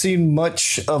not seen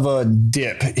much of a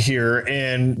dip here.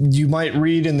 And you might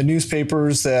read in the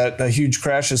newspapers that a huge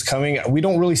crash is coming. We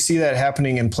don't really see that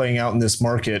happening and playing out in this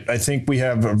market. I think we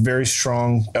have a very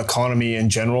strong economy in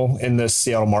general in the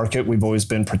Seattle market. We've always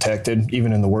been protected,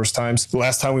 even in the worst times. The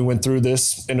last time we went through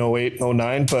this in 08,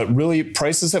 09, but really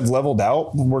prices have leveled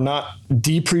out. We're not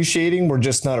depreciating. We're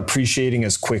just not appreciating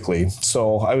as quickly.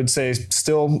 So I would say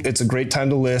still, it's a great time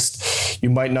to list. You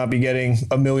might not be getting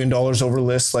 $1 million over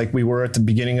list like we were at the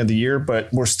beginning of the year,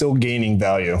 but we're still gaining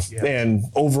value. Yeah. And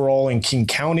overall in King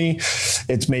County,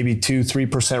 it's maybe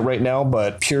 2-3% right now,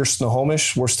 but pure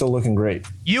Snohomish, we're still looking great.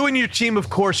 You and your team,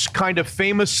 of course, kind of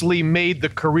famously made the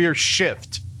career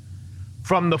shift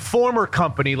from the former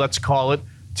company, let's call it,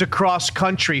 to cross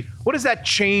country. What does that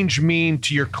change mean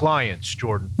to your clients,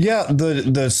 Jordan? Yeah,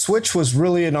 the switch was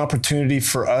really an opportunity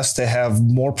for us to have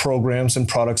more programs and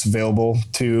products available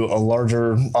to a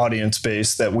larger audience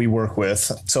base that we work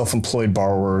with, self-employed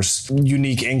borrowers,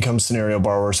 unique income scenario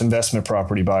borrowers, investment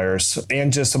property buyers,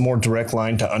 and just a more direct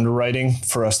line to underwriting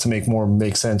for us to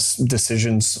make sense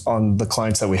decisions on the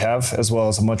clients that we have, as well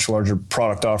as a much larger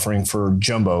product offering for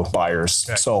jumbo buyers.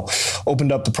 Okay. So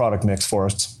opened up the product mix for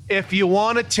us. If you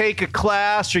want to take a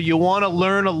class or you want to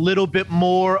learn a little bit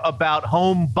more about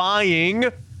home buying,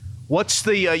 What's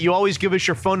the, you always give us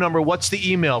your phone number. What's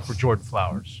the email for Jordan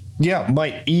Flowers? Yeah,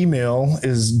 my email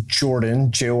is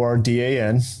Jordan,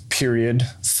 Jordan, period,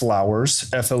 Flowers,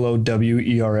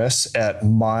 Flowers, at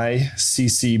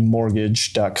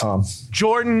myccmortgage.com.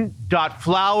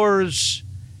 Jordan.flowers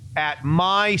at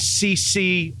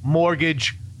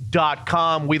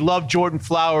myccmortgage.com. We love Jordan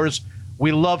Flowers.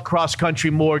 We love Cross Country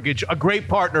Mortgage, a great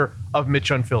partner of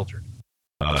Mitch Unfiltered.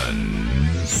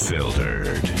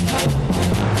 Unfiltered.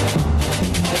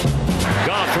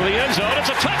 Gone for the end zone. It's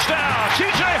a touchdown.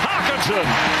 TJ Hawkinson.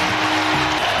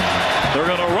 They're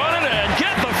going to run it and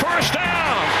get the first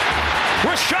down.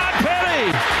 Rashad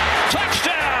Penny.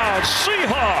 Touchdown,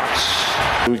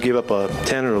 Seahawks. We gave up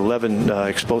 10 or 11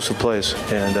 explosive plays,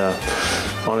 and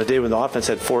on a day when the offense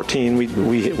had 14, we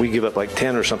give up like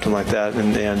 10 or something like that,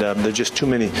 and there's just too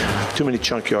many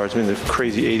chunk yards. I mean, the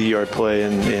crazy 80-yard play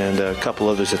and a couple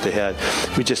others that they had.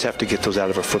 We just have to get those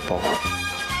out of our football.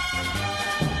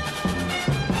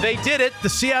 They did it. The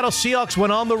Seattle Seahawks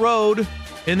went on the road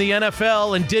in the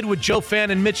NFL and did what Joe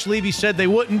Fan and Mitch Levy said they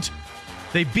wouldn't.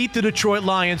 They beat the Detroit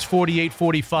Lions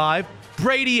 48-45.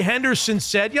 Brady Henderson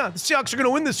said, yeah, the Seahawks are going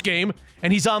to win this game,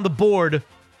 and he's on the board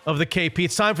of the KP.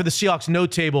 It's time for the Seahawks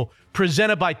Note Table,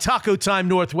 presented by Taco Time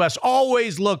Northwest,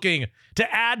 always looking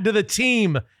to add to the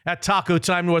team at Taco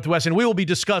Time Northwest, and we will be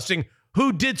discussing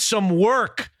who did some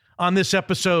work on this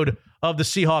episode of the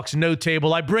Seahawks Note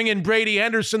Table. I bring in Brady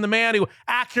Henderson, the man who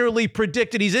accurately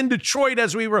predicted he's in Detroit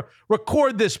as we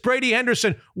record this. Brady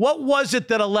Henderson, what was it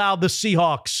that allowed the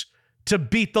Seahawks to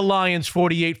beat the Lions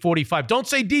 48-45? Don't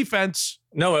say defense.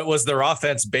 No, it was their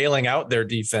offense bailing out their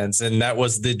defense, and that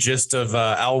was the gist of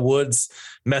Al Wood's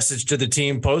message to the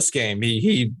team post-game.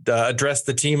 He addressed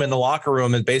the team in the locker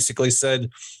room and basically said,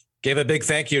 gave a big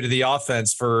thank you to the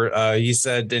offense for, he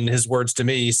said in his words to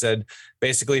me, he said,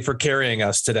 basically for carrying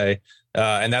us today.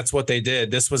 And that's what they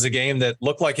did. This was a game that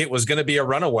looked like it was going to be a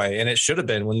runaway, and it should have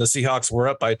been when the Seahawks were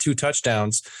up by 2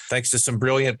 touchdowns, thanks to some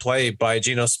brilliant play by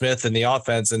Geno Smith and the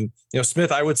offense. And,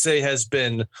 Smith, I would say, has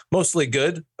been mostly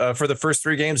good for the first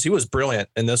 3 games. He was brilliant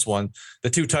in this one.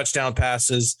 The 2 touchdown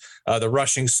passes, the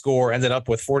rushing score ended up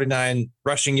with 49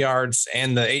 rushing yards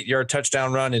and the 8-yard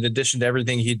touchdown run, in addition to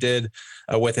everything he did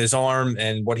with his arm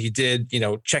and what he did,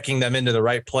 checking them into the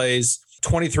right plays.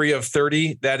 23 of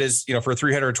 30, that is, for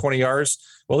 320 yards.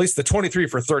 Well, at least the 23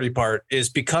 for 30 part is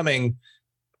becoming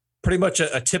pretty much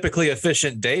a typically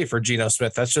efficient day for Geno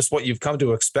Smith. That's just what you've come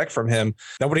to expect from him.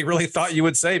 Nobody really thought you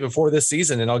would say before this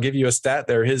season. And I'll give you a stat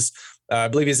there. His, I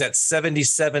believe he's at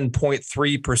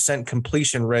 77.3%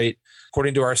 completion rate,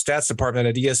 according to our stats department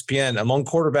at ESPN, among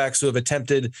quarterbacks who have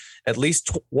attempted at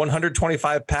least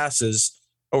 125 passes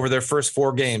over their first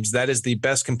 4 games. That is the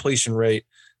best completion rate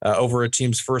over a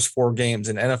team's first 4 games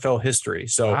in NFL history.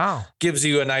 So gives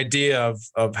you an idea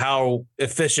of how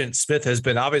efficient Smith has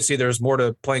been. Obviously, there's more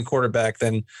to playing quarterback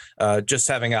than just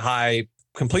having a high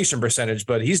completion percentage,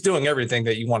 but he's doing everything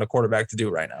that you want a quarterback to do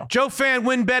right now. Joe Fan,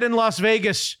 win bet in Las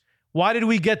Vegas. Why did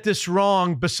we get this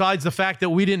wrong, besides the fact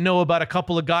that we didn't know about a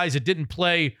couple of guys that didn't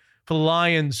play for the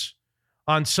Lions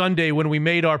on Sunday when we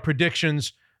made our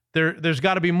predictions? There's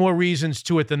got to be more reasons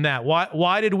to it than that.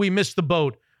 Why did we miss the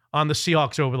boat on the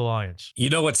Seahawks over the Lions?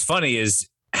 What's funny is,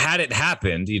 had it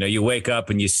happened, you wake up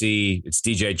and you see it's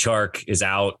DJ Chark is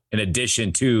out in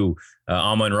addition to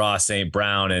Amon-Ra St.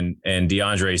 Brown and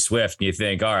DeAndre Swift. And you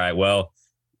think, all right, well,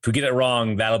 if we get it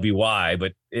wrong, that'll be why.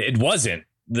 But it wasn't.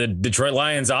 The Detroit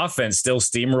Lions offense still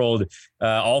steamrolled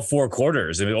all 4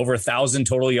 quarters. I mean, over 1,000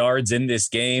 total yards in this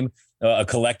game, a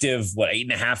collective,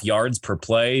 8.5 yards per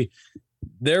play.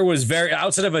 There was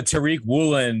outside of a Tariq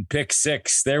Woolen pick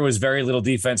 6, there was very little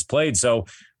defense played. So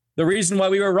the reason why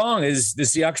we were wrong is the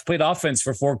Seahawks played offense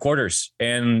for 4 quarters,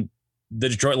 and the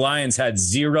Detroit Lions had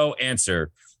zero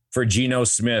answer for Geno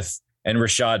Smith and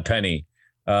Rashad Penny.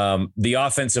 The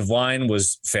offensive line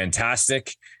was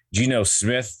fantastic. Geno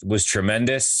Smith was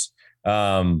tremendous.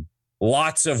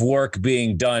 Lots of work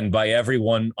being done by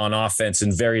everyone on offense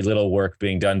and very little work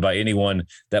being done by anyone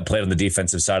that played on the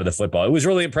defensive side of the football. It was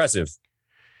really impressive.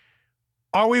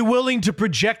 Are we willing to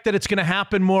project that it's going to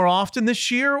happen more often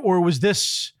this year, or was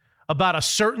this about a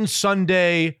certain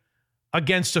Sunday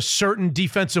against a certain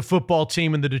defensive football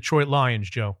team in the Detroit Lions,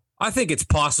 Joe? I think it's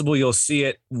possible you'll see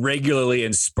it regularly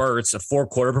in spurts. A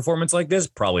 4-quarter performance like this,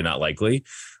 probably not likely.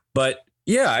 But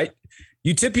yeah,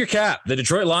 you tip your cap. The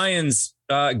Detroit Lions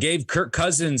gave Kirk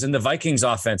Cousins and the Vikings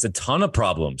offense a ton of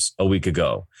problems a week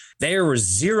ago. There was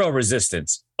zero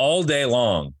resistance all day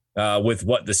long with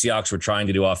what the Seahawks were trying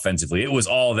to do offensively. It was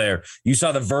all there. You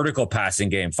saw the vertical passing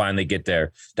game finally get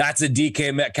there. That's a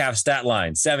DK Metcalf stat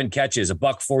line, 7 catches,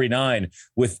 $149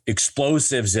 with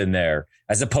explosives in there,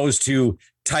 as opposed to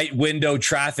tight window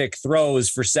traffic throws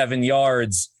for 7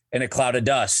 yards in a cloud of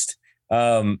dust.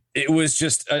 It was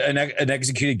just an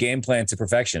executed game plan to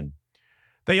perfection.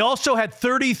 They also had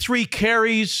 33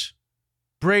 carries,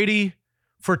 Brady,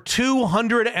 for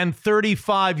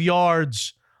 235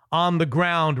 yards on the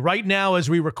ground. Right now, as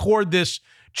we record this,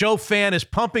 Joe Fan is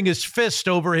pumping his fist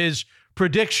over his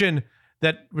prediction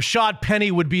that Rashad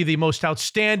Penny would be the most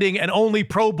outstanding and only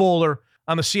Pro Bowler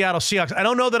on the Seattle Seahawks. I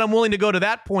don't know that I'm willing to go to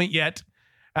that point yet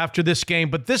after this game,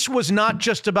 but this was not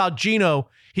just about Geno.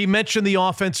 He mentioned the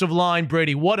offensive line,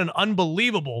 Brady. What an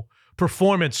unbelievable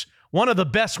performance. One of the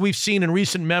best we've seen in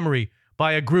recent memory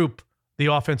by a group, the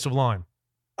offensive line.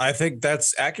 I think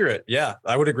that's accurate. Yeah,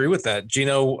 I would agree with that.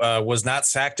 Geno was not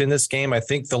sacked in this game. I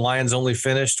think the Lions only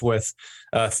finished with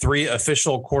 3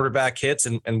 official quarterback hits,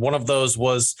 and one of those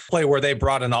was a play where they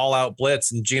brought an all-out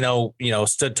blitz, and Geno,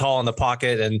 stood tall in the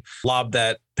pocket and lobbed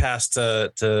that pass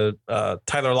to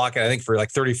Tyler Lockett, I think, for like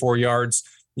 34 yards.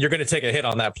 You're going to take a hit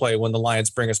on that play when the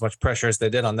Lions bring as much pressure as they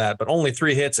did on that, but only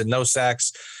 3 hits and no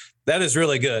sacks. That is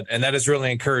really good, and that is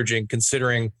really encouraging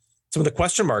considering some of the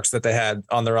question marks that they had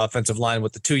on their offensive line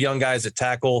with the 2 young guys at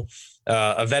tackle,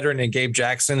 a veteran in Gabe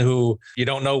Jackson, who you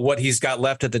don't know what he's got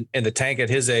left in the tank at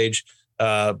his age.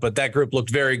 But that group looked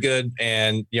very good.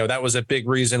 And, that was a big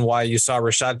reason why you saw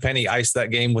Rashad Penny ice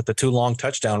that game with the 2 long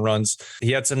touchdown runs.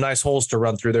 He had some nice holes to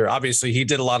run through there. Obviously, he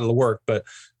did a lot of the work, but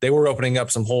they were opening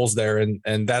up some holes there.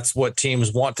 And that's what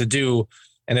teams want to do.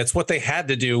 And it's what they had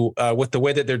to do with the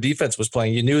way that their defense was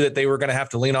playing. You knew that they were going to have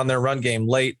to lean on their run game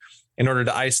late in order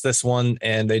to ice this one,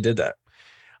 and they did that.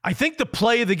 I think the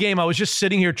play of the game, I was just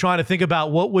sitting here trying to think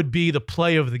about what would be the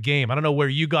play of the game. I don't know where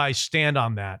you guys stand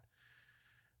on that.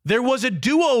 There was a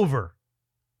do-over,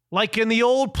 like in the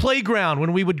old playground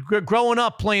when we would growing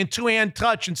up playing 2-hand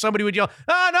touch and somebody would yell,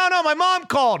 no, my mom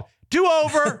called.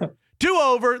 Do-over,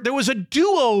 do-over. There was a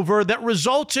do-over that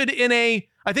resulted in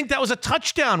I think that was a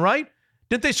touchdown, right?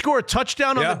 Didn't they score a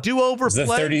touchdown on the do-over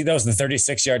play? That was the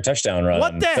 36-yard touchdown run.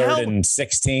 What the hell? 3rd and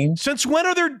 16. Since when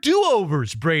are there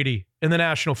do-overs, Brady, in the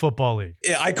National Football League?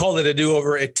 Yeah, I called it a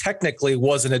do-over. It technically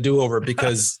wasn't a do-over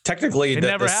because technically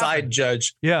the side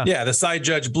judge, the side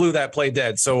judge blew that play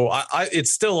dead. So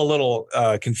it's still a little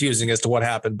confusing as to what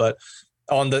happened. But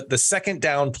on the second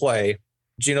down play,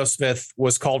 Geno Smith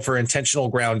was called for intentional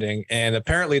grounding, and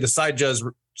apparently the side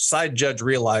judge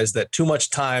realized that too much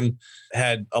time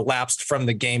had elapsed from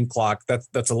the game clock.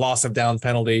 That's a loss of down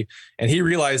penalty. And he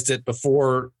realized it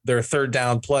before their 3rd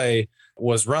down play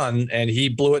was run, and he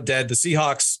blew it dead. The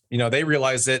Seahawks, they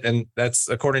realized it. And that's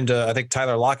according to, I think,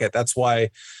 Tyler Lockett. That's why,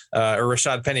 or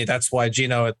Rashad Penny, that's why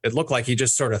Geno, it looked like he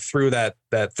just sort of threw that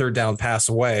 3rd down pass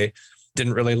away.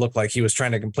 Didn't really look like he was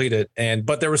trying to complete it.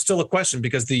 But there was still a question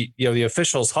because the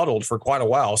officials huddled for quite a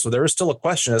while. So there was still a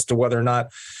question as to whether or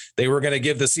not they were going to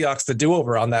give the Seahawks the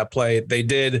do-over on that play. They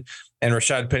did. And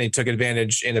Rashad Penny took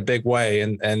advantage in a big way.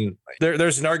 And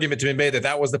there's an argument to be made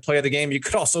that was the play of the game. You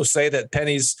could also say that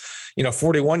Penny's,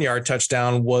 41-yard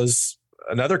touchdown was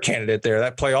another candidate there.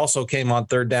 That play also came on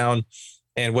 3rd down.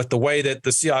 And with the way that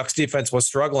the Seahawks defense was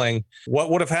struggling, what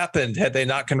would have happened had they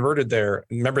not converted there?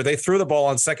 Remember, they threw the ball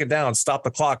on 2nd down, stopped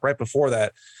the clock right before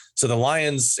that. So the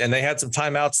Lions, and they had some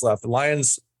timeouts left. The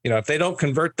Lions, if they don't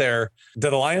convert there, do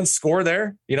the Lions score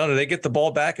there? Do they get the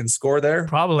ball back and score there?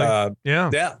 Probably.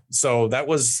 Yeah. So that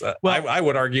was, I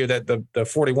would argue that the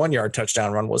 41-yard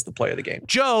touchdown run was the play of the game.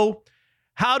 Joe,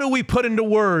 how do we put into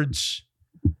words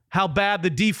how bad the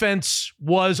defense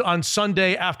was on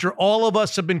Sunday after all of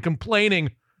us have been complaining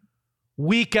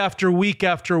week after week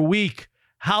after week?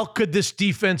 How could this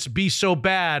defense be so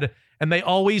bad? And they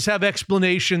always have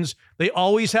explanations. They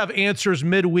always have answers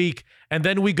midweek. And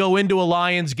then we go into a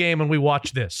Lions game and we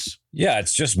watch this. Yeah,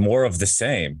 it's just more of the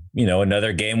same.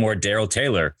 Another game where Darrell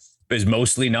Taylor is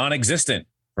mostly non-existent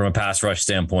from a pass rush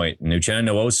standpoint. And Uchenna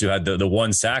Nwosu had the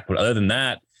 1 sack. But other than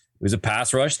that, it was a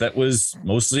pass rush that was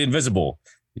mostly invisible.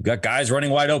 You've got guys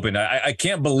running wide open. I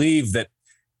can't believe that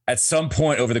at some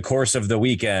point over the course of the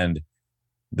weekend,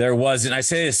 there was, and I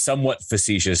say this somewhat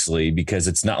facetiously because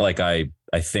it's not like I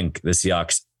think the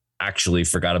Seahawks actually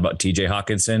forgot about TJ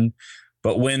Hawkinson,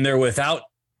 but when they're without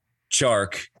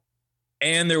Chark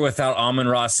and they're without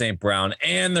Amon-Ra St. Brown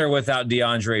and they're without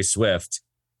DeAndre Swift,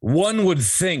 one would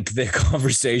think the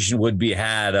conversation would be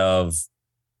had of,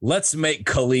 let's make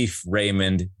Khalif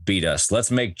Raymond beat us.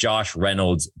 Let's make Josh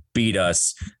Reynolds beat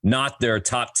us, not their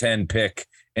top 10 pick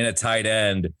in a tight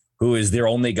end who is their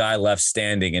only guy left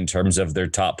standing in terms of their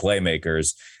top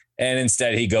playmakers. And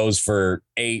instead he goes for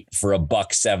 8 for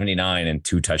 $179 and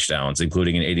 2 touchdowns,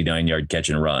 including an 89-yard catch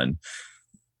and run.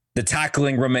 The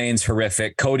tackling remains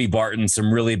horrific. Cody Barton,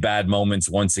 some really bad moments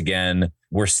once again.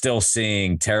 we're still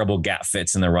seeing terrible gap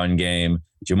fits in the run game.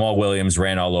 Jamal Williams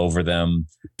ran all over them.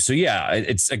 So yeah,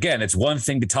 it's one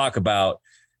thing to talk about.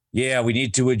 Yeah, we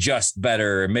need to adjust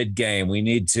better mid-game. We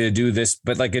need to do this,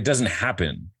 but like it doesn't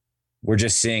happen. We're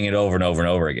just seeing it over and over and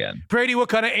over again. Brady, what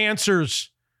kind of answers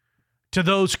to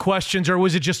those questions, or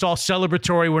was it just all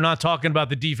celebratory? We're not talking about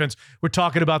the defense. We're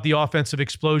talking about the offensive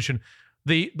explosion.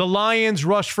 The Lions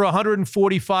rushed for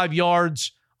 145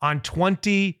 yards on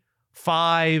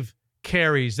 25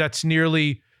 carries. That's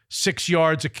nearly 6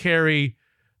 yards a carry.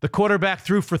 The quarterback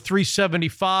threw for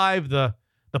 375. The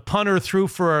punter threw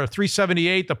for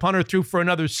 378. The punter threw for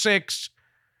another 6.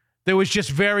 There was just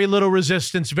very little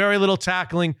resistance, very little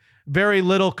tackling, very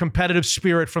little competitive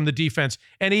spirit from the defense.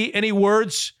 Any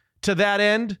words to that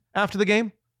end after the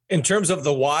game? In terms of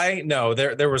the why, no,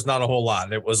 there was not a whole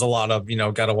lot. It was a lot of,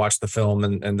 got to watch the film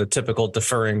and the typical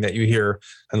deferring that you hear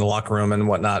in the locker room and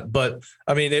whatnot. But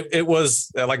I mean, it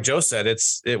was like Joe said,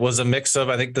 it was a mix of,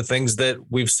 I think, the things that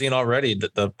we've seen already,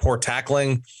 the poor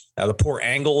tackling, the poor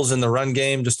angles in the run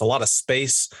game, just a lot of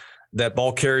space that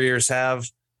ball carriers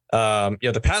have.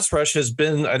 The pass rush has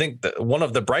been, I think, one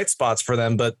of the bright spots for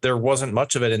them, but there wasn't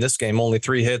much of it in this game. Only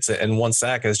 3 hits and 1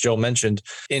 sack, as Joe mentioned.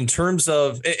 In terms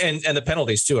of, and the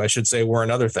penalties too, I should say, were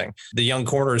another thing. The young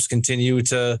corners continue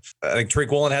to, I think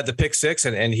Tariq Woolen had the pick 6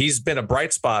 and he's been a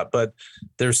bright spot, but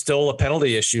there's still a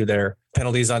penalty issue there.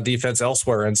 Penalties on defense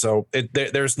elsewhere. And so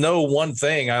there's no one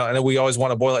thing. I know we always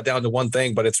want to boil it down to one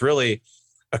thing, but it's really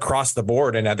across the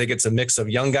board. And I think it's a mix of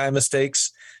young guy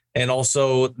mistakes and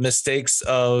also mistakes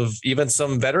of even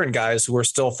some veteran guys who are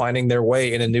still finding their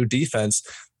way in a new defense.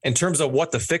 In terms of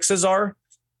what the fixes are,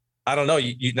 I don't know.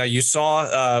 You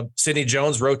saw Sidney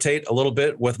Jones rotate a little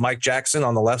bit with Mike Jackson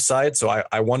on the left side. So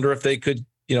I wonder if they could,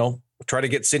 try to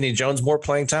get Sidney Jones more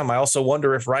playing time. I also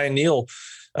wonder if Ryan Neal,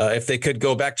 if they could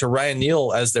go back to Ryan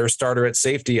Neal as their starter at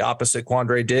safety opposite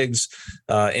Quandre Diggs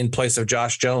in place of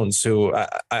Josh Jones, who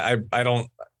I don't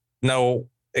know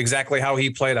exactly how he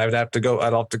played. I'd have to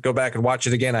go back and watch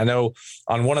it again. I know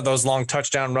on one of those long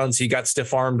touchdown runs, he got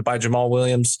stiff armed by Jamal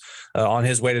Williams on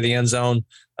his way to the end zone.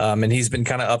 And he's been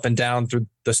kind of up and down through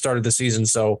the start of the season.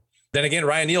 So then again,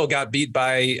 Ryan Neal got beat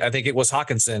by, I think it was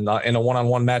Hawkinson in a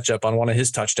one-on-one matchup on one of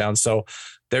his touchdowns. So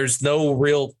there's no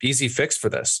real easy fix for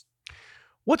this.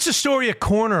 What's the story at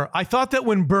corner? I thought that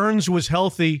when Burns was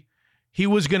healthy, he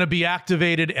was going to be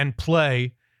activated and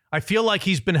play. I feel like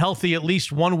he's been healthy at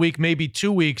least 1 week, maybe 2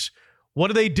 weeks.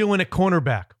 What are they doing at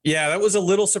cornerback? Yeah, that was a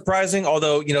little surprising,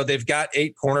 although, they've got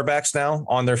 8 cornerbacks now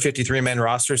on their 53-man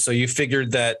roster. So you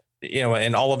figured that,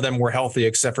 and all of them were healthy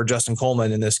except for Justin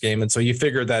Coleman in this game. And so you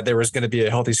figured that there was going to be a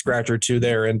healthy scratch or 2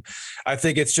 there. And I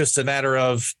think it's just a matter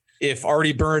of if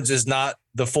Artie Burns is not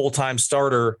the full-time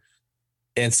starter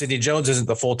and Sidney Jones isn't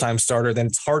the full-time starter, then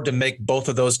it's hard to make both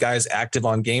of those guys active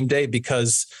on game day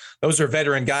because those are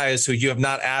veteran guys who you have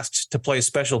not asked to play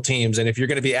special teams. And if you're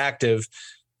going to be active,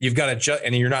 you've got to,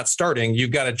 and you're not starting,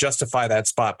 you've got to justify that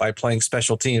spot by playing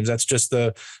special teams. That's just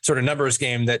the sort of numbers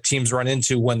game that teams run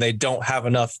into when they don't have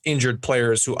enough injured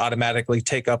players who automatically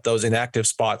take up those inactive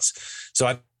spots. So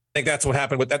I think that's what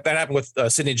happened with that happened with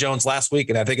Sidney Jones last week.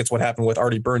 And I think it's what happened with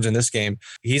Artie Burns in this game.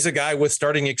 He's a guy with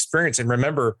starting experience. And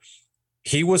remember,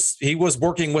 he was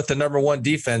working with the number 1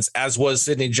 defense, as was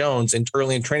Sidney Jones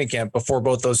early in training camp before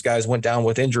both those guys went down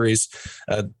with injuries,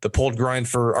 the pulled groin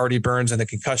for Artie Burns and the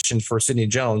concussion for Sidney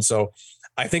Jones. So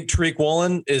I think Tariq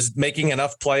Woolen is making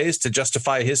enough plays to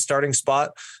justify his starting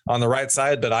spot on the right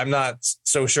side, but I'm not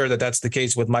so sure that that's the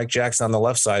case with Mike Jackson on the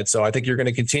left side. So I think you're going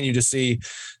to continue to see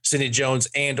Sidney Jones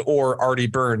and or Artie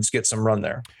Burns get some run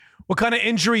there. What kind of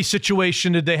injury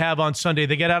situation did they have on Sunday?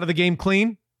 They get out of the game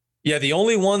clean? Yeah, the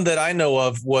only one that I know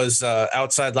of was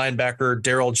outside linebacker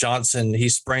Daryl Johnson. He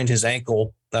sprained his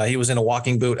ankle. He was in a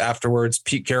walking boot afterwards.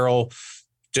 Pete Carroll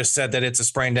just said that it's a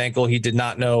sprained ankle. He did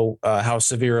not know how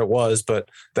severe it was, but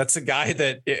that's a guy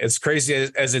that, as crazy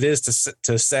as it is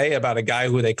to say about a guy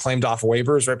who they claimed off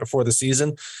waivers right before the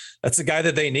season, that's a guy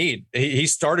that they need. He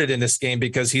started in this game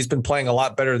because he's been playing a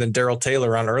lot better than Darrell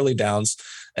Taylor on early downs.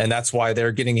 And that's why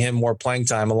they're getting him more playing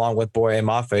time along with Boye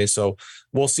Mafe. So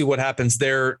we'll see what happens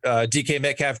there. DK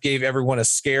Metcalf gave everyone a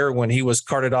scare when he was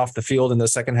carted off the field in the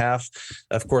second half.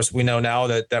 Of course, we know now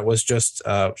that was just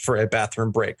for a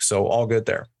bathroom break. So all good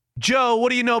there. Joe, what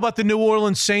do you know about the New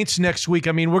Orleans Saints next week?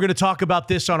 I mean, we're going to talk about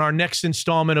this on our next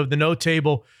installment of the No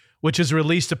Table, which is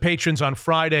released to patrons on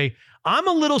Friday. I'm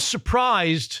a little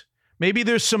surprised. Maybe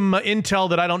there's some intel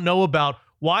that I don't know about.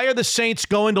 Why are the Saints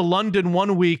going to London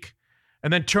 1 week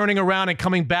and then turning around and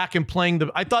coming back and playing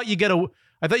I thought you get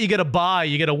a bye,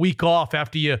 you get a week off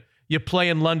after you play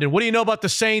in London. What do you know about the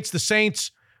Saints? The Saints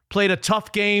played a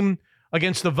tough game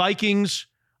against the Vikings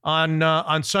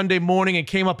on Sunday morning and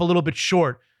came up a little bit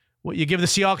short. What, you give the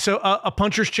Seahawks a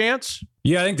puncher's chance?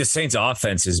 Yeah, I think the Saints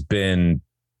offense has been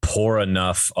poor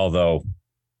enough, although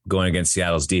going against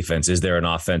Seattle's defense, is there an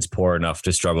offense poor enough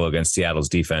to struggle against Seattle's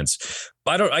defense?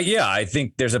 I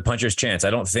think there's a puncher's chance.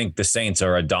 I don't think the Saints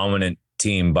are a dominant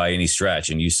team by any stretch.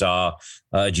 And you saw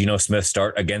Geno Smith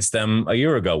start against them a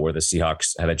year ago where the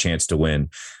Seahawks had a chance to win.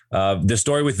 The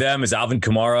story with them is Alvin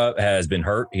Kamara has been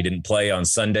hurt. He didn't play on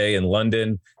Sunday in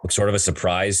London. Sort of a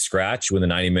surprise scratch when the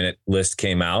 90-minute list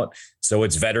came out. So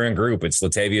it's veteran group. It's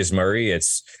Latavius Murray.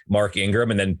 It's Mark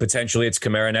Ingram. And then potentially it's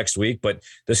Kamara next week. But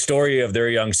the story of their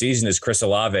young season is Chris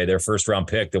Olave, their first-round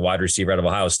pick, the wide receiver out of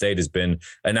Ohio State, has been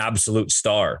an absolute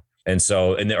star. And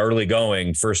so in the early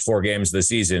going, first 4 games of the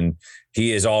season,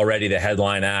 he is already the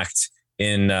headline act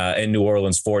in New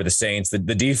Orleans for the Saints. The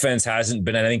defense hasn't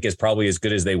been, I think, is probably as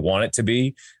good as they want it to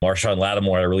be. Marshawn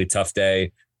Lattimore had a really tough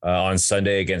day on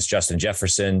Sunday against Justin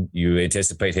Jefferson. You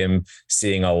anticipate him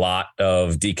seeing a lot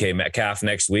of DK Metcalf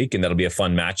next week, and that'll be a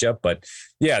fun matchup. But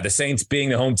yeah, the Saints being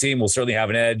the home team will certainly have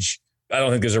an edge. I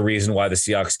don't think there's a reason why the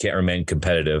Seahawks can't remain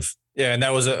competitive. Yeah, and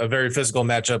that was a very physical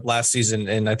matchup last season,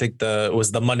 and I think it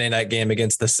was the Monday night game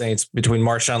against the Saints between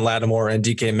Marshawn Lattimore and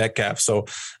DK Metcalf. So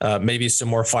maybe some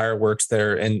more fireworks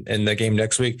there in the game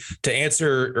next week. To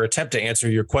answer or attempt to answer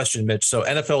your question, Mitch, so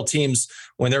NFL teams,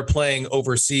 when they're playing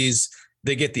overseas,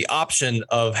 they get the option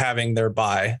of having their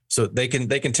bye. So they can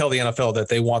tell the NFL that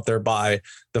they want their bye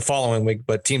the following week,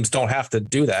 but teams don't have to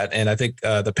do that. And I think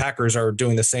the Packers are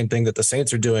doing the same thing that the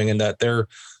Saints are doing, in that they're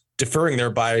deferring their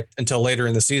bye until later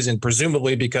in the season,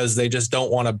 presumably because they just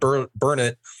don't want to burn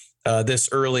it this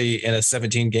early in a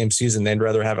 17-game season. They'd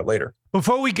rather have it later.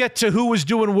 Before we get to who was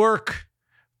doing work,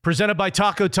 presented by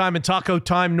Taco Time and Taco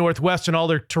Time Northwest and all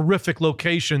their terrific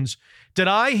locations, did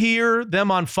I hear them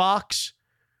on Fox,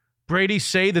 Brady,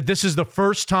 say that this is the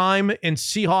first time in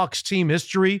Seahawks team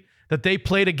history that they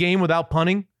played a game without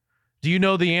punting? Do you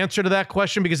know the answer to that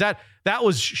question? Because that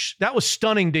was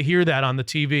stunning to hear that on the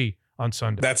TV on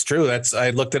Sunday. That's true. I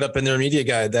looked it up in their media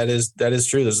guide. That is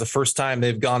true. This is the first time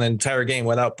they've gone an entire game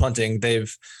without punting.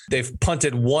 They've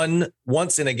punted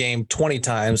once in a game 20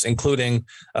 times, including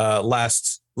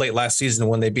late last season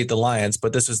when they beat the Lions.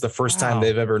 But this is the first time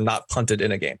they've ever not punted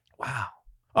in a game. Wow.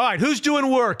 All right, who's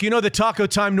doing work? You know, the Taco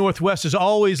Time Northwest is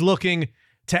always looking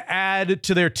to add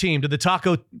to their team, to the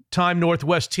Taco Time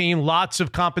Northwest team. Lots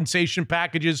of compensation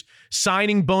packages,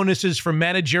 signing bonuses for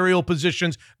managerial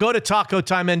positions. Go to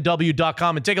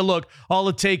tacotimernw.com and take a look. All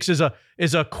it takes is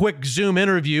a quick Zoom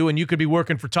interview, and you could be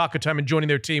working for Taco Time and joining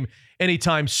their team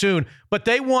anytime soon. But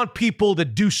they want people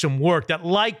that do some work, that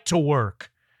like to work.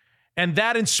 And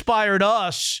that inspired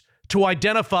us to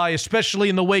identify, especially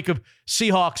in the wake of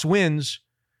Seahawks wins,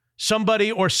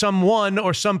 somebody or someone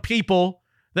or some people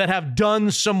that have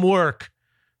done some work.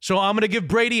 So I'm going to give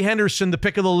Brady Henderson the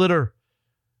pick of the litter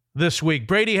this week.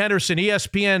 Brady Henderson,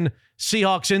 ESPN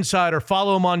Seahawks insider.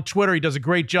 Follow him on Twitter. He does a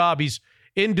great job. He's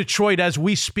in Detroit as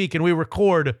we speak and we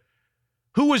record.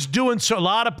 Who was doing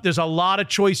there's a lot of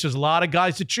choices, a lot of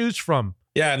guys to choose from.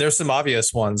 Yeah, and there's some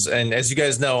obvious ones. And as you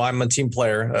guys know, I'm a team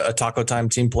player, a Taco Time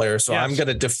team player. So yes. I'm going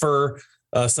to defer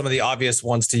some of the obvious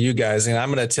ones to you guys. And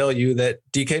I'm going to tell you that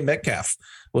DK Metcalf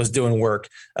was doing work.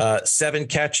 7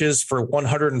 catches for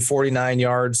 149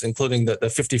 yards, including the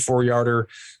 54-yarder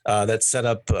that set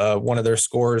up one of their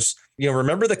scores. You know,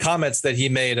 remember the comments that he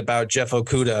made about Jeff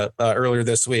Okudah earlier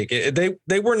this week.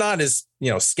 They were not as,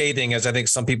 scathing as I think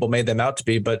some people made them out to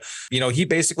be. But, he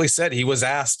basically said he was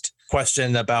asked a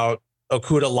question about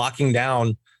Okudah locking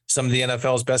down some of the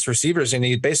NFL's best receivers. And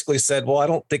he basically said, well, I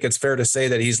don't think it's fair to say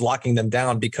that he's locking them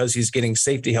down because he's getting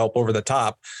safety help over the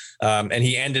top. And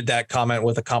he ended that comment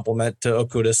with a compliment to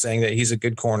Okudah, saying that he's a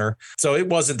good corner. So it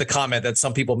wasn't the comment that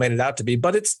some people made it out to be,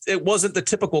 but it wasn't the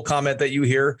typical comment that you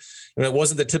hear. And it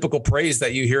wasn't the typical praise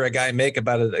that you hear a guy make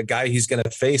about a guy he's going to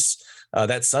face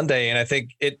that Sunday. And I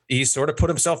think he sort of put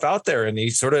himself out there, and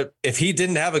if he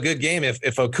didn't have a good game, if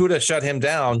Okudah shut him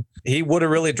down, he would have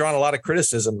really drawn a lot of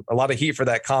criticism, a lot of heat for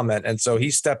that comment. And so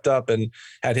he stepped up and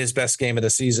had his best game of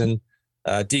the season.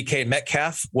 DK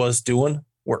Metcalf was doing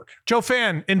work. Joe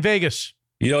Fan in Vegas.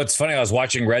 It's funny. I was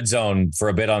watching Red Zone for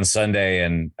a bit on Sunday,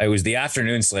 and it was the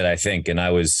afternoon slate, I think. And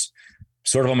I was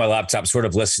sort of on my laptop, sort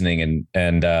of listening.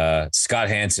 And Scott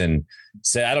Hansen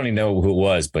said, I don't even know who it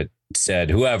was, but said,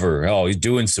 whoever, he's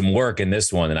doing some work in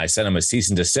this one. And I sent him a cease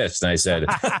and desist. And I said,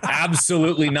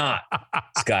 absolutely not,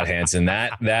 Scott Hansen.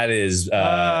 That is this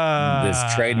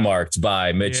trademarked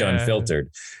by Mitch Unfiltered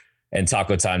and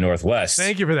Taco Time Northwest.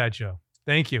 Thank you for that, Joe.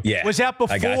 Thank you. Yeah. Was that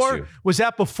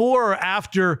before or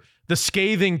after the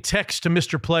scathing text to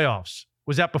Mr. Playoffs?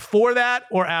 Was that before that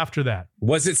or after that?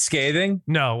 Was it scathing?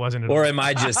 No, it wasn't. Or am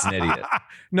I just an idiot?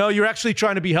 No, you're actually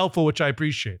trying to be helpful, which I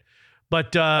appreciate.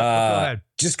 But go ahead.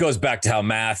 Just goes back to how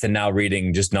math and now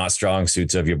reading just not strong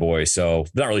suits of your boy. So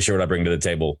not really sure what I bring to the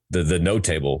table. The no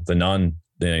table, the none.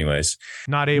 Anyways,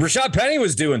 not able. Rashad Penny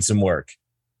was doing some work.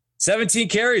 17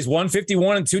 carries,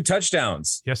 151 and 2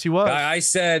 touchdowns. Yes, he was. I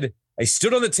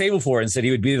stood on the table for it and said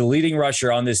he would be the leading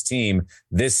rusher on this team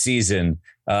this season.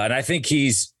 And I think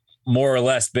he's more or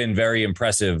less been very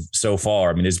impressive so far.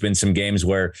 I mean, there's been some games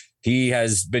where he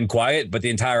has been quiet, but the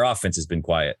entire offense has been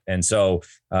quiet. And so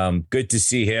good to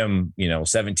see him,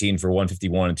 17 for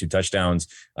 151 and 2 touchdowns.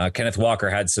 Kenneth Walker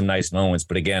had some nice moments.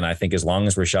 But again, I think as long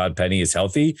as Rashad Penny is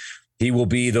healthy, he will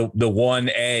be the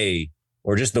 1A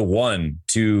or just the 1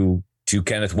 to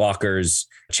Kenneth Walker's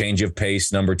change of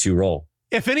pace number 2 role.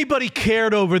 If anybody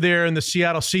cared over there in the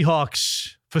Seattle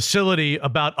Seahawks facility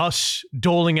about us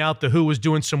doling out the Who Was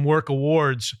Doing Some Work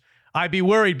awards, I'd be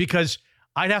worried because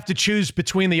I'd have to choose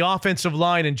between the offensive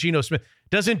line and Geno Smith.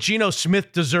 Doesn't Geno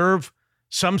Smith deserve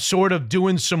some sort of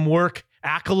doing some work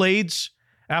accolades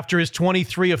after his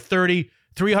 23 of 30,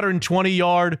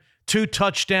 320-yard, 2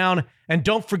 touchdown, and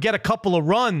don't forget a couple of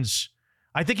runs?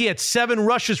 I think he had 7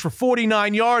 rushes for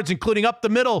 49 yards, including up the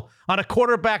middle on a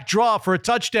quarterback draw for a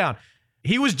touchdown.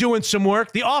 He was doing some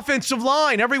work. The offensive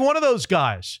line, every one of those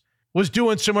guys was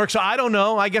doing some work. So I don't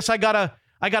know. I guess I gotta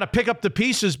pick up the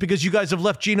pieces because you guys have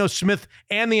left Geno Smith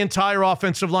and the entire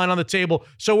offensive line on the table.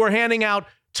 So we're handing out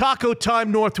Taco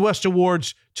Time Northwest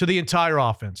awards to the entire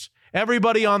offense.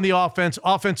 Everybody on the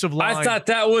offensive line. I thought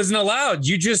that wasn't allowed.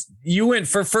 You went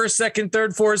for first, second,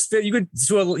 third, fourth, fifth. You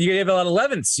gave out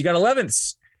 11ths. You got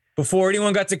 11ths. Before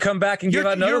anyone got to come back and give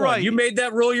out another one. You made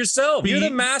that rule yourself. You're the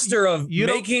master of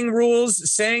making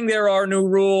rules, saying there are new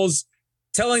rules,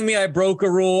 telling me I broke a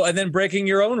rule, and then breaking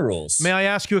your own rules. May I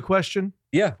ask you a question?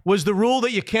 Yeah. Was the rule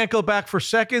that you can't go back for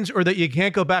seconds or that you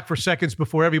can't go back for seconds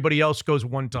before everybody else goes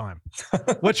one time?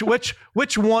 Which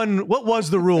one? What was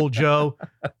the rule, Joe?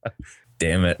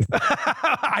 Damn it.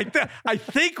 I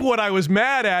think what I was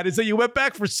mad at is that you went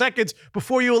back for seconds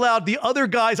before you allowed the other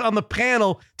guys on the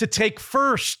panel to take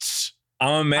firsts.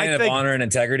 I'm a man of honor and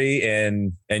integrity,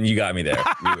 and you got me there.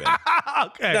 You win.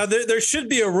 Okay. Now, there should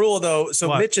be a rule, though.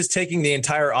 So Mitch is taking the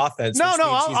entire offense. No,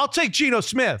 I'll take Geno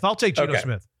Smith.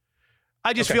 Smith.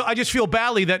 I just feel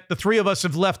badly that the three of us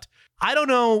have left. I don't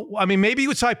know. I mean, maybe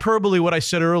it's hyperbole what I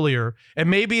said earlier, and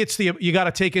maybe it's you got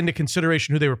to take into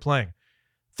consideration who they were playing.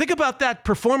 Think about that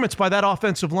performance by that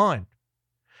offensive line.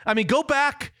 I mean, go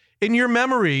back in your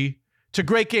memory to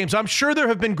great games. I'm sure there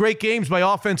have been great games by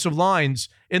offensive lines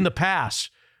in the past,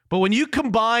 but when you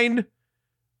combine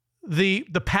the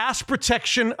pass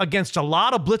protection against a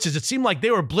lot of blitzes, it seemed like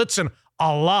they were blitzing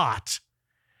a lot.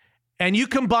 And you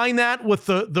combine that with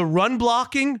the run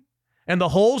blocking and the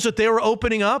holes that they were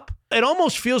opening up, it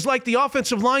almost feels like the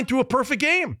offensive line threw a perfect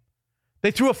game.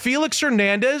 They threw a Felix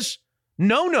Hernandez.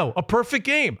 A perfect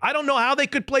game. I don't know how they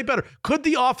could play better. Could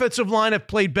the offensive line have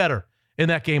played better in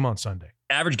that game on Sunday?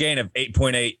 Average gain of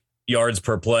 8.8 yards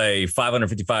per play,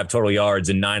 555 total yards,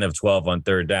 and 9 of 12 on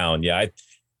third down. Yeah,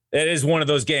 it is one of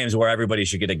those games where everybody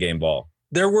should get a game ball.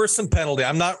 There were some penalties.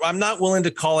 I'm not willing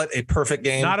to call it a perfect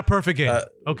game. Not a perfect game.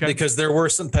 Okay. Because there were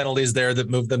some penalties there that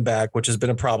moved them back, which has been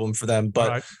a problem for them.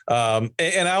 But and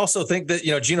I also think that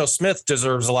Geno Smith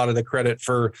deserves a lot of the credit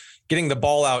for getting the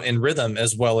ball out in rhythm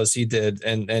as well as he did.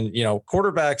 And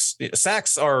quarterbacks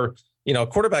sacks are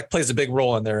quarterback plays a big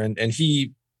role in there, and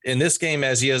he in this game,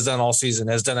 as he has done all season,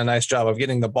 has done a nice job of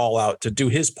getting the ball out to do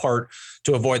his part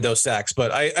to avoid those sacks.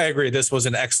 But I agree, this was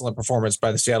an excellent performance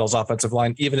by the Seattle's offensive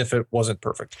line, even if it wasn't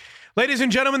perfect. Ladies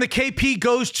and gentlemen, the KP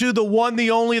goes to the one,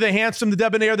 the only, the handsome, the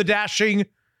debonair, the dashing,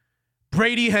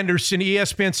 Brady Henderson,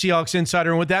 ESPN Seahawks insider.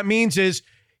 And what that means is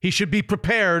he should be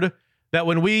prepared that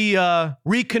when we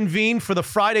reconvene for the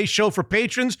Friday show for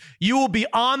patrons, you will be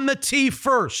on the tee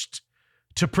first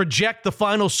to project the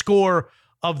final score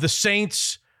of the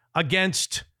Saints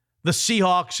against the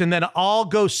Seahawks, and then I'll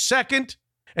go second,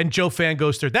 and Joe Fan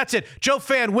goes third. That's it. Joe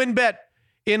Fan, WinBet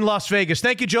in Las Vegas.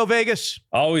 Thank you, Joe Vegas.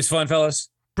 Always fun, fellas.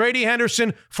 Brady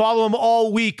Henderson, follow him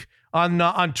all week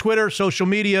on Twitter, social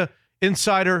media,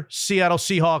 Insider, Seattle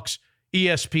Seahawks,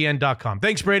 ESPN.com.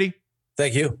 Thanks, Brady.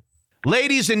 Thank you.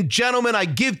 Ladies and gentlemen, I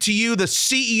give to you the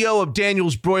CEO of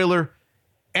Daniel's Broiler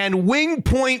and Wing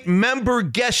Point member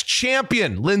guest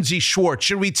champion, Lindsay Schwartz.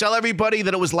 Should we tell everybody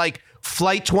that it was like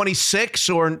Flight 26,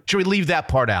 or should we leave that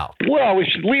part out? Well, we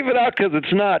should leave it out because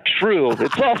it's not true.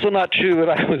 It's also not true that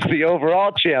I was the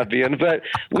overall champion, but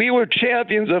we were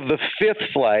champions of the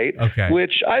 5th flight,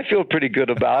 which I feel pretty good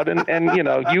about. And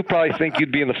you probably think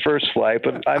you'd be in the 1st flight,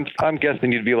 but I'm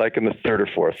guessing you'd be like in the 3rd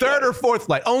or 4th. 3rd or 4th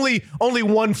flight. Only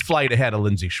one flight ahead of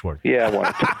Lindsey Schwartz. Yeah,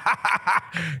 one.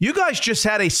 You guys just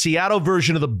had a Seattle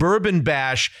version of the Bourbon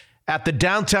Bash at the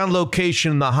downtown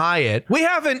location in the Hyatt. We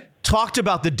haven't talked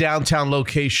about the downtown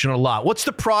location a lot. What's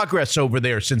the progress over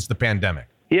there since the pandemic?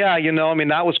 Yeah,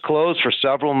 that was closed for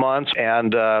several months,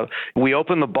 and we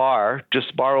opened the bar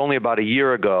only about a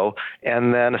year ago,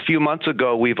 and then a few months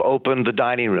ago, we've opened the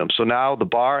dining room. So now the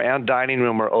bar and dining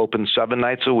room are open 7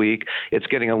 nights a week. It's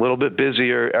getting a little bit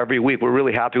busier every week. We're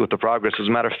really happy with the progress. As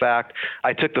a matter of fact,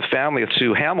 I took the family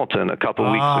to Hamilton a couple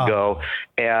of weeks ago,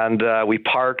 and we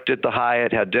parked at the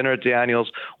Hyatt, had dinner at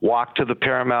Daniel's, walked to the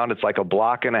Paramount. It's like a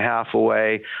block and a half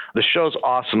away. The show's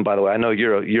awesome, by the way. I know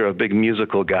you're a big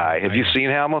musical guy. Have you seen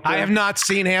Hamilton? I have not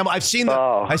seen Hamilton. I've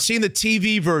seen the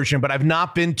TV version, but I've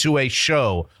not been to a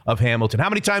show of Hamilton. How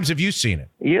many times have you seen it?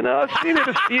 I've seen it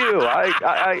a few.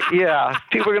 Yeah,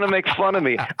 people are going to make fun of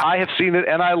me. I have seen it,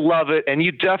 and I love it, and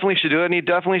you definitely should do it, and you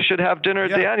definitely should have dinner at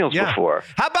Daniel's before.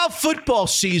 How about football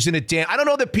season at Dan? I don't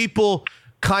know that people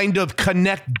kind of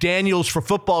connect Daniels for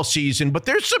football season, but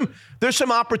there's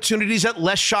some opportunities at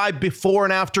Les Shy before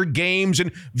and after games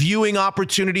and viewing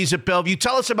opportunities at Bellevue.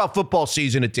 Tell us about football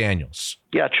season at Daniels.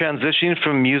 Yeah, transitioning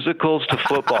from musicals to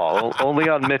football, only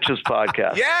on Mitch's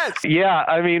podcast. Yes. Yeah,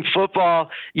 football,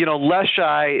 Les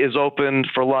Shy is open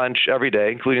for lunch every day,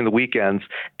 including the weekends,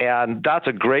 and that's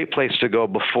a great place to go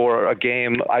before a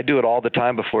game. I do it all the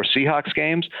time before Seahawks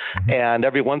games, and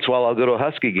every once in a while I'll go to a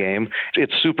Husky game.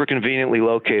 It's super conveniently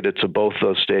located to both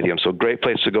those stadiums, so great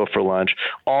place to go for lunch.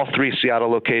 All 3 Seattle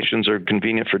locations are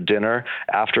convenient for dinner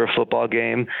after a football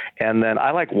game, and then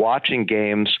I like watching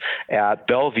games at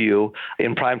Bellevue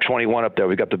in Prime 21 up there.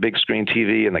 We got the big screen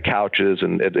TV and the couches,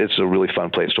 and it's a really fun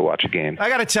place to watch a game. I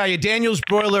got to tell you, Daniel's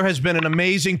Broiler has been an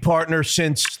amazing partner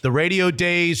since the radio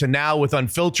days, and now with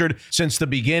Unfiltered since the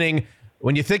beginning.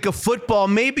 When you think of football,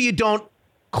 maybe you don't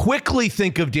quickly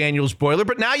think of Daniel's Broiler,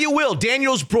 but now you will.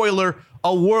 Daniel's Broiler,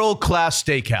 a world-class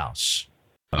steakhouse.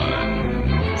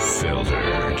 Unfiltered.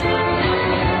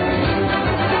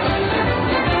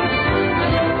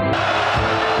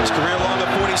 His career long of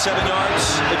 47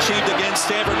 yards achieved against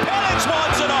Stanford. Penix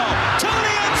wants it all to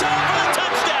the end zone for the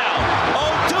touchdown.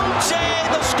 Odunze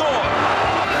the score.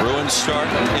 Bruins start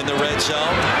in the red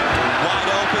zone. Wide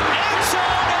open. End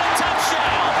zone and a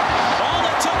touchdown. All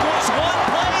it took was one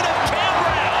play to Cam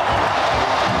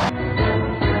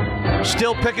Brown.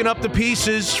 Still picking up the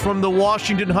pieces from the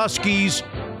Washington Huskies'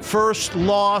 first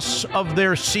loss of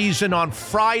their season on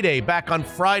Friday, back on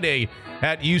Friday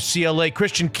at UCLA.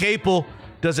 Christian Capel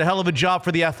does a hell of a job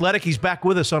for The Athletic. He's back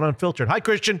with us on Unfiltered. Hi,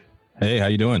 Christian. Hey, how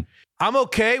you doing? I'm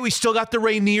okay. We still got the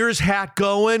Rainiers hat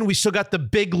going. We still got the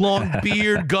big, long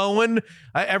beard going.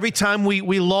 Every time we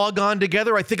log on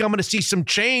together, I think I'm going to see some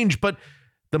change. But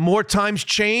the more times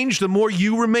change, the more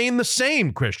you remain the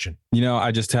same, Christian.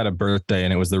 I just had a birthday,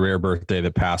 and it was the rare birthday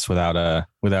that passed without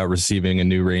receiving a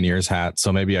new Rainiers hat.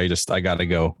 So maybe I gotta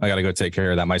go take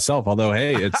care of that myself. Although,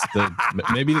 hey, it's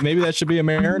maybe that should be a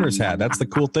Mariners hat. That's the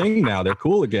cool thing now. They're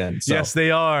cool again. So. Yes,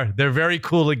 they are. They're very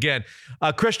cool again.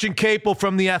 Christian Capel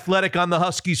from The Athletic on the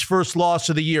Huskies' first loss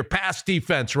of the year. Pass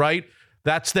defense, right?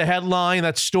 That's the headline.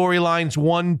 That's storylines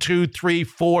 1, 2, 3,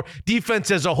 4. Defense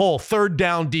as a whole, third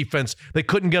down defense. They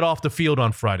couldn't get off the field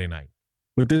on Friday night.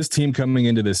 With this team coming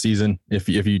into the season, if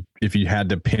you had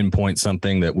to pinpoint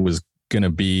something that was going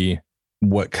to be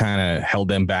what kind of held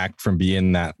them back from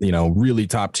being that, really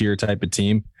top tier type of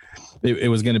team, it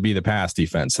was going to be the pass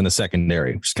defense and the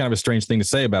secondary, which is kind of a strange thing to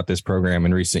say about this program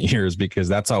in recent years, because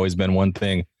that's always been one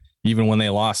thing. Even when they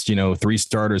lost, 3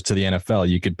 starters to the NFL,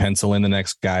 you could pencil in the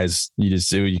next guys.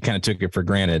 You kind of took it for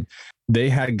granted. They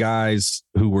had guys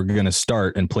who were going to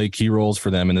start and play key roles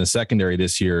for them in the secondary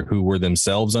this year who were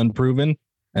themselves unproven.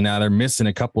 And now they're missing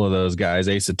a couple of those guys,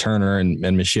 Asa Turner and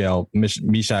Michelle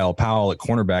Powell at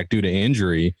cornerback due to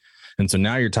injury. And so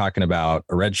now you're talking about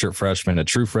a redshirt freshman, a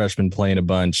true freshman playing a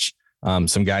bunch,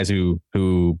 some guys who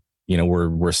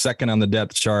were second on the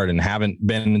depth chart and haven't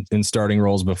been in starting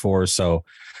roles before. So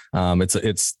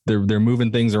they're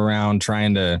moving things around,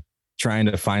 trying to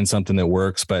find something that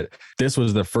works. But this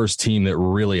was the first team that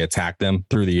really attacked them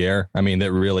through the air. I mean,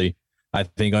 that really, I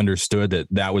think, understood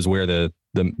that was where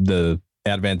the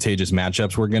advantageous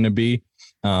matchups were going to be.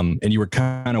 And you were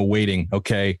kind of waiting,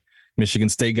 okay, Michigan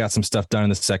State got some stuff done in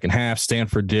the second half.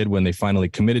 Stanford did when they finally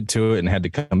committed to it and had to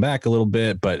come back a little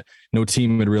bit, but no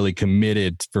team had really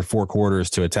committed for 4 quarters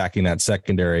to attacking that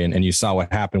secondary. And you saw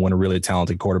what happened when a really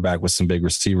talented quarterback with some big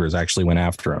receivers actually went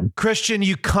after him. Christian,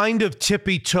 you kind of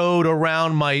tippy-toed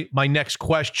around my next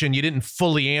question. You didn't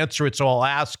fully answer it, so I'll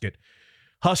ask it.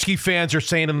 Husky fans are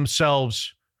saying to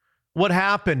themselves, what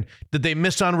happened? Did they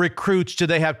miss on recruits? Did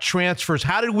they have transfers?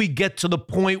 How did we get to the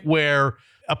point where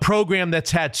a program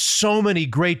that's had so many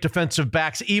great defensive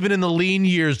backs, even in the lean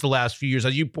years the last few years,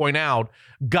 as you point out,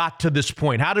 got to this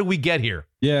point? How did we get here?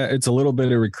 Yeah, it's a little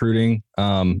bit of recruiting.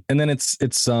 And then it's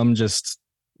some just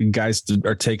guys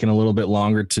are taking a little bit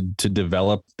longer to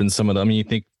develop than some of them. I mean, you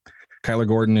think Kyler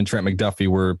Gordon and Trent McDuffie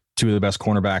were 2 of the best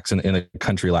cornerbacks in the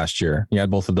country last year. You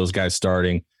had both of those guys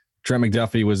starting. Trent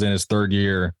McDuffie was in his 3rd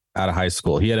year out of high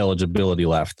school. He had eligibility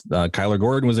left. Kyler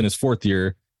Gordon was in his 4th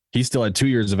year. He still had 2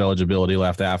 years of eligibility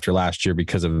left after last year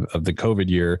because of the COVID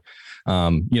year.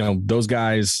 Those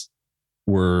guys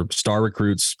were star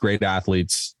recruits, great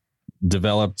athletes,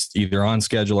 developed either on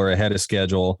schedule or ahead of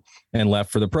schedule and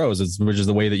left for the pros, which is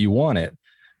the way that you want it.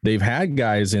 They've had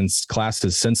guys in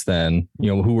classes since then,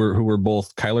 who were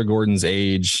both Kyler Gordon's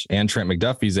age and Trent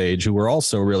McDuffie's age, who were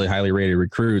also really highly rated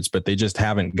recruits, but they just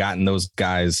haven't gotten those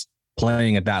guys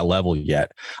playing at that level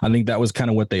yet. I think that was kind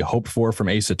of what they hoped for from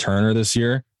Asa Turner this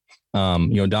year.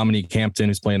 Dominique Hampton,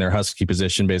 who's playing their Husky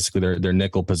position, basically their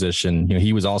nickel position.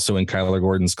 He was also in Kyler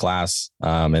Gordon's class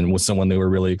and was someone they were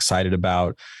really excited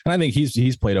about. And I think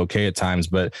he's played okay at times,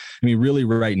 but I mean, really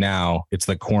right now it's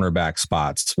the cornerback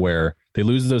spots where they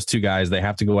lose those 2 guys. They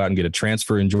have to go out and get a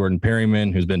transfer in Jordan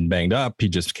Perryman, who's been banged up. He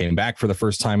just came back for the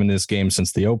first time in this game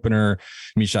since the opener.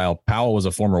 Mishael Powell was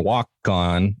a former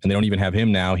walk-on, and they don't even have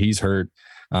him now. He's hurt.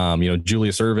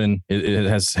 Julius Irvin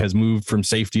has moved from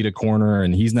safety to corner,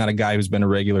 and he's not a guy who's been a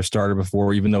regular starter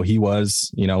before, even though he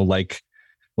was, like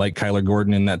Kyler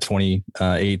Gordon in that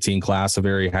 2018 class, a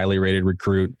very highly rated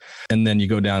recruit. And then you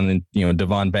go down and,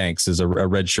 Devon Banks is a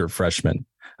redshirt freshman.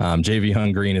 JV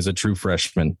Hung Green is a true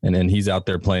freshman, and he's out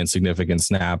there playing significant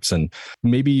snaps. And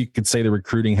maybe you could say the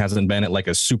recruiting hasn't been at like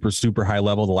a super, super high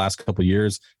level the last couple of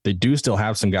years. They do still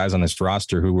have some guys on this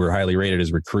roster who were highly rated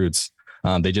as recruits.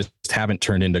 They just haven't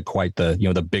turned into quite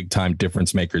the big time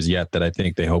difference makers yet that I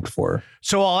think they hoped for.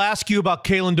 So I'll ask you about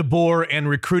Kalen DeBoer and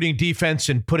recruiting defense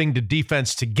and putting the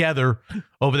defense together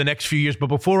over the next few years. But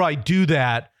before I do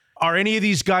that, are any of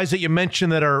these guys that you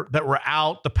mentioned that were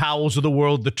out, the Powells of the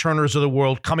world, the Turners of the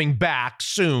world, coming back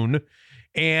soon?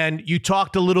 And you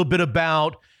talked a little bit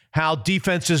about how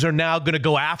defenses are now going to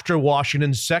go after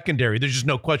Washington's secondary. There's just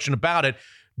no question about it.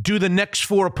 Do the next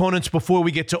 4 opponents before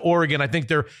we get to Oregon? I think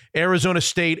they're Arizona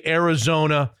State,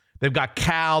 Arizona. They've got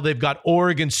Cal. They've got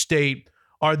Oregon State.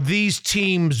 Are these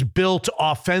teams built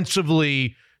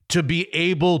offensively to be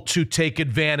able to take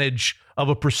advantage of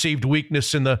a perceived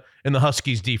weakness in the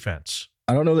Huskies defense?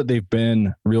 I don't know that they've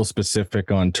been real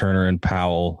specific on Turner and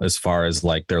Powell as far as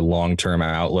like their long-term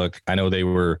outlook. I know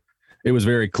it was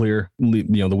very clear,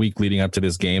 the week leading up to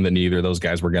this game that neither of those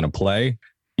guys were going to play.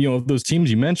 Those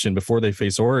teams you mentioned before they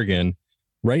face Oregon,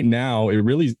 right now,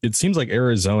 it seems like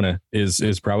Arizona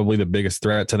is probably the biggest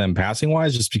threat to them passing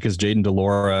wise, just because Jaden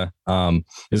DeLora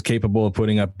is capable of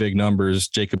putting up big numbers.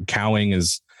 Jacob Cowing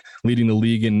is leading the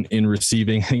league in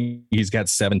receiving. He's got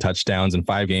 7 touchdowns in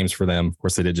 5 games for them. Of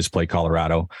course, they did just play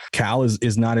Colorado. Cal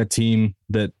is not a team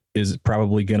that is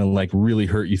probably going to like really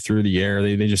hurt you through the air.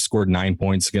 They just scored 9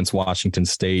 points against Washington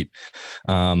State.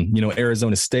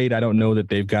 Arizona State, I don't know that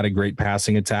they've got a great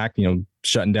passing attack.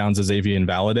 Shutting down Xavier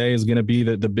Valade is going to be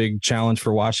the big challenge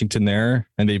for Washington there.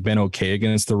 And they've been okay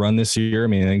against the run this year. I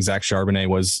mean, I think Zach Charbonnet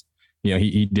was,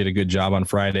 he did a good job on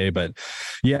Friday, but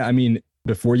yeah, I mean,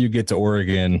 before you get to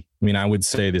Oregon, I mean, I would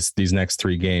say these next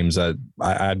 3 games,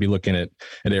 I'd be looking at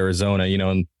Arizona,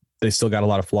 and they still got a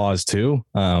lot of flaws too.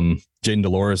 Jaden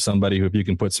DeLora is somebody who, if you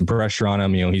can put some pressure on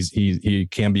him, he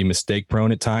can be mistake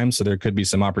prone at times. So there could be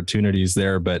some opportunities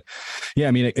there. But yeah,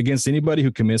 I mean, against anybody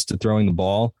who commits to throwing the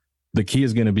ball, the key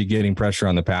is going to be getting pressure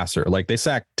on the passer. Like they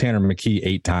sacked Tanner McKee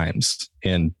 8 times,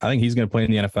 and I think he's going to play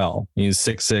in the NFL. He's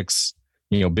 6'6",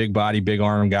 big body, big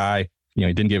arm guy. He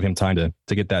didn't give him time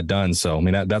to get that done. So, I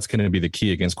mean, that's going to be the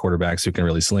key against quarterbacks who can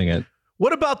really sling it.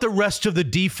 What about the rest of the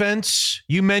defense?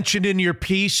 You mentioned in your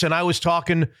piece, and I was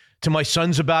talking to my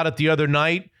sons about it the other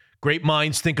night. Great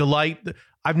minds think alike.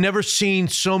 I've never seen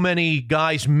so many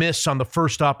guys miss on the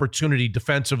first opportunity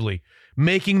defensively,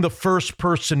 making the first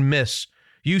person miss.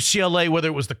 UCLA, whether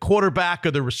it was the quarterback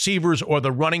or the receivers or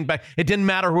the running back, it didn't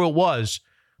matter who it was.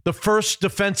 The first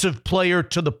defensive player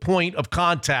to the point of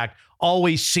contact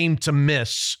always seemed to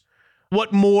miss.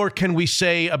 What more can we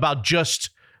say about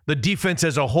just the defense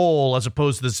as a whole as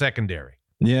opposed to the secondary.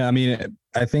 Yeah, I mean,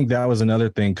 I think that was another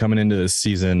thing coming into this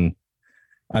season.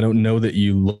 I don't know that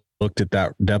you looked at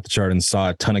that depth chart and saw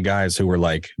a ton of guys who were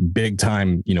like big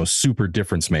time, super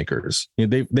difference makers.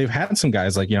 They've had some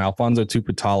guys like, Alfonso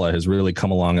Tuputala has really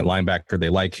come along at linebacker. They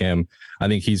like him. I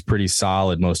think he's pretty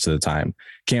solid most of the time.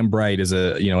 Cam Bright is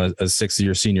a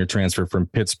 6-year senior transfer from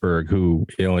Pittsburgh who,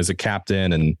 is a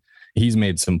captain, and he's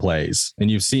made some plays.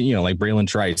 And you've seen, like Braylon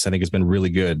Trice, I think has been really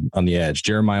good on the edge.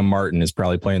 Jeremiah Martin is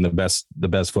probably playing the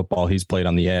best football he's played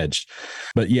on the edge.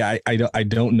 But yeah, I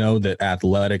don't know that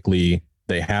athletically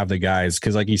they have the guys,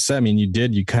 because like you said, I mean,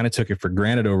 you kind of took it for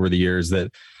granted over the years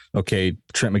that, okay,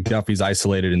 Trent McDuffie's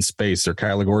isolated in space, or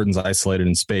Kyler Gordon's isolated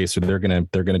in space, or they're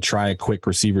gonna try a quick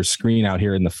receiver screen out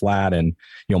here in the flat, and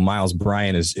Miles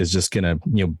Bryant is just gonna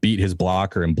beat his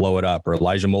blocker and blow it up, or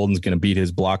Elijah Molden's gonna beat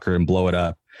his blocker and blow it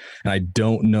up. And I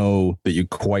don't know that you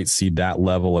quite see that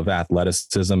level of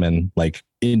athleticism and like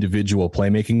individual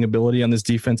playmaking ability on this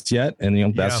defense yet.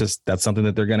 And that's something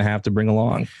that they're going to have to bring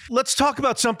along. Let's talk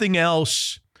about something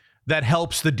else that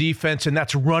helps the defense, and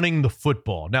that's running the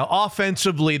football. Now,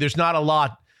 offensively, there's not a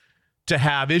lot to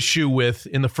have issue with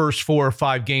in the first 4 or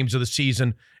 5 games of the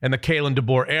season and the Kalen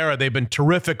DeBoer era. They've been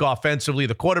terrific offensively.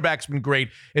 The quarterback's been great.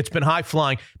 It's been high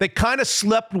flying. They kind of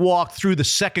slept-walked through the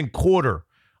second quarter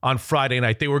on Friday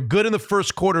night. They were good in the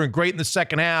first quarter and great in the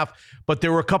second half, but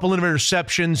there were a couple of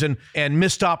interceptions and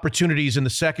missed opportunities in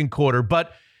the second quarter.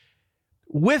 But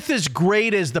with as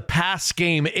great as the pass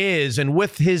game is, and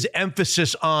with his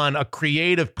emphasis on a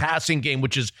creative passing game,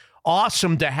 which is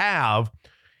awesome to have,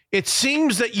 it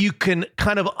seems that you can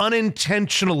kind of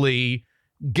unintentionally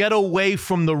get away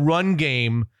from the run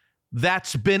game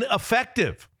that's been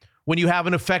effective. When you have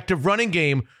an effective running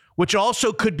game, which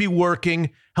also could be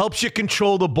working, helps you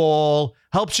control the ball,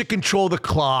 helps you control the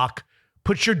clock,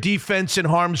 puts your defense in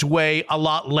harm's way a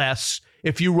lot less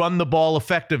if you run the ball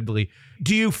effectively.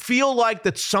 Do you feel like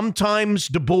that sometimes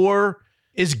DeBoer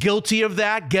is guilty of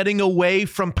that, getting away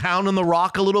from pounding the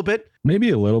rock a little bit?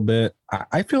 Maybe a little bit.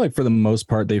 I feel like for the most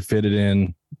part, they fit it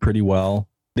in pretty well.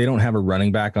 They don't have a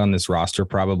running back on this roster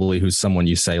probably who's someone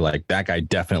you say like, that guy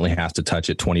definitely has to touch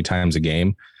it 20 times a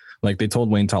game. Like they told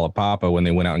Wayne Talapapa when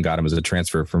they went out and got him as a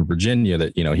transfer from Virginia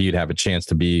that, he'd have a chance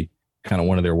to be kind of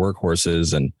one of their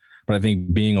workhorses. But I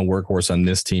think being a workhorse on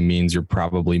this team means you're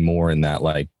probably more in that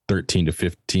like 13 to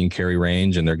 15 carry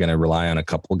range, and they're going to rely on a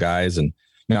couple guys. And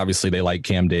obviously they like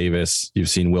Cam Davis. You've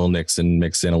seen Will Nixon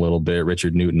mix in a little bit,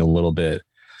 Richard Newton a little bit.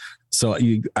 So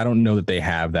I don't know that they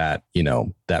have that,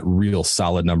 that real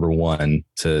solid number one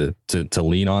to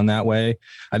lean on that way.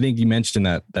 I think you mentioned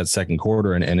that second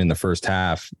quarter and in the first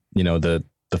half, the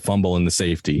fumble and the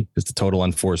safety, just the total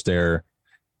unforced error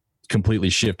completely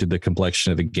shifted the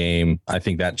complexion of the game. I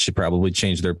think that should probably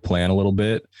change their plan a little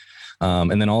bit.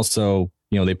 And then also,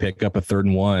 they pick up a 3rd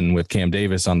and 1 with Cam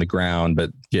Davis on the ground,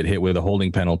 but get hit with a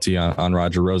holding penalty on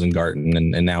Roger Rosengarten.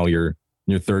 And now you're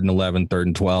 3rd and 11, 3rd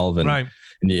and 12. And, right.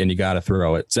 And you got to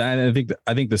throw it. So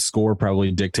I think the score probably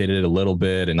dictated it a little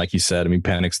bit. And like you said, I mean,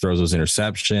 Penix throws those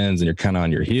interceptions, and you're kind of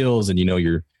on your heels, and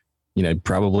you're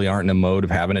probably aren't in a mode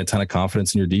of having a ton of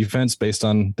confidence in your defense based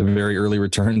on the very early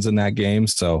returns in that game.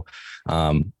 So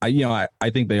I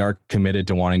think they are committed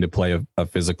to wanting to play a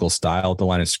physical style at the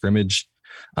line of scrimmage.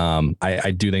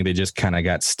 I do think they just kind of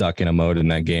got stuck in a mode in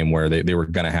that game where they were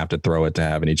going to have to throw it to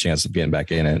have any chance of getting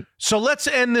back in it. So let's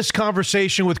end this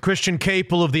conversation with Christian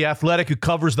Capel of The Athletic, who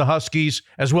covers the Huskies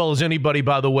as well as anybody,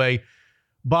 by the way,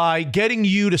 by getting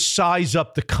you to size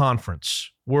up the conference.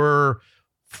 We're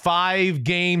 5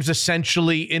 games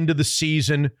essentially into the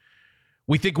season.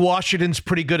 We think Washington's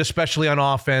pretty good, especially on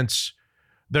offense.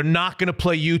 They're not going to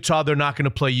play Utah. They're not going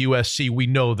to play USC. We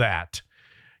know that.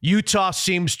 Utah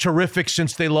seems terrific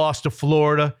since they lost to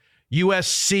Florida.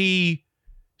 USC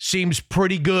seems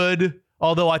pretty good,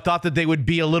 although I thought that they would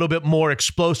be a little bit more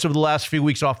explosive the last few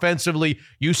weeks offensively.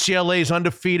 UCLA is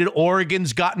undefeated.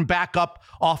 Oregon's gotten back up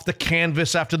off the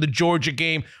canvas after the Georgia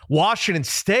game. Washington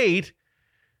State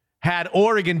had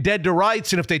Oregon dead to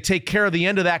rights, and if they take care of the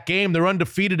end of that game, they're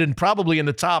undefeated and probably in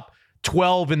the top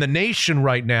 12 in the nation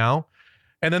right now.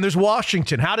 And then there's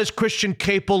Washington. How does Christian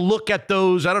Capel look at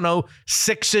those,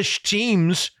 6-ish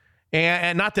teams?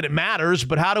 And not that it matters,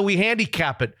 but how do we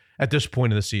handicap it at this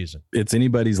point of the season? It's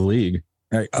anybody's league.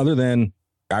 Other than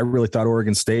I really thought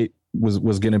Oregon State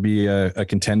was going to be a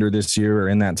contender this year or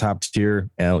in that top tier.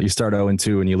 And you start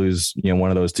 0-2 and you lose one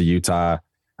of those to Utah.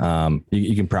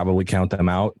 You can probably count them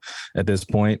out at this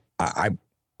point.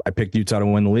 I picked Utah to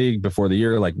win the league before the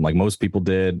year, like most people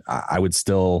did. I would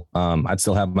still, I'd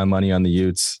still have my money on the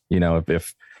Utes.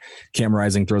 If Cam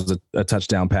Rising throws a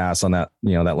touchdown pass on that,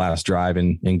 that last drive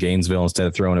in Gainesville instead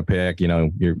of throwing a pick.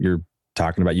 You're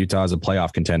talking about Utah as a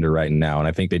playoff contender right now. And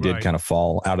I think they did kind of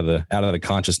fall out of the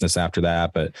consciousness after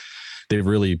that, but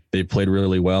they played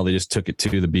really well. They just took it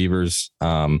to the Beavers.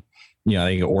 I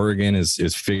think Oregon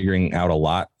is figuring out a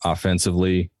lot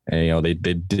offensively. And,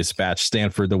 they dispatched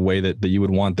Stanford the way that you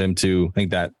would want them to. I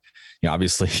think that,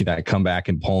 obviously that comeback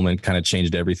in Pullman kind of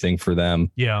changed everything for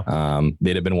them. Yeah.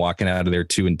 They'd have been walking out of there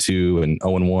 2-2 and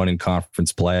 0-1 in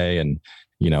conference play. And,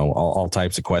 all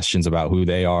types of questions about who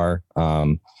they are.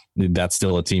 That's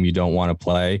still a team you don't want to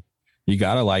play. You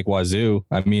got to like Wazoo.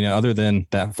 I mean, other than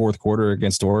that fourth quarter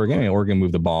against Oregon, Oregon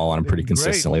moved the ball on them pretty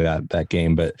consistently that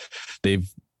game, but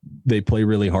they play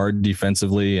really hard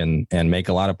defensively and make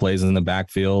a lot of plays in the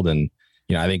backfield. And,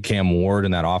 I think Cam Ward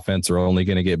and that offense are only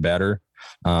going to get better.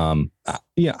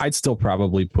 I'd still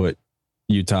probably put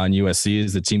Utah and USC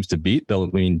as the teams to beat, though. I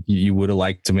mean, you would have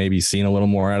liked to maybe seen a little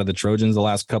more out of the Trojans the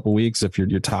last couple of weeks. If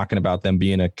you're talking about them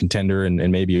being a contender and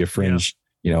maybe a fringe,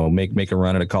 make a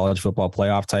run at a college football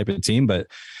playoff type of team, but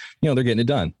they're getting it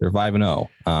done. They're 5-0.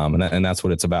 And that's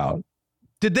what it's about.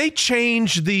 Did they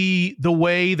change the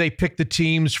way they picked the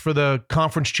teams for the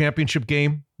conference championship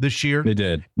game this year? They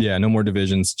did. Yeah, no more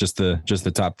divisions, just the two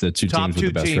teams with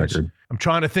the best record. I'm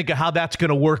trying to think of how that's going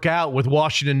to work out with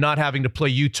Washington not having to play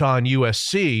Utah and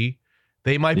USC.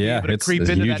 They might be able to creep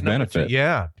into that benefit.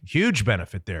 Yeah, huge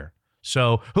benefit there.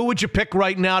 So, who would you pick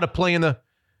right now to play in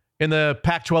the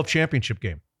Pac-12 championship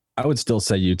game? I would still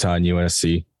say Utah and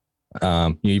USC.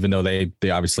 Even though they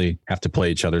obviously have to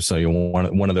play each other. So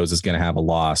one of those is going to have a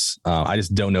loss. I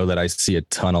just don't know that I see a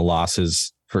ton of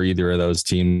losses for either of those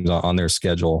teams on their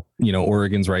schedule.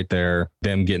 Oregon's right there.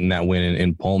 Them getting that win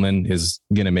in Pullman is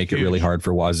going to make it really hard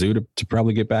for Wazoo to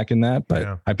probably get back in that.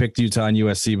 But I picked Utah and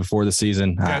USC before the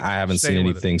season. I haven't seen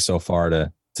anything so far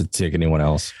to take anyone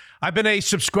else. I've been a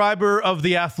subscriber of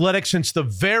The Athletic since the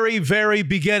very, very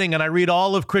beginning, and I read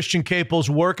all of Christian Capel's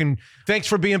work. And thanks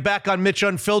for being back on Mitch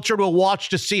Unfiltered. We'll watch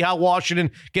to see how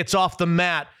Washington gets off the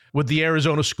mat with the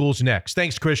Arizona schools next.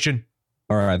 Thanks, Christian.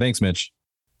 All right. Thanks, Mitch.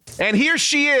 And here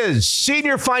she is,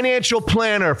 senior financial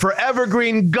planner for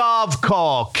Evergreen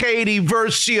Govcall, Katie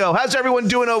Versio. How's everyone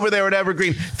doing over there at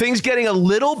Evergreen? Things getting a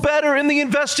little better in the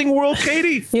investing world,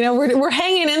 Katie? We're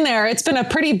hanging in there. It's been a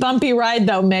pretty bumpy ride,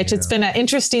 though, Mitch. Yeah. It's been an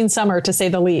interesting summer, to say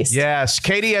the least. Yes.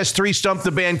 Katie has 3 Stump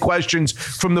the Band questions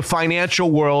from the financial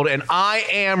world, and I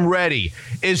am ready.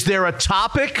 Is there a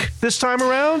topic this time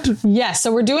around? Yes.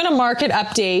 So we're doing a market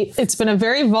update. It's been a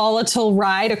very volatile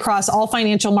ride across all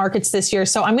financial markets this year.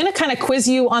 So I'm going to kind of quiz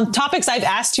you on topics I've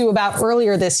asked you about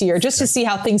earlier this year, just to see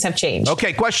how things have changed.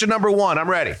 Okay, question number 1. I'm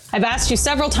ready. I've asked you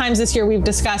several times this year. We've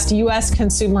discussed U.S.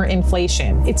 consumer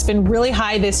inflation. It's been really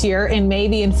high this year. In May,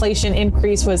 the inflation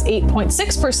increase was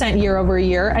 8.6% year over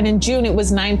year, and in June, it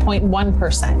was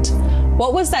 9.1%.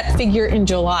 What was that figure in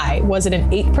July? Was it an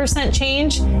 8%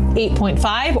 change,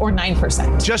 8.5, or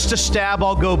 9%? Just a stab,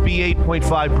 I'll go be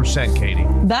 8.5%, Katie.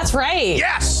 That's right.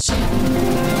 Yes!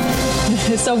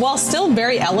 So while still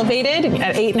very elevated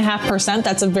at 8.5%,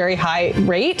 that's a very high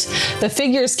rate. The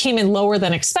figures came in lower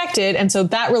than expected. And so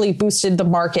that really boosted the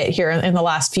market here in the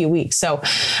last few weeks. So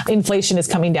inflation is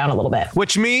coming down a little bit.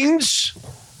 Which means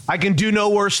I can do no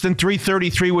worse than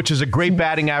 333, which is a great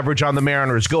batting average on the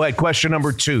Mariners. Go ahead. Question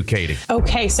number 2, Katie.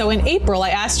 Okay. So in April, I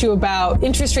asked you about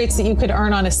interest rates that you could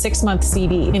earn on a 6-month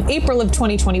CD. In April of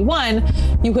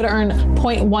 2021, you could earn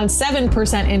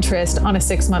 0.17% interest on a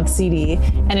 6-month CD.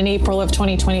 And in April of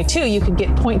 2022, you could get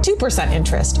 0.2%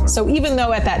 interest. So even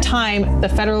though at that time, the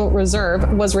Federal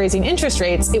Reserve was raising interest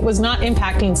rates, it was not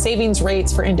impacting savings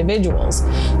rates for individuals.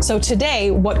 So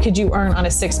today, what could you earn on a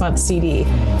 6-month CD?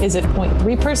 Is it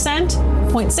 0.3%?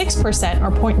 0.6%, or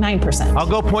 0.9%? I'll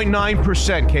go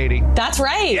 0.9%, Katie. That's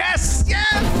right. Yes,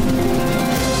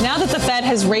 yes! Now that the Fed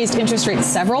has raised interest rates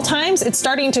several times, it's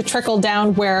starting to trickle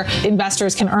down where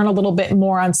investors can earn a little bit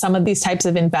more on some of these types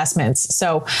of investments.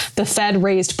 So the Fed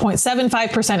raised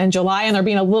 0.75% in July, and they're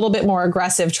being a little bit more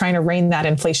aggressive trying to rein that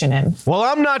inflation in. Well,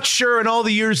 I'm not sure in all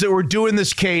the years that we're doing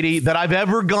this, Katie, that I've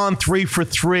ever gone 3 for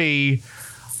 3.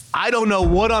 I don't know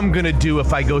what I'm going to do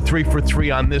if I go 3 for 3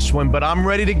 on this one, but I'm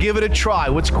ready to give it a try.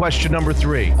 What's question number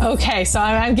 3? Okay, so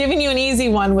I'm giving you an easy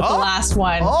one with the last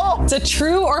one. It's a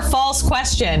true or false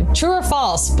question. True or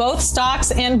false? Both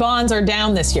stocks and bonds are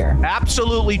down this year.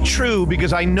 Absolutely true,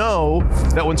 because I know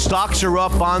that when stocks are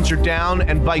up, bonds are down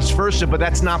and vice versa, but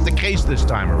that's not the case this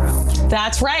time around.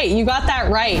 That's right. You got that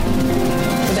right.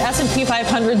 With S&P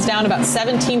 500 is down about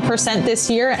 17%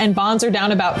 this year, and bonds are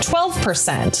down about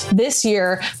 12% this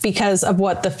year because of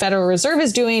what the Federal Reserve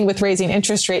is doing with raising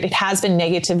interest rate. It has been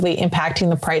negatively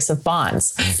impacting the price of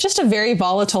bonds. Just a very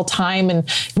volatile time, and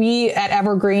we at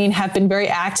Evergreen have been very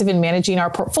active in managing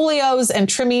our portfolios and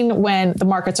trimming when the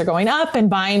markets are going up and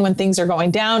buying when things are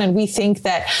going down. And we think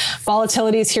that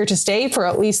volatility is here to stay for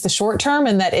at least the short term,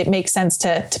 and that it makes sense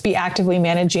to be actively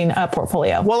managing a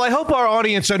portfolio. Well, I hope our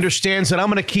audience understands that I'm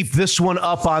going to keep this one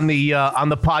up on the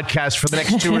podcast for the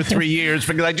next 2 or 3 years,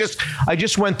 because I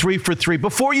just went 3 for 3.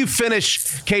 Before you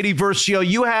finish, Katie Versio,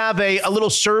 you have a little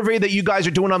survey that you guys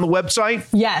are doing on the website?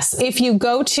 Yes. If you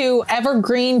go to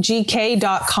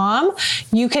evergreengk.com,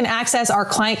 you can access our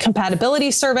client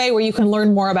compatibility survey where you can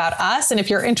learn more about us. And if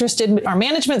you're interested in our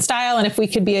management style and if we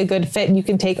could be a good fit, you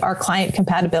can take our client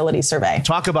compatibility survey.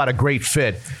 Talk about a great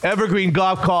fit. Evergreen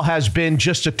Golf Call has been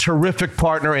just a terrific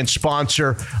partner and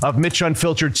sponsor of Mitch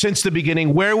Unfiltered since the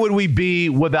beginning. Where would we be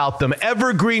without them?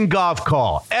 Evergreen Golf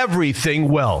Call, everything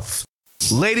wealth.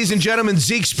 Ladies and gentlemen,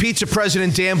 Zeke's Pizza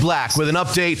President Dan Black with an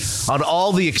update on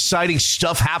all the exciting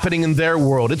stuff happening in their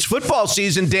world. It's football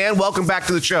season. Dan, welcome back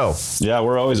to the show. Yeah,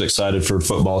 we're always excited for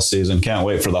football season. Can't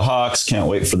wait for the Hawks. Can't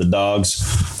wait for the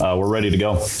Dawgs. We're ready to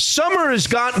go. Summer has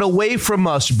gotten away from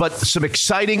us, but some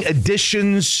exciting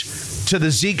additions to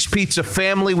the Zeke's Pizza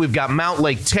family. We've got Mount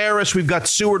Lake Terrace. We've got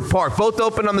Seward Park, both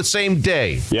open on the same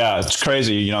day. Yeah, it's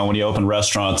crazy. You know, when you open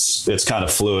restaurants, it's kind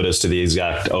of fluid as to the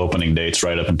exact opening dates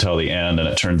right up until the end. And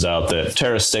it turns out that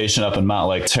Terrace Station up in Mount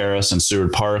Lake Terrace and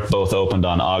Seward Park both opened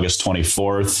on August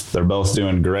 24th. They're both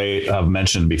doing great. I've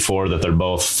mentioned before that they're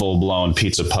both full-blown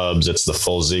pizza pubs. It's the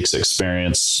full Zeke's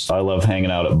experience. I love hanging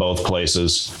out at both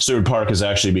places. Seward Park has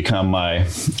actually become my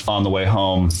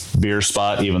on-the-way-home beer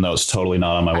spot, even though it's totally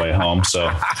not on my way home.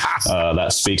 So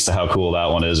that speaks to how cool that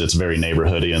one is. It's very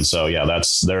neighborhoody. And so, yeah,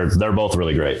 they're both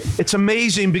really great. It's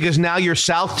amazing because now you're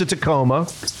south to Tacoma.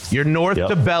 You're north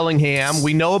to Bellingham.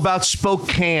 We know about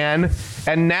Spokane.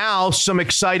 And now some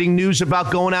exciting news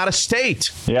about going out of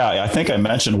state. Yeah, I think I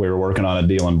mentioned we were working on a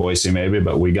deal in Boise maybe,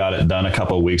 but we got it done a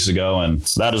couple of weeks ago. And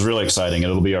that is really exciting.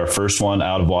 It'll be our first one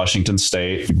out of Washington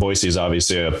State. Boise is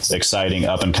obviously an exciting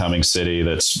up and coming city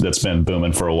that's been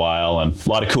booming for a while, and a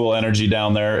lot of cool energy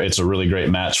down there. It's a really great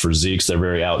match for Zeke's. They're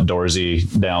very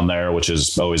outdoorsy down there, which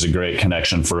is always a great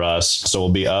connection for us. So we'll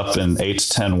be up in 8 to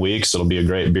 10 weeks. It'll be a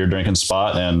great beer drinking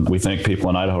spot. And we think people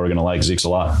in Idaho are going to like Zeke's a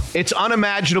lot. It's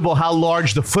unimaginable how large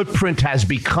the footprint has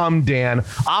become, Dan.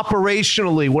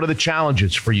 Operationally, what are the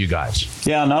challenges for you guys?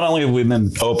 Yeah, not only have we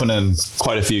been opening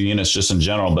quite a few units just in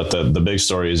general, but the big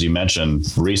story, as you mentioned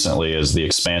recently, is the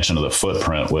expansion of the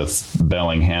footprint with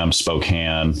Bellingham,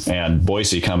 Spokane, and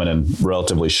Boise coming in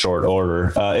relatively short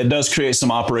order. It does create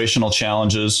some operational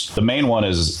challenges. The main one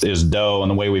is dough,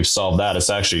 and the way we've solved that, it's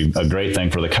actually a great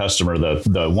thing for the customer.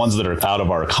 The ones that are out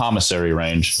of our commissary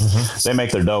range, they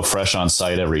make their dough fresh on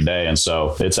site every day, and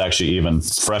so it's actually even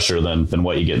fresher than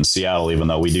what you get in Seattle, even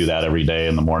though we do that every day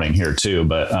in the morning here too.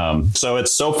 But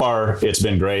so far it's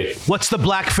been great. What's the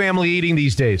Black family eating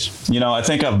these days? You know, I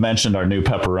think I've mentioned our new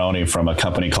pepperoni from a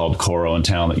company called Coro in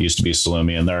town that used to be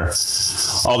Salumi, and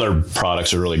all their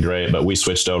products are really great, but we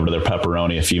switched over to their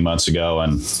pepperoni a few months ago,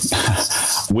 and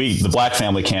the Black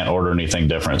family can't order anything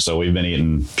different. So we've been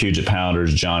eating Puget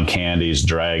Pounders, John Candies,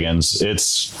 Dragons.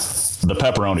 The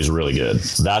pepperoni is really good.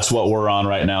 That's what we're on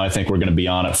right now. I think we're going to be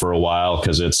on it for a while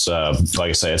because it's, like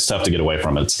I say, it's tough to get away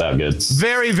from it. It's that good.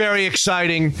 Very, very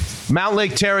exciting. Mount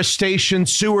Lake Terrace Station,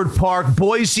 Seward Park,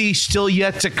 Boise still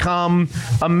yet to come.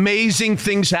 Amazing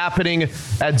things happening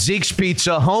at Zeke's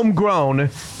Pizza, homegrown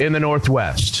in the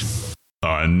Northwest.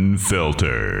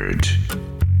 Unfiltered.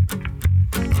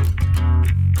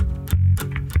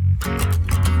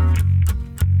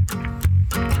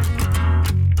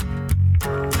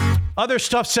 Other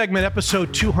Stuff segment,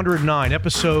 episode 209,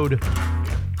 episode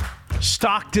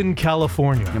Stockton,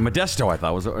 California. Yeah, Modesto, I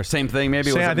thought, was or same thing,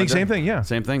 maybe? I think same thing, yeah.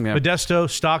 Same thing, yeah. Modesto,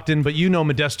 Stockton, but you know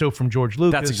Modesto from George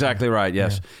Lucas. That's exactly right,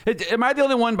 yes. Yeah. Am I the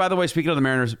only one, by the way, speaking of the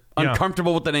Mariners,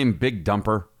 uncomfortable with the name Big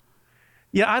Dumper?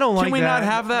 Yeah, I don't like that. Can we not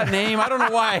have that name? I don't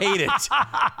know why I hate it.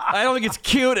 I don't think it's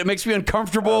cute. It makes me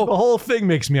uncomfortable. The whole thing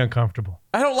makes me uncomfortable.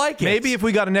 I don't like it. Maybe if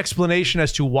we got an explanation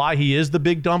as to why he is the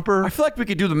Big Dumper. I feel like we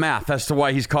could do the math as to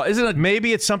why he's called. Isn't it?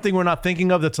 Maybe it's something we're not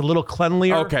thinking of that's a little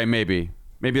cleanlier. Okay, maybe.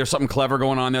 Maybe there's something clever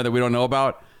going on there that we don't know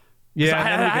about.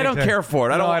 Yeah, I don't care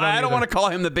for it. I don't want to call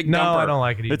him the Big Dumper. No, I don't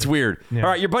like it either. It's weird. Yeah. All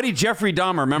right, your buddy Jeffrey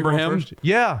Dahmer, remember him? First?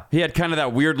 Yeah. He had kind of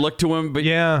that weird look to him, but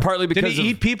partly because Did he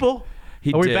eat people?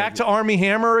 Are we back to Army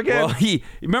Hammer again? Well,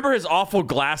 remember his awful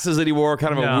glasses that he wore,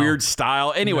 kind of a weird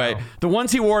style. Anyway, the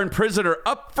ones he wore in prison are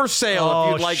up for sale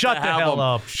if you'd like to have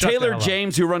them. Taylor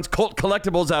James, who runs Colt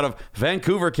Collectibles out of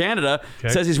Vancouver, Canada,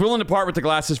 says he's willing to part with the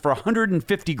glasses for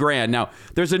 $150,000. Now,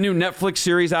 there's a new Netflix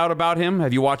series out about him.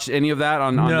 Have you watched any of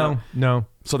that? No.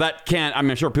 So that can't,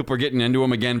 I'm sure people are getting into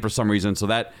him again for some reason, so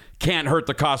that can't hurt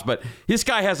the cost. But this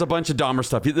guy has a bunch of Dahmer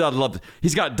stuff.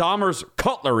 He's got Dahmer's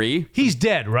cutlery. He's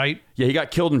dead, right? Yeah, he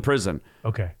got killed in prison.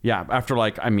 Okay. Yeah, after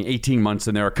 18 months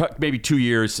in there, maybe 2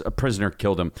 years, a prisoner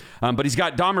killed him. But he's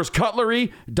got Dahmer's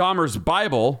cutlery, Dahmer's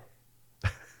Bible,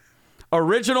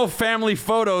 original family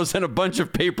photos, and a bunch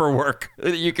of paperwork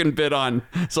that you can bid on.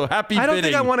 So happy bidding. I don't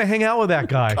think I want to hang out with that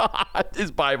guy. God,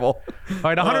 his Bible. All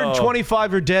right,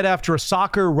 125 are dead after a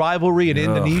soccer rivalry in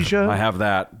Indonesia. I have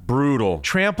that. Brutal.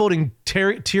 Trampled and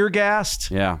tear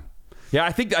gassed. Yeah. Yeah,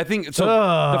 I think so.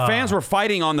 The fans were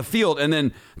fighting on the field, and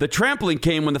then the trampling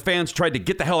came when the fans tried to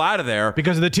get the hell out of there.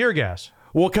 Because of the tear gas.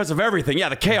 Well, because of everything. Yeah,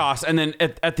 the chaos. And then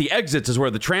at the exits is where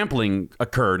the trampling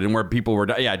occurred and where people were,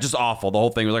 just awful. The whole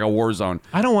thing was like a war zone.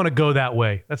 I don't want to go that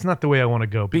way. That's not the way I want to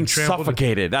go. Being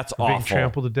suffocated. That's awful. Being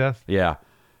trampled to death. Yeah.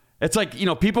 It's like,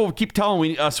 people keep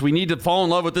telling us we need to fall in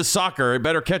love with this soccer. It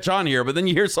better catch on here. But then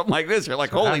you hear something like this. You're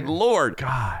like, holy Lord.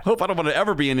 God. Hope I don't want to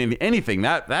ever be in anything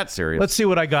that serious. Let's see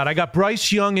what I got. I got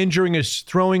Bryce Young injuring his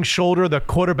throwing shoulder, the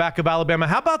quarterback of Alabama.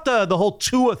 How about the whole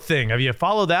Tua thing? Have you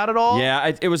followed that at all? Yeah,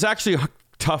 it was actually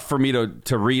tough for me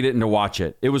to read it and to watch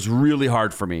it. It was really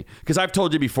hard for me because I've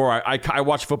told you before, I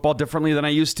watch football differently than I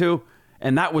used to,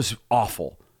 and that was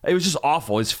awful. It was just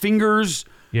awful. His fingers.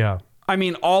 Yeah.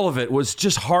 All of it was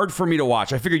just hard for me to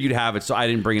watch. I figured you'd have it, so I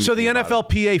didn't bring it. So the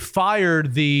NFLPA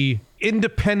fired the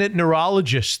independent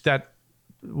neurologist that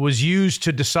was used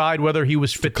to decide whether he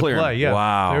was fit to play. Yeah,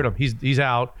 wow. Cleared him. He's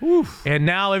out. Oof. And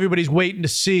now everybody's waiting to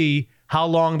see how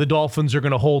long the Dolphins are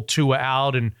going to hold Tua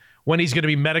out and when he's going to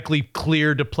be medically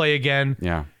cleared to play again.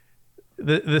 Yeah.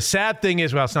 The sad thing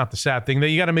is, well, it's not the sad thing.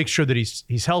 You got to make sure that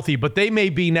he's healthy. But they may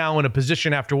be now in a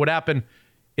position after what happened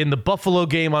in the Buffalo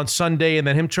game on Sunday and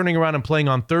then him turning around and playing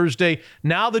on Thursday.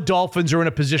 Now the Dolphins are in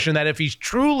a position that if he's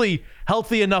truly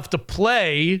healthy enough to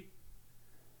play,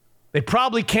 they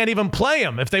probably can't even play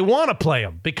him if they want to play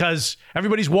him because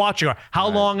everybody's watching. How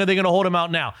long are they going to hold him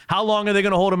out now? How long are they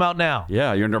going to hold him out now?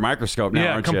 Yeah, you're under a microscope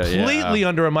now, aren't you? Completely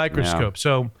under a microscope. Yeah.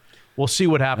 So we'll see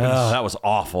what happens. Oh, that was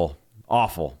awful.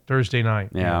 Awful. Thursday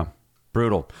night. Yeah.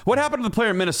 Brutal. What happened to the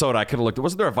player in Minnesota? I could have looked.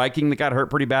 Wasn't there a Viking that got hurt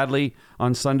pretty badly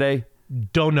on Sunday?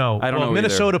 Don't know. I don't know.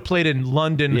 Minnesota played in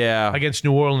London against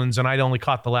New Orleans, and I only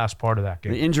caught the last part of that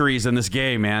game. The injuries in this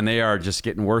game, man, they are just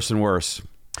getting worse and worse.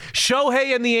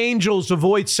 Shohei and the Angels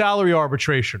avoid salary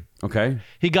arbitration. Okay.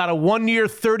 He got a 1-year,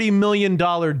 $30 million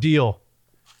deal.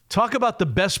 Talk about the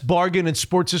best bargain in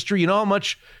sports history. You know how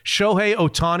much Shohei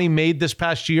Ohtani made this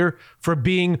past year for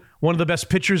being one of the best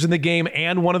pitchers in the game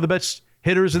and one of the best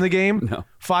hitters in the game? No.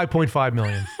 $5.5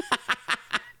 million.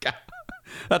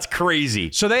 That's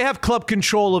crazy. So they have club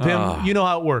control of him. You know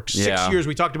how it works. 6 years.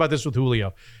 We talked about this with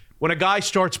Julio. When a guy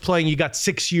starts playing, you got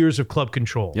 6 years of club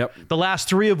control. Yep. The last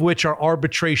 3 of which are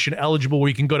arbitration eligible, where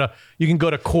you can go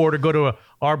to court or go to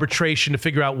arbitration to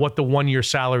figure out what the 1-year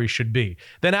salary should be.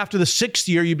 Then after the 6th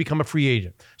year, you become a free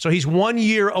agent. So he's 1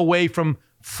 year away from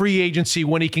free agency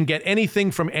when he can get anything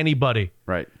from anybody.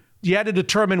 Right. You had to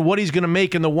determine what he's going to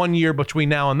make in the 1 year between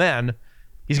now and then.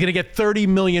 He's going to get $30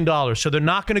 million. So they're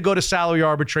not going to go to salary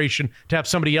arbitration to have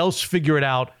somebody else figure it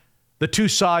out. The two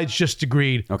sides just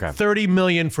agreed. Okay. $30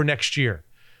 million for next year.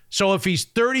 So if he's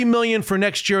 $30 million for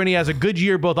next year and he has a good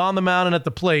year both on the mound and at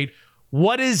the plate,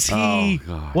 what is he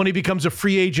when he becomes a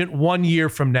free agent 1 year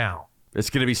from now? It's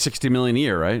going to be $60 million a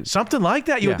year, right? Something like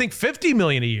that. You would think $50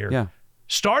 million a year. Yeah.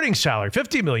 Starting salary,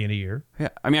 $50 million a year. Yeah,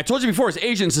 I mean, I told you before, his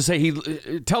agents to say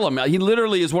tell him he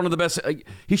literally is one of the best.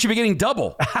 He should be getting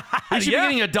double. He should be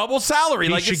getting a double salary.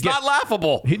 It's not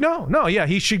laughable.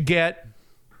 He should get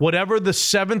whatever the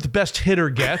 7th best hitter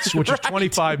gets, which is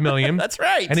 $25 million. That's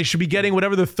right. And he should be getting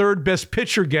whatever the 3rd best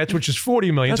pitcher gets, which is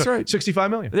 $40 million. That's right. $65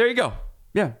 million. There you go.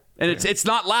 Yeah, and it's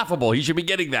not laughable. He should be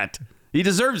getting that. He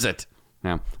deserves it.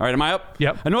 Yeah. All right, am I up?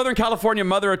 Yep. A Northern California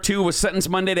mother of 2 was sentenced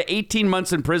Monday to 18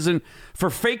 months in prison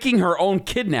for faking her own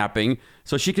kidnapping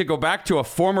so she could go back to a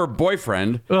former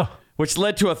boyfriend, which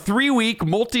led to a 3-week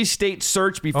multi-state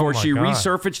search before she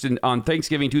resurfaced on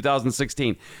Thanksgiving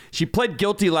 2016. She pled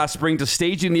guilty last spring to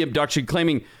staging the abduction,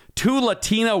 claiming 2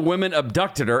 Latina women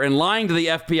abducted her and lying to the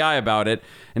FBI about it.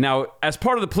 And now, as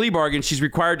part of the plea bargain, she's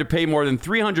required to pay more than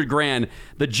 $300,000.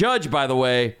 The judge, by the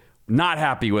way, not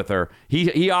happy with her.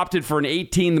 He opted for an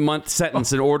 18-month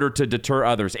sentence in order to deter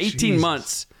others. 18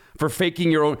 months for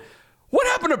faking your own. What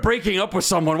happened to breaking up with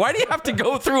someone? Why do you have to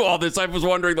go through all this? I was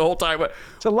wondering the whole time.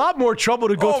 It's a lot more trouble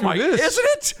to go through this. Isn't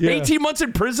it? Yeah. 18 months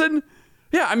in prison?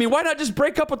 Yeah, I mean, why not just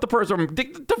break up with the person?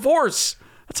 Divorce.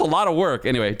 That's a lot of work.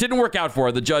 Anyway, it didn't work out for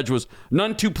her. The judge was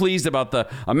none too pleased about the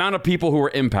amount of people who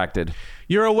were impacted.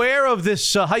 You're aware of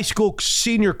this high school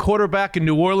senior quarterback in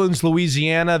New Orleans,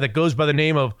 Louisiana, that goes by the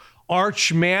name of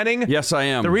Arch Manning? Yes, I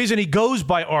am. The reason he goes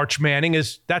by Arch Manning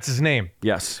is that's his name.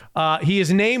 Yes. He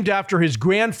is named after his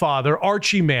grandfather,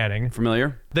 Archie Manning.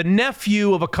 Familiar? The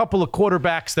nephew of a couple of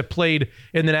quarterbacks that played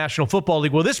in the National Football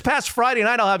League. Well, this past Friday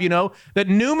night, I'll have you know, that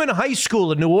Newman High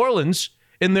School in New Orleans,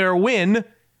 in their win,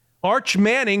 Arch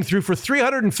Manning threw for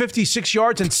 356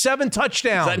 yards and 7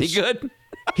 touchdowns. Is that any good?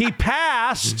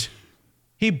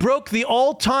 He broke the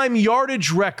all-time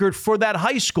yardage record for that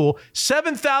high school,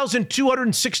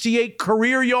 7,268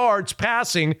 career yards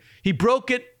passing. He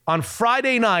broke it on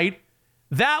Friday night.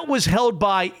 That was held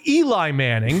by Eli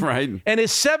Manning. Right. And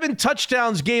his 7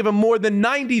 touchdowns gave him more than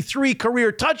 93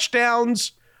 career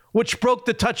touchdowns, which broke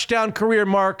the touchdown career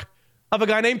mark of a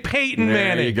guy named Peyton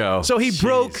Manning. There you go. So he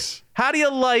broke. How do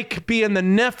you like being the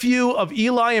nephew of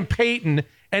Eli and Peyton,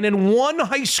 and in one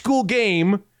high school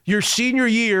game, your senior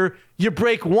year, you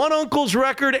break one uncle's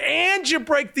record and you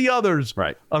break the other's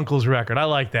uncle's record? I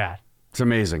like that. It's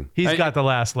amazing. He's got the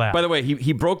last laugh. By the way,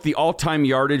 he broke the all-time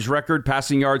yardage record,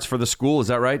 passing yards for the school. Is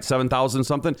that right? 7,000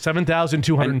 something?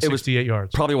 7,268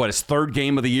 yards. Probably, his third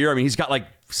game of the year? I mean, he's got like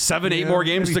 8 more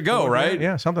games to go, right?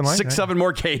 Yeah, something like 6, that. 7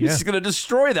 more games. He's going to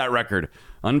destroy that record.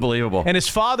 Unbelievable. And his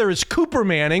father is Cooper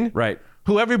Manning. Right.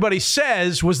 Who everybody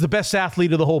says was the best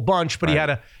athlete of the whole bunch, but he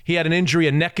had an injury,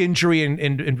 a neck injury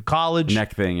in college.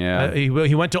 Neck thing, yeah. He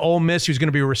went to Ole Miss. He was going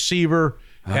to be a receiver,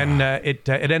 and it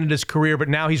ended his career. But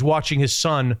now he's watching his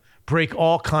son break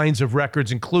all kinds of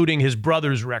records, including his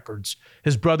brother's records.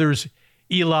 His brothers,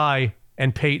 Eli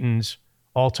and Peyton's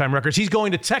all-time records. He's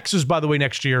going to Texas, by the way,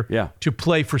 next year to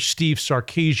play for Steve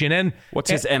Sarkisian. And what's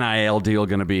his NIL deal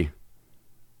going to be?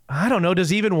 I don't know.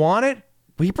 Does he even want it?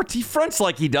 He fronts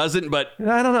like he doesn't, but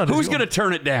I don't know. Who's going to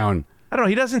turn it down? I don't know.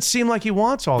 He doesn't seem like he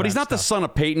wants all that. But he's not the son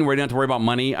of Peyton where he didn't have to worry about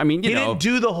money. I mean, he didn't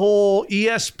do the whole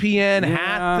ESPN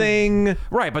hat thing.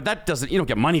 Right, but that doesn't, you don't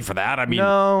get money for that. I mean,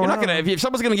 no, you're not going to, if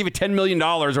someone's going to give you $10 million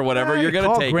or whatever, you're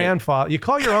going to take grandfather. You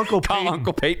call your Uncle Peyton. Call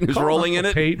Uncle Peyton who's rolling in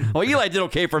it. Peyton. Well, Eli did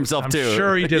okay for himself too. I'm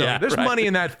sure he did. There's money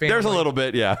in that family. There's a little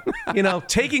bit, yeah.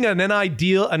 Taking an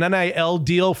NIL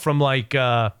deal from like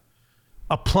a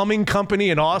plumbing company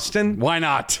in Austin. Why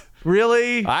not?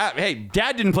 Really? Hey,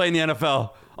 Dad didn't play in the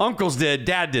NFL. Uncles did.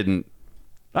 Dad didn't.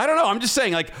 I don't know. I'm just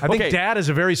saying, I think Dad is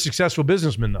a very successful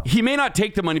businessman, though. He may not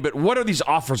take the money, but what are these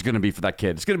offers going to be for that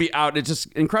kid? It's going to be out. It's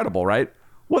just incredible, right?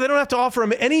 Well, they don't have to offer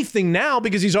him anything now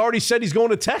because he's already said he's going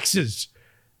to Texas.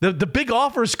 The big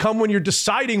offers come when you're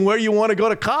deciding where you want to go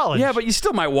to college. Yeah, but you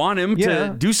still might want him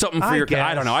to do something for your kid.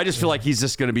 I don't know. I just feel like he's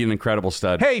just going to be an incredible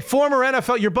stud. Hey, former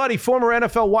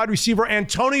NFL wide receiver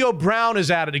Antonio Brown is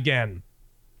at it again.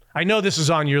 I know this is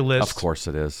on your list. Of course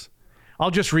it is. I'll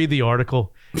just read the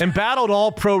article. Embattled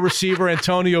all-pro receiver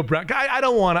Antonio Brown. I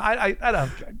don't want to. I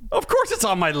don't. Of course it's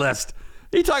on my list.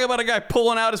 You talking about a guy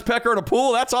pulling out his pecker in a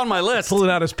pool? That's on my list. Pulling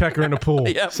out his pecker in a pool.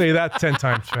 Yep. Say that 10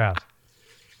 times fast.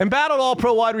 Embattled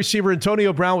all-pro wide receiver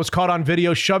Antonio Brown was caught on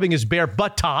video shoving his bare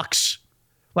buttocks.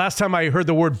 Last time I heard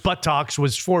the word buttocks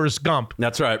was Forrest Gump.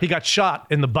 That's right. He got shot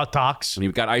in the buttocks. And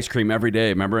he got ice cream every day.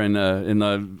 Remember in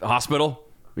the hospital?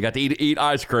 We got to eat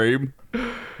ice cream.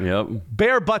 Yep.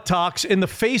 Bare buttocks in the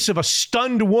face of a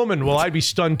stunned woman. Well, I'd be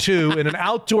stunned too. In an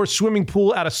outdoor swimming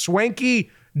pool at a swanky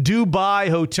Dubai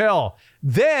hotel.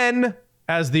 Then,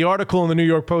 as the article in the New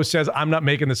York Post says, I'm not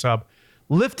making this up,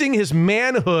 lifting his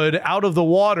manhood out of the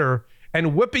water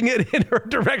and whipping it in her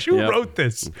direction. Who wrote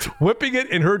this? Whipping it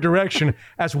in her direction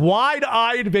as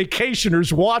wide-eyed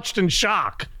vacationers watched in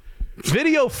shock.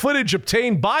 Video footage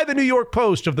obtained by the New York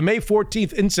Post of the May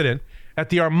 14th incident at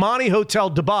the Armani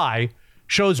Hotel Dubai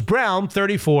shows Brown,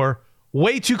 34,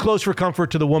 way too close for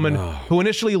comfort to the woman who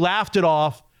initially laughed it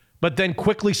off, but then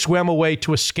quickly swam away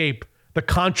to escape the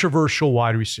controversial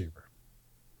wide receiver.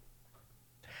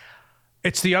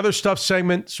 It's the other stuff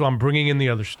segment, so I'm bringing in the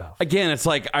other stuff. Again, it's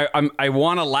like I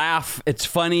want to laugh. It's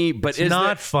funny, but it's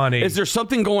not funny. Is there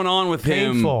something going on with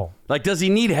Painful. him? Like, does he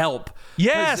need help?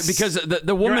 Yes. Because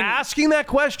the woman... You're asking that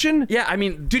question? Yeah, I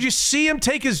mean... Did you see him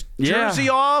take his jersey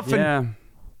off? Yeah.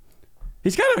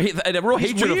 He's got a real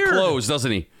hatred of clothes,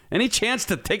 doesn't he? Any chance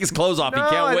to take his clothes off, he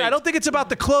can't wait. I don't think it's about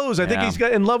the clothes. I think he's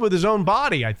got in love with his own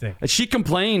body, I think. She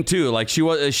complained, too. Like, she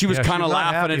was kind of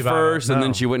laughing at first, and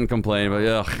then she wouldn't complain. But,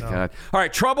 God. All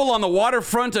right, trouble on the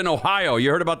waterfront in Ohio.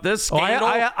 You heard about this scandal?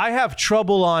 I have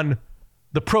trouble on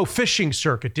the pro fishing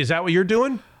circuit. Is that what you're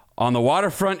doing? On the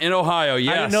waterfront in Ohio,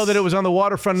 yes. I didn't know that it was on the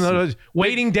waterfront.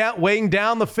 Weighing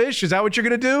down the fish. Is that what you're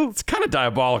going to do? It's kind of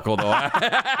diabolical, though.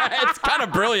 It's kind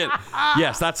of brilliant.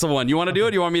 Yes, that's the one. You want to do it?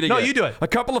 Or you want me to? No, get it? You do it. A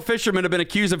couple of fishermen have been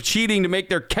accused of cheating to make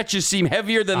their catches seem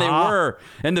heavier than they were,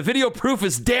 and the video proof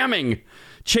is damning.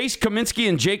 Chase Kaminsky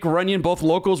and Jake Runyon, both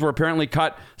locals, were apparently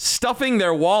caught stuffing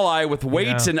their walleye with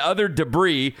weights and other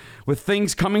debris, with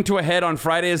things coming to a head on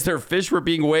Friday as their fish were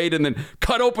being weighed and then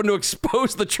cut open to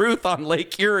expose the truth on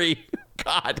Lake Erie.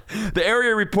 God. There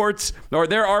are reports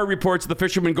of the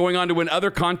fishermen going on to win other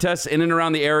contests in and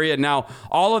around the area. Now,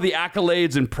 all of the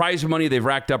accolades and prize money they've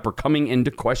racked up are coming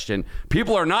into question.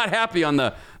 People are not happy on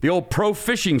the old pro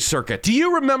fishing circuit. Do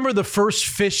you remember the first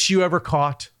fish you ever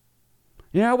caught?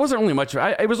 Yeah, it wasn't really much.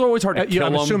 It was always hard to kill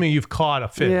them. I'm assuming you've caught a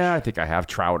fish. Yeah, I think I have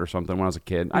trout or something when I was a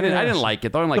kid. I didn't like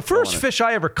it, though. The first fish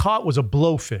I ever caught was a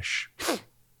blowfish.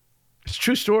 It's a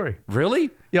true story.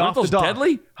 Really? Yeah, aren't those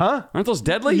deadly? Huh? Aren't those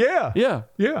deadly? Yeah.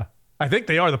 I think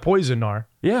they are. The poison are.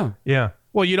 Yeah.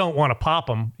 Well, you don't want to pop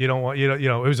them. You don't want, it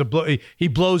was a blow. He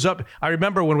blows up. I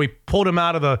remember when we pulled him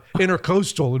out of the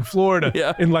Intercoastal in Florida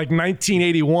in like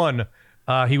 1981.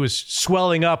 He was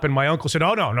swelling up, and my uncle said,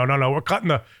 "Oh no, we're cut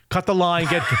the line."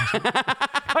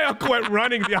 My uncle went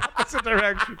running the opposite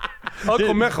direction.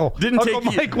 Uncle Mike went.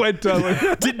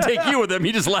 Didn't take you with him.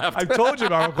 He just left. I told you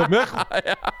about Uncle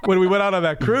Michael when we went out on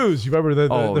that cruise. You remember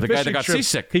the guy that got trip?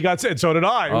 seasick. He got sick. So did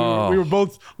I. We were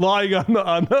both lying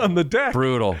on the deck.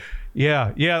 Brutal.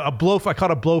 Yeah. I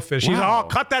caught a blowfish. He's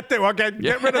cut that thing. Okay,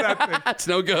 get rid of that thing. That's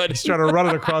no good. He's trying to run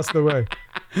it across the way.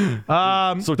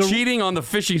 Cheating on the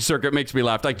fishing circuit makes me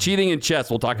laugh. Like cheating in chess,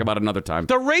 we'll talk about another time.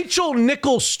 The Rachel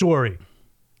Nichols story.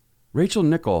 Rachel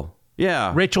Nichols.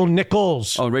 Yeah. Rachel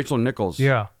Nichols. Oh, Rachel Nichols.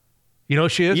 Yeah. You know who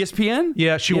she is? ESPN?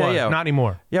 Yeah, she was. Yeah. Not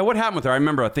anymore. Yeah, what happened with her? I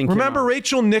remember a thing. Remember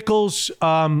Rachel Nichols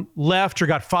left or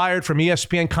got fired from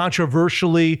ESPN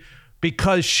controversially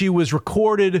because she was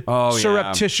recorded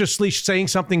surreptitiously saying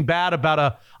something bad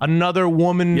about another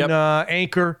woman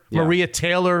anchor, Maria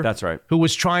Taylor. That's right. Who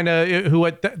was trying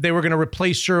to, they were going to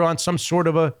replace her on some sort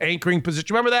of a anchoring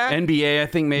position. Remember that? NBA, I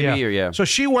think maybe. So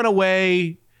she went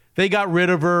away. They got rid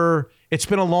of her. It's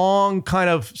been a long kind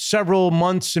of several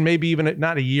months and maybe even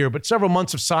not a year, but several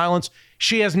months of silence.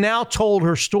 She has now told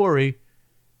her story.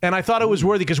 And I thought it was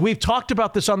worthy because we've talked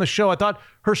about this on the show. I thought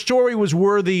her story was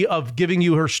worthy of giving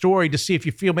you her story to see if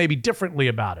you feel maybe differently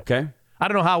about it. Okay. I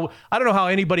don't know how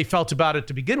anybody felt about it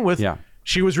to begin with. Yeah.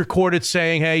 She was recorded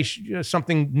saying, hey,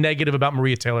 something negative about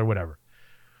Maria Taylor, whatever.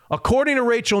 According to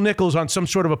Rachel Nichols on some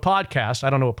sort of a podcast, I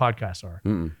don't know what podcasts are.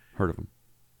 Heard of them.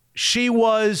 She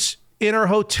was in her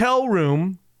hotel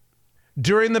room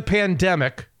during the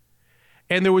pandemic,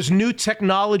 and there was new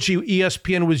technology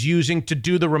ESPN was using to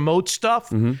do the remote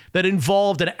stuff that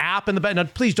involved an app in the back. Now,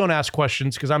 please don't ask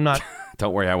questions because I'm not.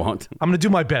 Don't worry, I won't. I'm going to do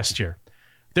my best here.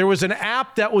 There was an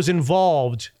app that was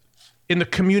involved in the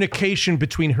communication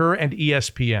between her and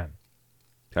ESPN.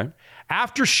 Okay.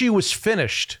 After she was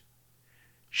finished,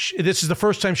 this is the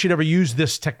first time she'd ever used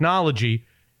this technology.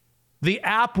 The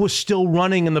app was still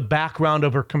running in the background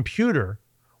of her computer,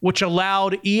 which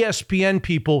allowed ESPN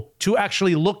people to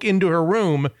actually look into her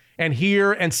room and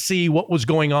hear and see what was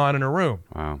going on in her room.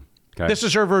 Wow. Okay. This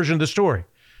is her version of the story.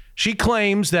 She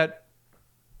claims that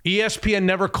ESPN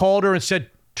never called her and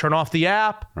said, turn off the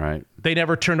app. Right. They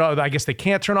never turned off. I guess they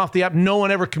can't turn off the app. No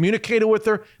one ever communicated with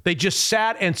her. They just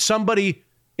sat, and somebody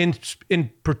in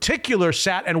particular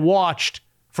sat and watched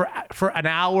for an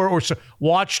hour or so,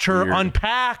 watched her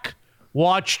unpack,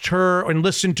 watched her and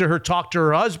listened to her talk to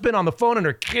her husband on the phone and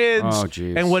her kids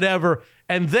and whatever.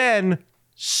 And then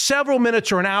several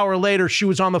minutes or an hour later, she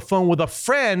was on the phone with a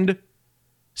friend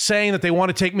saying that they want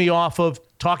to take me off of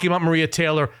talking about Maria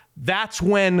Taylor. That's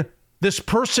when this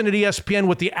person at ESPN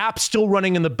with the app still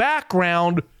running in the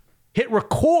background hit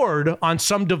record on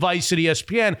some device at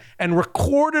ESPN and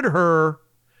recorded her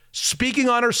speaking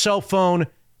on her cell phone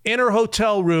in her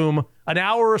hotel room an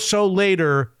hour or so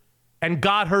later and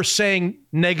got her saying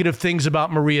negative things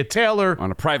about Maria Taylor. On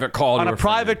a private call. On a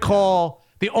private call.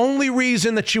 The only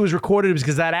reason that she was recorded was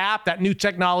because that app, that new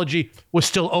technology, was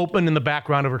still open in the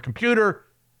background of her computer.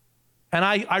 And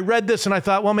I read this and I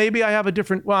thought, well, maybe I have a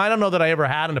different, I don't know that I ever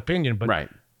had an opinion, but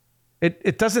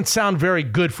it doesn't sound very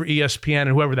good for ESPN and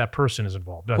whoever that person is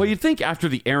involved. Well, you'd think after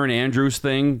the Aaron Andrews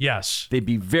thing, they'd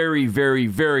be very, very,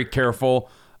 very careful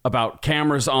about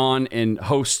cameras on in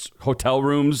hotel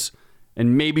rooms.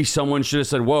 And maybe someone should have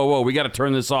said, whoa, we got to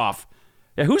turn this off.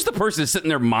 Yeah, who's the person sitting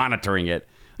there monitoring it?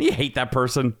 You hate that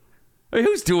person. I mean,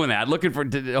 who's doing that?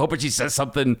 Hoping she says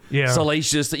something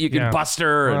salacious that you can bust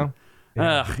her.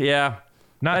 Not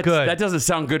good. That doesn't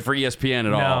sound good for ESPN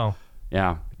at all.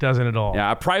 Yeah. Doesn't at all.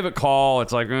 Yeah, a private call,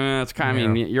 it's like, it's kind of, I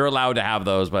mean, you're allowed to have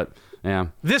those, but yeah.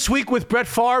 This week with Brett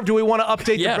Favre, do we want to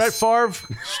update the Brett Favre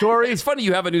story? It's funny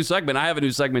you have a new segment. I have a new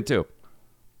segment too.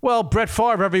 Well, Brett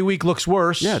Favre every week looks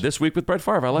worse. Yeah, this week with Brett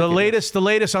Favre. I like the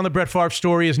latest on the Brett Favre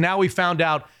story is now we found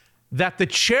out that the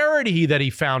charity that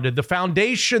he founded, the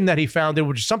foundation that he founded,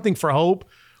 which is Something for Hope,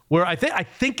 where I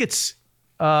think it's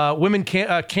women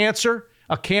cancer,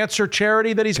 a cancer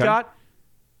charity that he's got.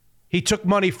 He took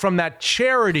money from that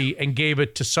charity and gave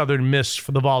it to Southern Miss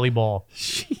for the volleyball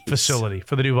facility,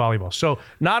 for the new volleyball. So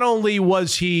not only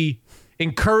was he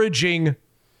encouraging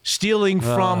stealing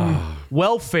from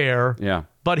welfare,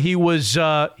 but he was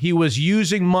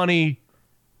using money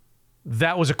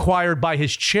that was acquired by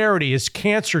his charity, his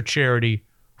cancer charity,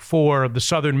 for the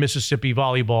Southern Mississippi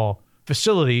volleyball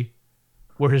facility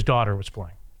where his daughter was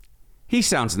playing. He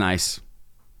sounds nice.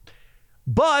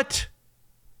 But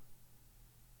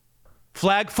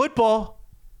flag football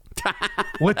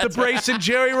with the brace and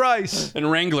Jerry Rice. And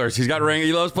Wranglers. He's got Wranglers.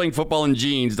 He loves playing football in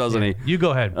jeans, doesn't he? You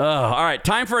go ahead. All right.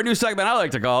 Time for a new segment I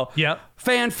like to call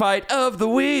Fan Fight of the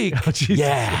Week. Oh,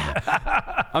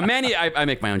 yeah. I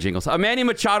make my own jingles. A Manny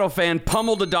Machado fan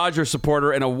pummeled a Dodgers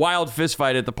supporter in a wild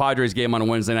fistfight at the Padres game on a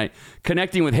Wednesday night,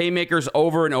 connecting with haymakers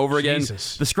over and over again.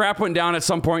 The scrap went down at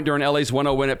some point during LA's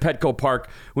 1-0 win at Petco Park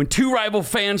when two rival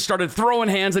fans started throwing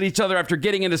hands at each other after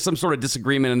getting into some sort of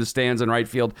disagreement in the stands in right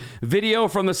field. Video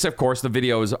from of course, the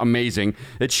video is amazing.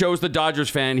 It shows the Dodgers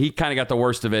fan. He kind of got the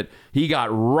worst of it. He got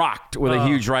rocked with a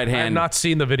huge right hand. I have not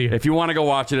seen the video. If you want to go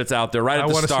watch it, it's out there. Right at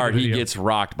the start, he gets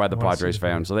rocked by the Padres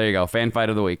fan. So there you go. Fan Fight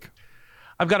of the Week.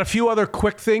 I've got a few other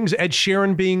quick things. Ed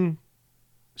Sheeran being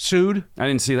sued. I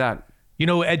didn't see that. You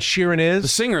know who Ed Sheeran is? The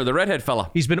singer, the redhead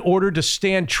fella. He's been ordered to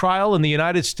stand trial in the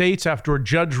United States after a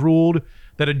judge ruled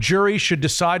that a jury should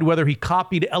decide whether he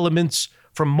copied elements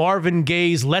from Marvin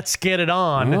Gaye's Let's Get It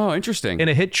On. Oh, interesting. In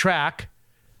a hit track.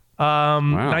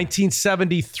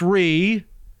 1973.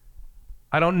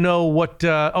 I don't know what...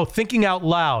 Thinking Out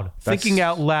Loud. Thinking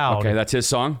Out Loud. Okay, that's his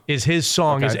song? Is his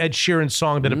song. Is Ed Sheeran's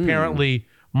song that apparently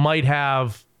might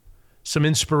have some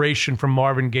inspiration from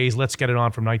Marvin Gaye's Let's Get It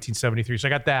On from 1973. So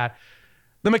I got that.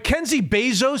 The Mackenzie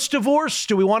Bezos divorce.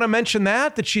 Do we want to mention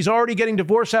that? That she's already getting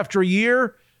divorced after a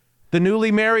year? The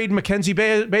newly married Mackenzie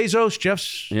Bezos,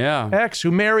 Jeff's ex, who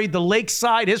married the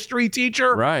Lakeside history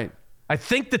teacher. Right. I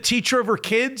think the teacher of her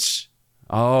kids.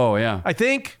 Oh, yeah. I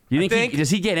think. You think does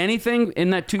he get anything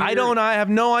in that 2 years? I don't know. I have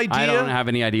no idea. I don't have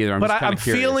any idea either. I'm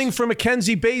feeling for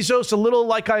Mackenzie Bezos a little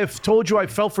like I've told you I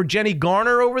felt for Jenny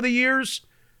Garner over the years.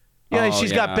 Yeah,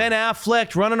 she's got Ben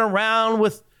Affleck running around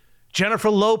with Jennifer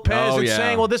Lopez and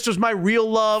saying, well, this was my real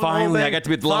love. Finally, I got to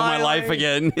be the love of my life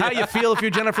again. How you feel if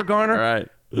you're Jennifer Garner? Right.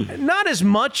 Not as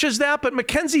much as that, but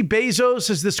Mackenzie Bezos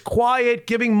is this quiet,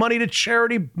 giving money to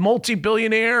charity,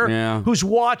 multi-billionaire who's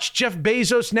watched Jeff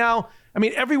Bezos now. I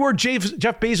mean, everywhere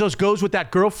Jeff Bezos goes with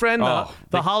that girlfriend,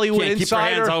 the Hollywood can't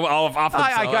insider. Keep your hands off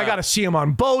I got to see him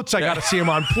on boats. I got to see him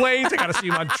on planes. I got to see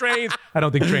him on trains. I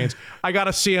don't think trains. I got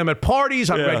to see him at parties,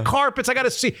 on red carpets. I got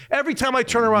to see every time I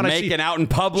turn around, I see making out in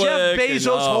public. Jeff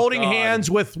Bezos holding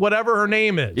hands with whatever her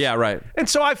name is. Yeah, right. And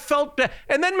so I felt bad.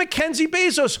 And then Mackenzie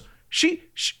Bezos, she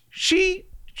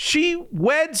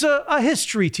weds a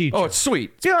history teacher. Oh, it's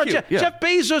sweet. It's cute. Jeff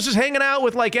Bezos is hanging out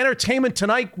with like Entertainment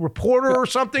Tonight reporter or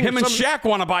something. Him and Shaq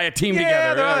want to buy a team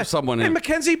together. Or someone. And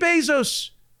Mackenzie Bezos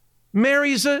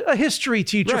marries a history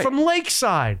teacher from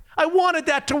Lakeside. I wanted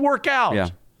that to work out.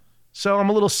 Yeah. So I'm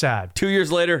a little sad. 2 years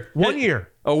later. 1 year.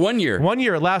 Oh, 1 year. 1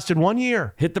 year. It lasted 1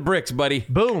 year. Hit the bricks, buddy.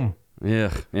 Boom.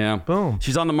 Yeah. Boom.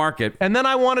 She's on the market. And then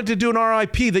I wanted to do an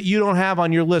RIP that you don't have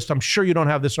on your list. I'm sure you don't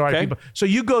have this RIP. Okay. So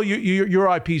you go your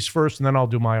RIPs first, and then I'll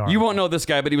do my RIP. You won't know this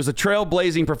guy, but he was a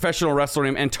trailblazing professional wrestler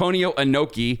named Antonio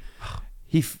Inoki.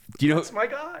 That's my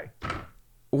guy.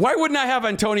 Why wouldn't I have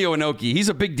Antonio Inoki? He's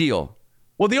a big deal.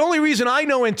 Well, the only reason I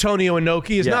know Antonio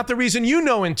Inoki is not the reason you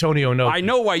know Antonio Inoki. I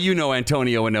know why you know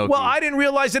Antonio Inoki. Well, I didn't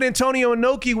realize that Antonio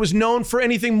Inoki was known for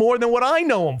anything more than what I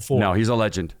know him for. No, he's a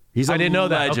legend. I didn't know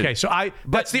that. Okay, so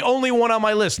that's the only one on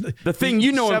my list. The thing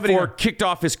you know him for kicked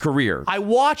off his career. I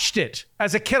watched it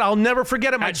as a kid. I'll never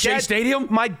forget it. At Shea Stadium?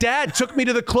 My dad took me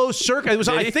to the closed circuit.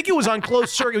 I think it was on closed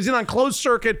circuit. It was on closed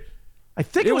circuit. I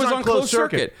think it was on closed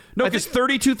circuit. No, because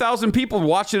 32,000 people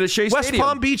watched it at Shea Stadium. West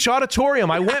Palm Beach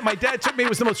Auditorium. I went. My dad took me. It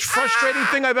was the most frustrating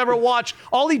thing I've ever watched.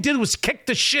 All he did was kick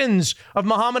the shins of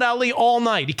Muhammad Ali all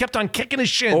night. He kept on kicking his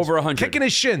shins. Over 100. Kicking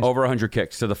his shins. Over 100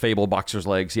 kicks to the fabled boxer's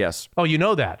legs, yes. Oh, you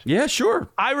know that? Yeah, sure.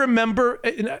 I remember,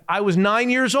 I was 9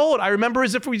 years old. I remember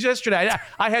as if it was yesterday.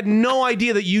 I had no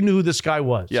idea that you knew who this guy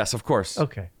was. Yes, of course.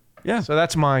 Okay. Yeah. So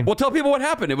that's mine. Well, tell people what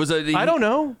happened. It was I don't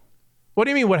know. What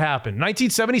do you mean what happened?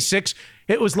 1976,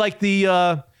 it was like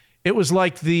the It was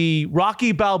like the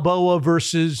Rocky Balboa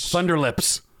versus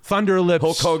Thunderlips.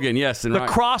 Hulk Hogan, yes. The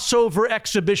crossover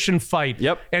exhibition fight.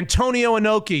 Yep. Antonio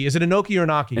Inoki. Is it Inoki or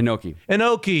Inaki?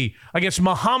 Inoki against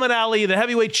Muhammad Ali, the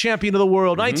heavyweight champion of the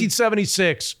world,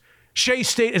 1976. Shea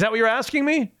State. Is that what you're asking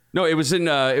me? No, it was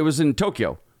in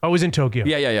Tokyo. Oh, it was in Tokyo.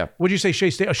 Yeah. What did you say,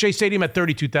 Shea State? Oh, Shea Stadium at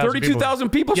 32,000 people. 32,000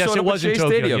 people yes, showed it up was at in Shea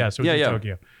Tokyo. Stadium. Yes, it was in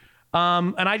Tokyo.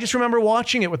 And I just remember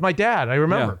watching it with my dad. I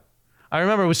remember. I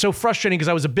remember it was so frustrating because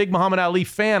I was a big Muhammad Ali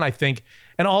fan, I think.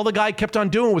 And all the guy kept on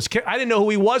doing was I didn't know who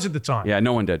he was at the time. Yeah,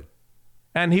 no one did.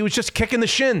 And he was just kicking the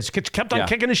shins. Kept on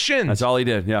kicking his shins. That's all he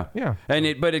did. Yeah. Yeah. And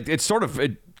it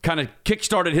kind of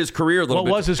kickstarted his career a little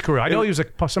bit. What was his career? I know he was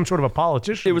some sort of a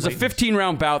politician. It was a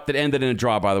 15-round bout that ended in a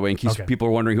draw, by the way, in case people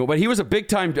are wondering who. But he was a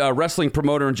big-time wrestling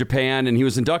promoter in Japan, and he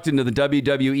was inducted into the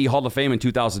WWE Hall of Fame in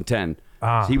 2010.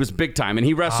 So he was big time, and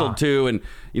he wrestled too, and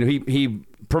he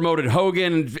promoted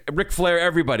Hogan, Ric Flair,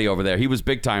 everybody over there. He was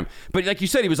big time. But like you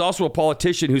said, he was also a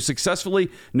politician who successfully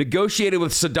negotiated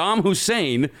with Saddam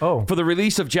Hussein for the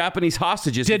release of Japanese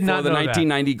hostages before the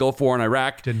 1990 Gulf War in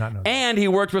Iraq. Did not know that. And he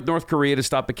worked with North Korea to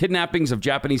stop the kidnappings of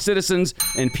Japanese citizens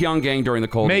in Pyongyang during the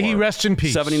Cold War. May he rest in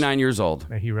peace. 79 years old.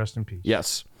 May he rest in peace.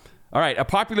 Yes. All right. A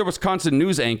popular Wisconsin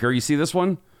news anchor. You see this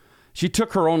one? She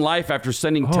took her own life after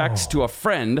sending texts to a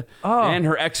friend and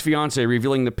her ex-fiance,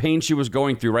 revealing the pain she was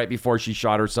going through right before she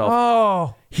shot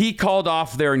herself. He called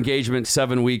off their engagement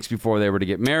 7 weeks before they were to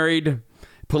get married.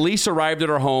 Police arrived at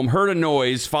her home, heard a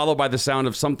noise, followed by the sound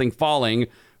of something falling.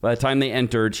 By the time they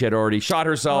entered, she had already shot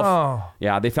herself.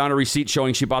 Yeah, they found a receipt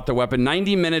showing she bought the weapon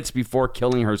 90 minutes before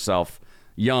killing herself.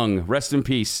 Young, rest in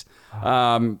peace.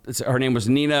 Her name was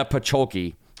Nina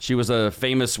Pacholke. She was a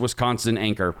famous Wisconsin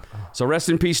anchor. So rest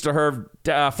in peace to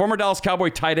her. Former Dallas Cowboy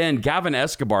tight end Gavin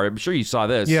Escobar. I'm sure you saw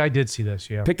this. Yeah, I did see this,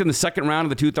 yeah. Picked in the second round of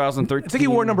the 2013. I think he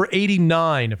wore number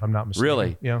 89, if I'm not mistaken.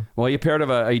 Really? Yeah. Well, he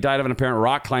died of an apparent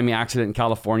rock climbing accident in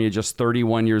California, just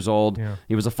 31 years old. Yeah.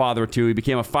 He was a father of two. He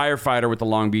became a firefighter with the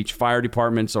Long Beach Fire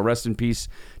Department. So rest in peace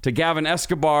to Gavin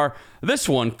Escobar. This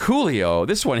one, Coolio.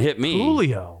 This one hit me.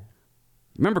 Coolio.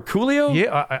 Remember Coolio?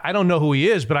 Yeah, I don't know who he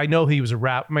is, but I know he was a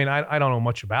rap. I mean, I don't know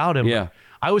much about him. Yeah.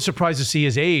 I was surprised to see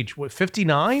his age. What,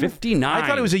 59? 59. I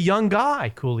thought he was a young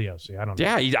guy, Coolio. See, I don't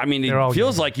know. Yeah, I mean, it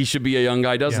feels like he should be a young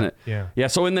guy, doesn't it? Yeah. Yeah,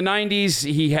 so in the 90s,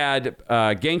 he had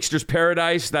Gangster's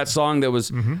Paradise, that song that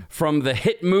was from the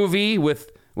hit movie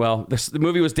with... Well, the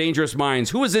movie was Dangerous Minds.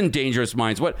 Who was in Dangerous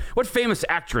Minds? What famous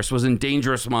actress was in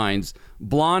Dangerous Minds?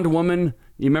 Blonde woman?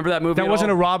 You remember that movie? That wasn't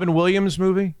a Robin Williams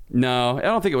movie? No, I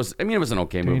don't think it was. I mean, it was an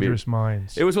okay movie. Dangerous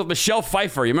Minds. It was with Michelle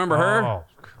Pfeiffer. You remember her?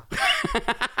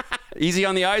 Easy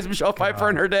on the eyes, Michelle Pfeiffer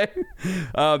in her day.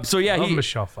 So yeah,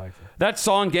 Michelle Pfeiffer. That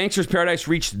song, Gangster's Paradise,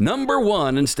 reached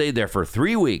 #1 and stayed there for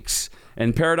 3 weeks.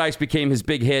 And Paradise became his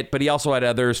big hit, but he also had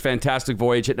others. Fantastic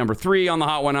Voyage hit #3 on the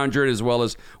Hot 100, as well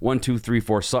as 1, 2, 3,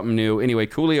 4, something new. Anyway,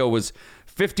 Coolio was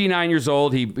 59 years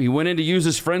old. He went in to use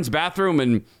his friend's bathroom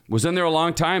and was in there a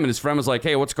long time. And his friend was like,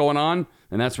 "Hey, what's going on?"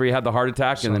 And that's where he had the heart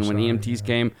attack. And then when EMTs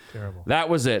came, that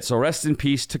was it. So rest in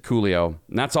peace to Coolio.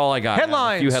 And that's all I got.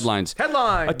 Headlines. A few headlines.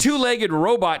 Headlines. A two-legged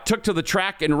robot took to the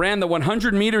track and ran the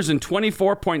 100 meters in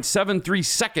 24.73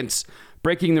 seconds,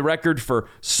 breaking the record for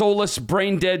soulless,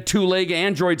 brain-dead, two-legged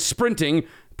android sprinting,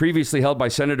 previously held by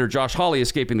Senator Josh Hawley,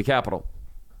 escaping the Capitol.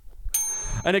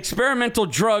 An experimental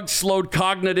drug slowed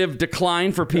cognitive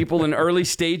decline for people in early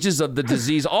stages of the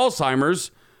disease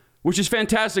Alzheimer's, which is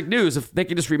fantastic news if they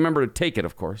can just remember to take it,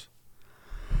 of course.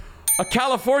 A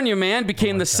California man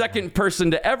became the second person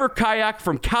to ever kayak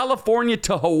from California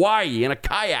to Hawaii in a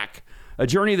kayak, a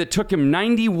journey that took him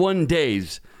 91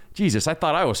 days. Jesus, I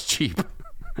thought I was cheap.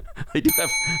 They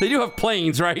do have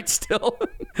planes, right? Still,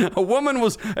 a woman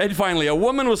was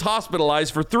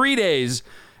hospitalized for 3 days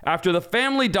after the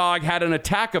family dog had an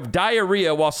attack of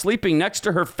diarrhea while sleeping next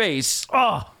to her face,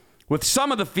 with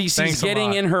some of the feces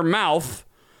getting in her mouth,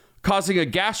 causing a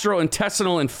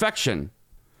gastrointestinal infection.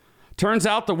 Turns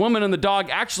out the woman and the dog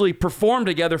actually performed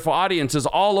together for audiences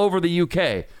all over the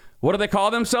UK. What do they call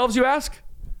themselves, you ask?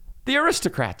 The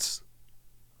Aristocrats.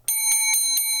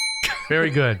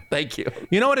 Very good. Thank you.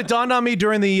 You know what it dawned on me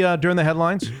during the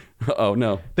headlines? Oh,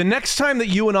 no. The next time that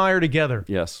you and I are together,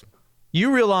 yes,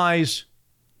 you realize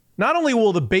not only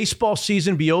will the baseball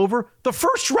season be over, the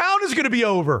first round is going to be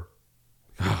over.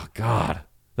 Oh, God.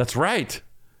 That's right.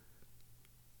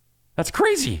 That's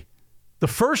crazy. The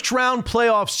first round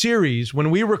playoff series, when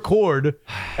we record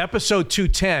episode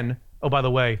 210, oh, by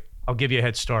the way, I'll give you a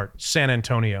head start. San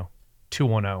Antonio,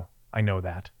 2-1-0. I know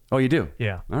that. Oh, you do?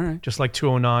 Yeah. All right. Just like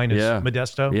 209 is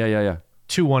Modesto. Yeah.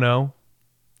 2-1-0,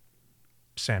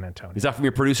 San Antonio. Is that from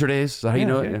your producer days? Is that how you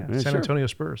know it? Yeah. San Antonio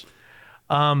Spurs.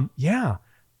 Yeah.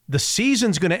 The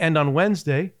season's going to end on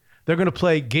Wednesday. They're going to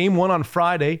play game 1 on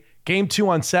Friday, game 2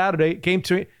 on Saturday, game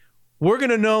 2. We're going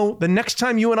to know the next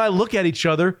time you and I look at each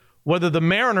other whether the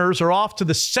Mariners are off to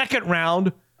the second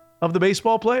round of the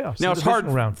baseball playoffs. Now, it's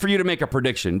hard for you to make a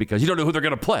prediction because you don't know who they're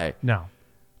going to play. No.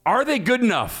 Are they good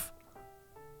enough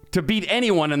to beat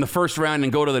anyone in the first round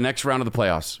and go to the next round of the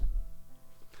playoffs?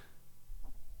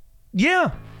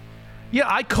 Yeah. Yeah,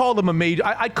 I call them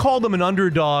I call them an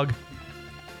underdog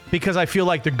because I feel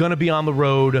like they're going to be on the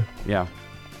road. Yeah.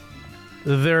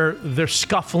 They're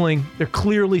scuffling. They're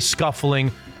clearly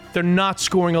scuffling. They're not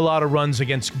scoring a lot of runs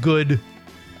against good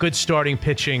starting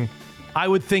pitching. I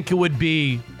would think it would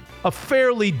be a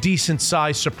fairly decent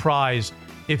sized surprise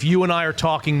if you and I are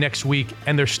talking next week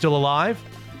and they're still alive.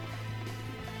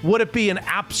 Would it be an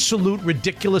absolute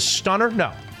ridiculous stunner?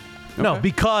 No. Okay. No,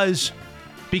 because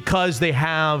they've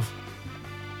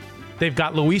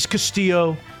got Luis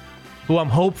Castillo, who I'm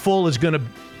hopeful is going to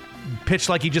pitch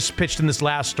like he just pitched in this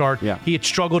last start. Yeah. He had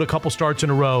struggled a couple starts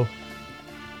in a row.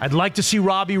 I'd like to see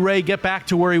Robbie Ray get back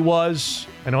to where he was.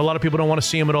 I know a lot of people don't want to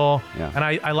see him at all. Yeah. And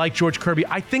I like George Kirby.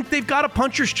 I think they've got a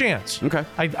puncher's chance. Okay.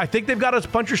 I think they've got a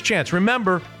puncher's chance.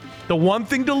 Remember, the one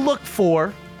thing to look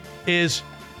for is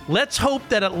let's hope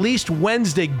that at least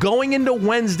Wednesday, going into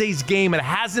Wednesday's game, it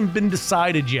hasn't been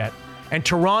decided yet. And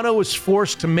Toronto is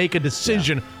forced to make a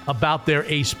decision about their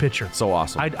ace pitcher. So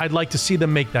awesome. I'd like to see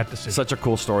them make that decision. Such a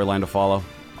cool storyline to follow.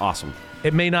 Awesome.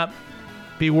 It may not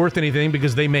be worth anything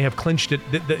because they may have clinched it.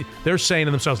 They're saying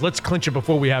to themselves, let's clinch it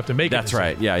before we have to make it. That's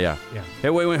right. Yeah.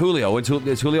 Hey, wait, Julio. Is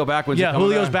Julio back?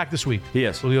 Julio's back this week. He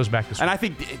is. Julio's back this week. And I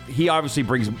think he obviously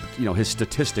brings, his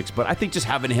statistics, but I think just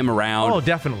having him around. Oh,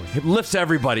 definitely. It lifts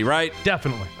everybody, right?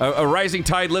 Definitely. A rising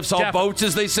tide lifts all boats,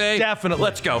 as they say. Definitely.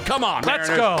 Let's go. Come on, Let's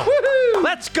Mariners. go. Woo-hoo.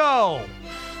 Let's go.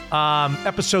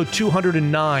 Episode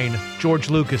 209, George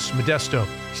Lucas, Modesto,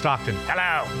 Stockton.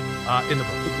 Hello. In the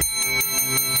book.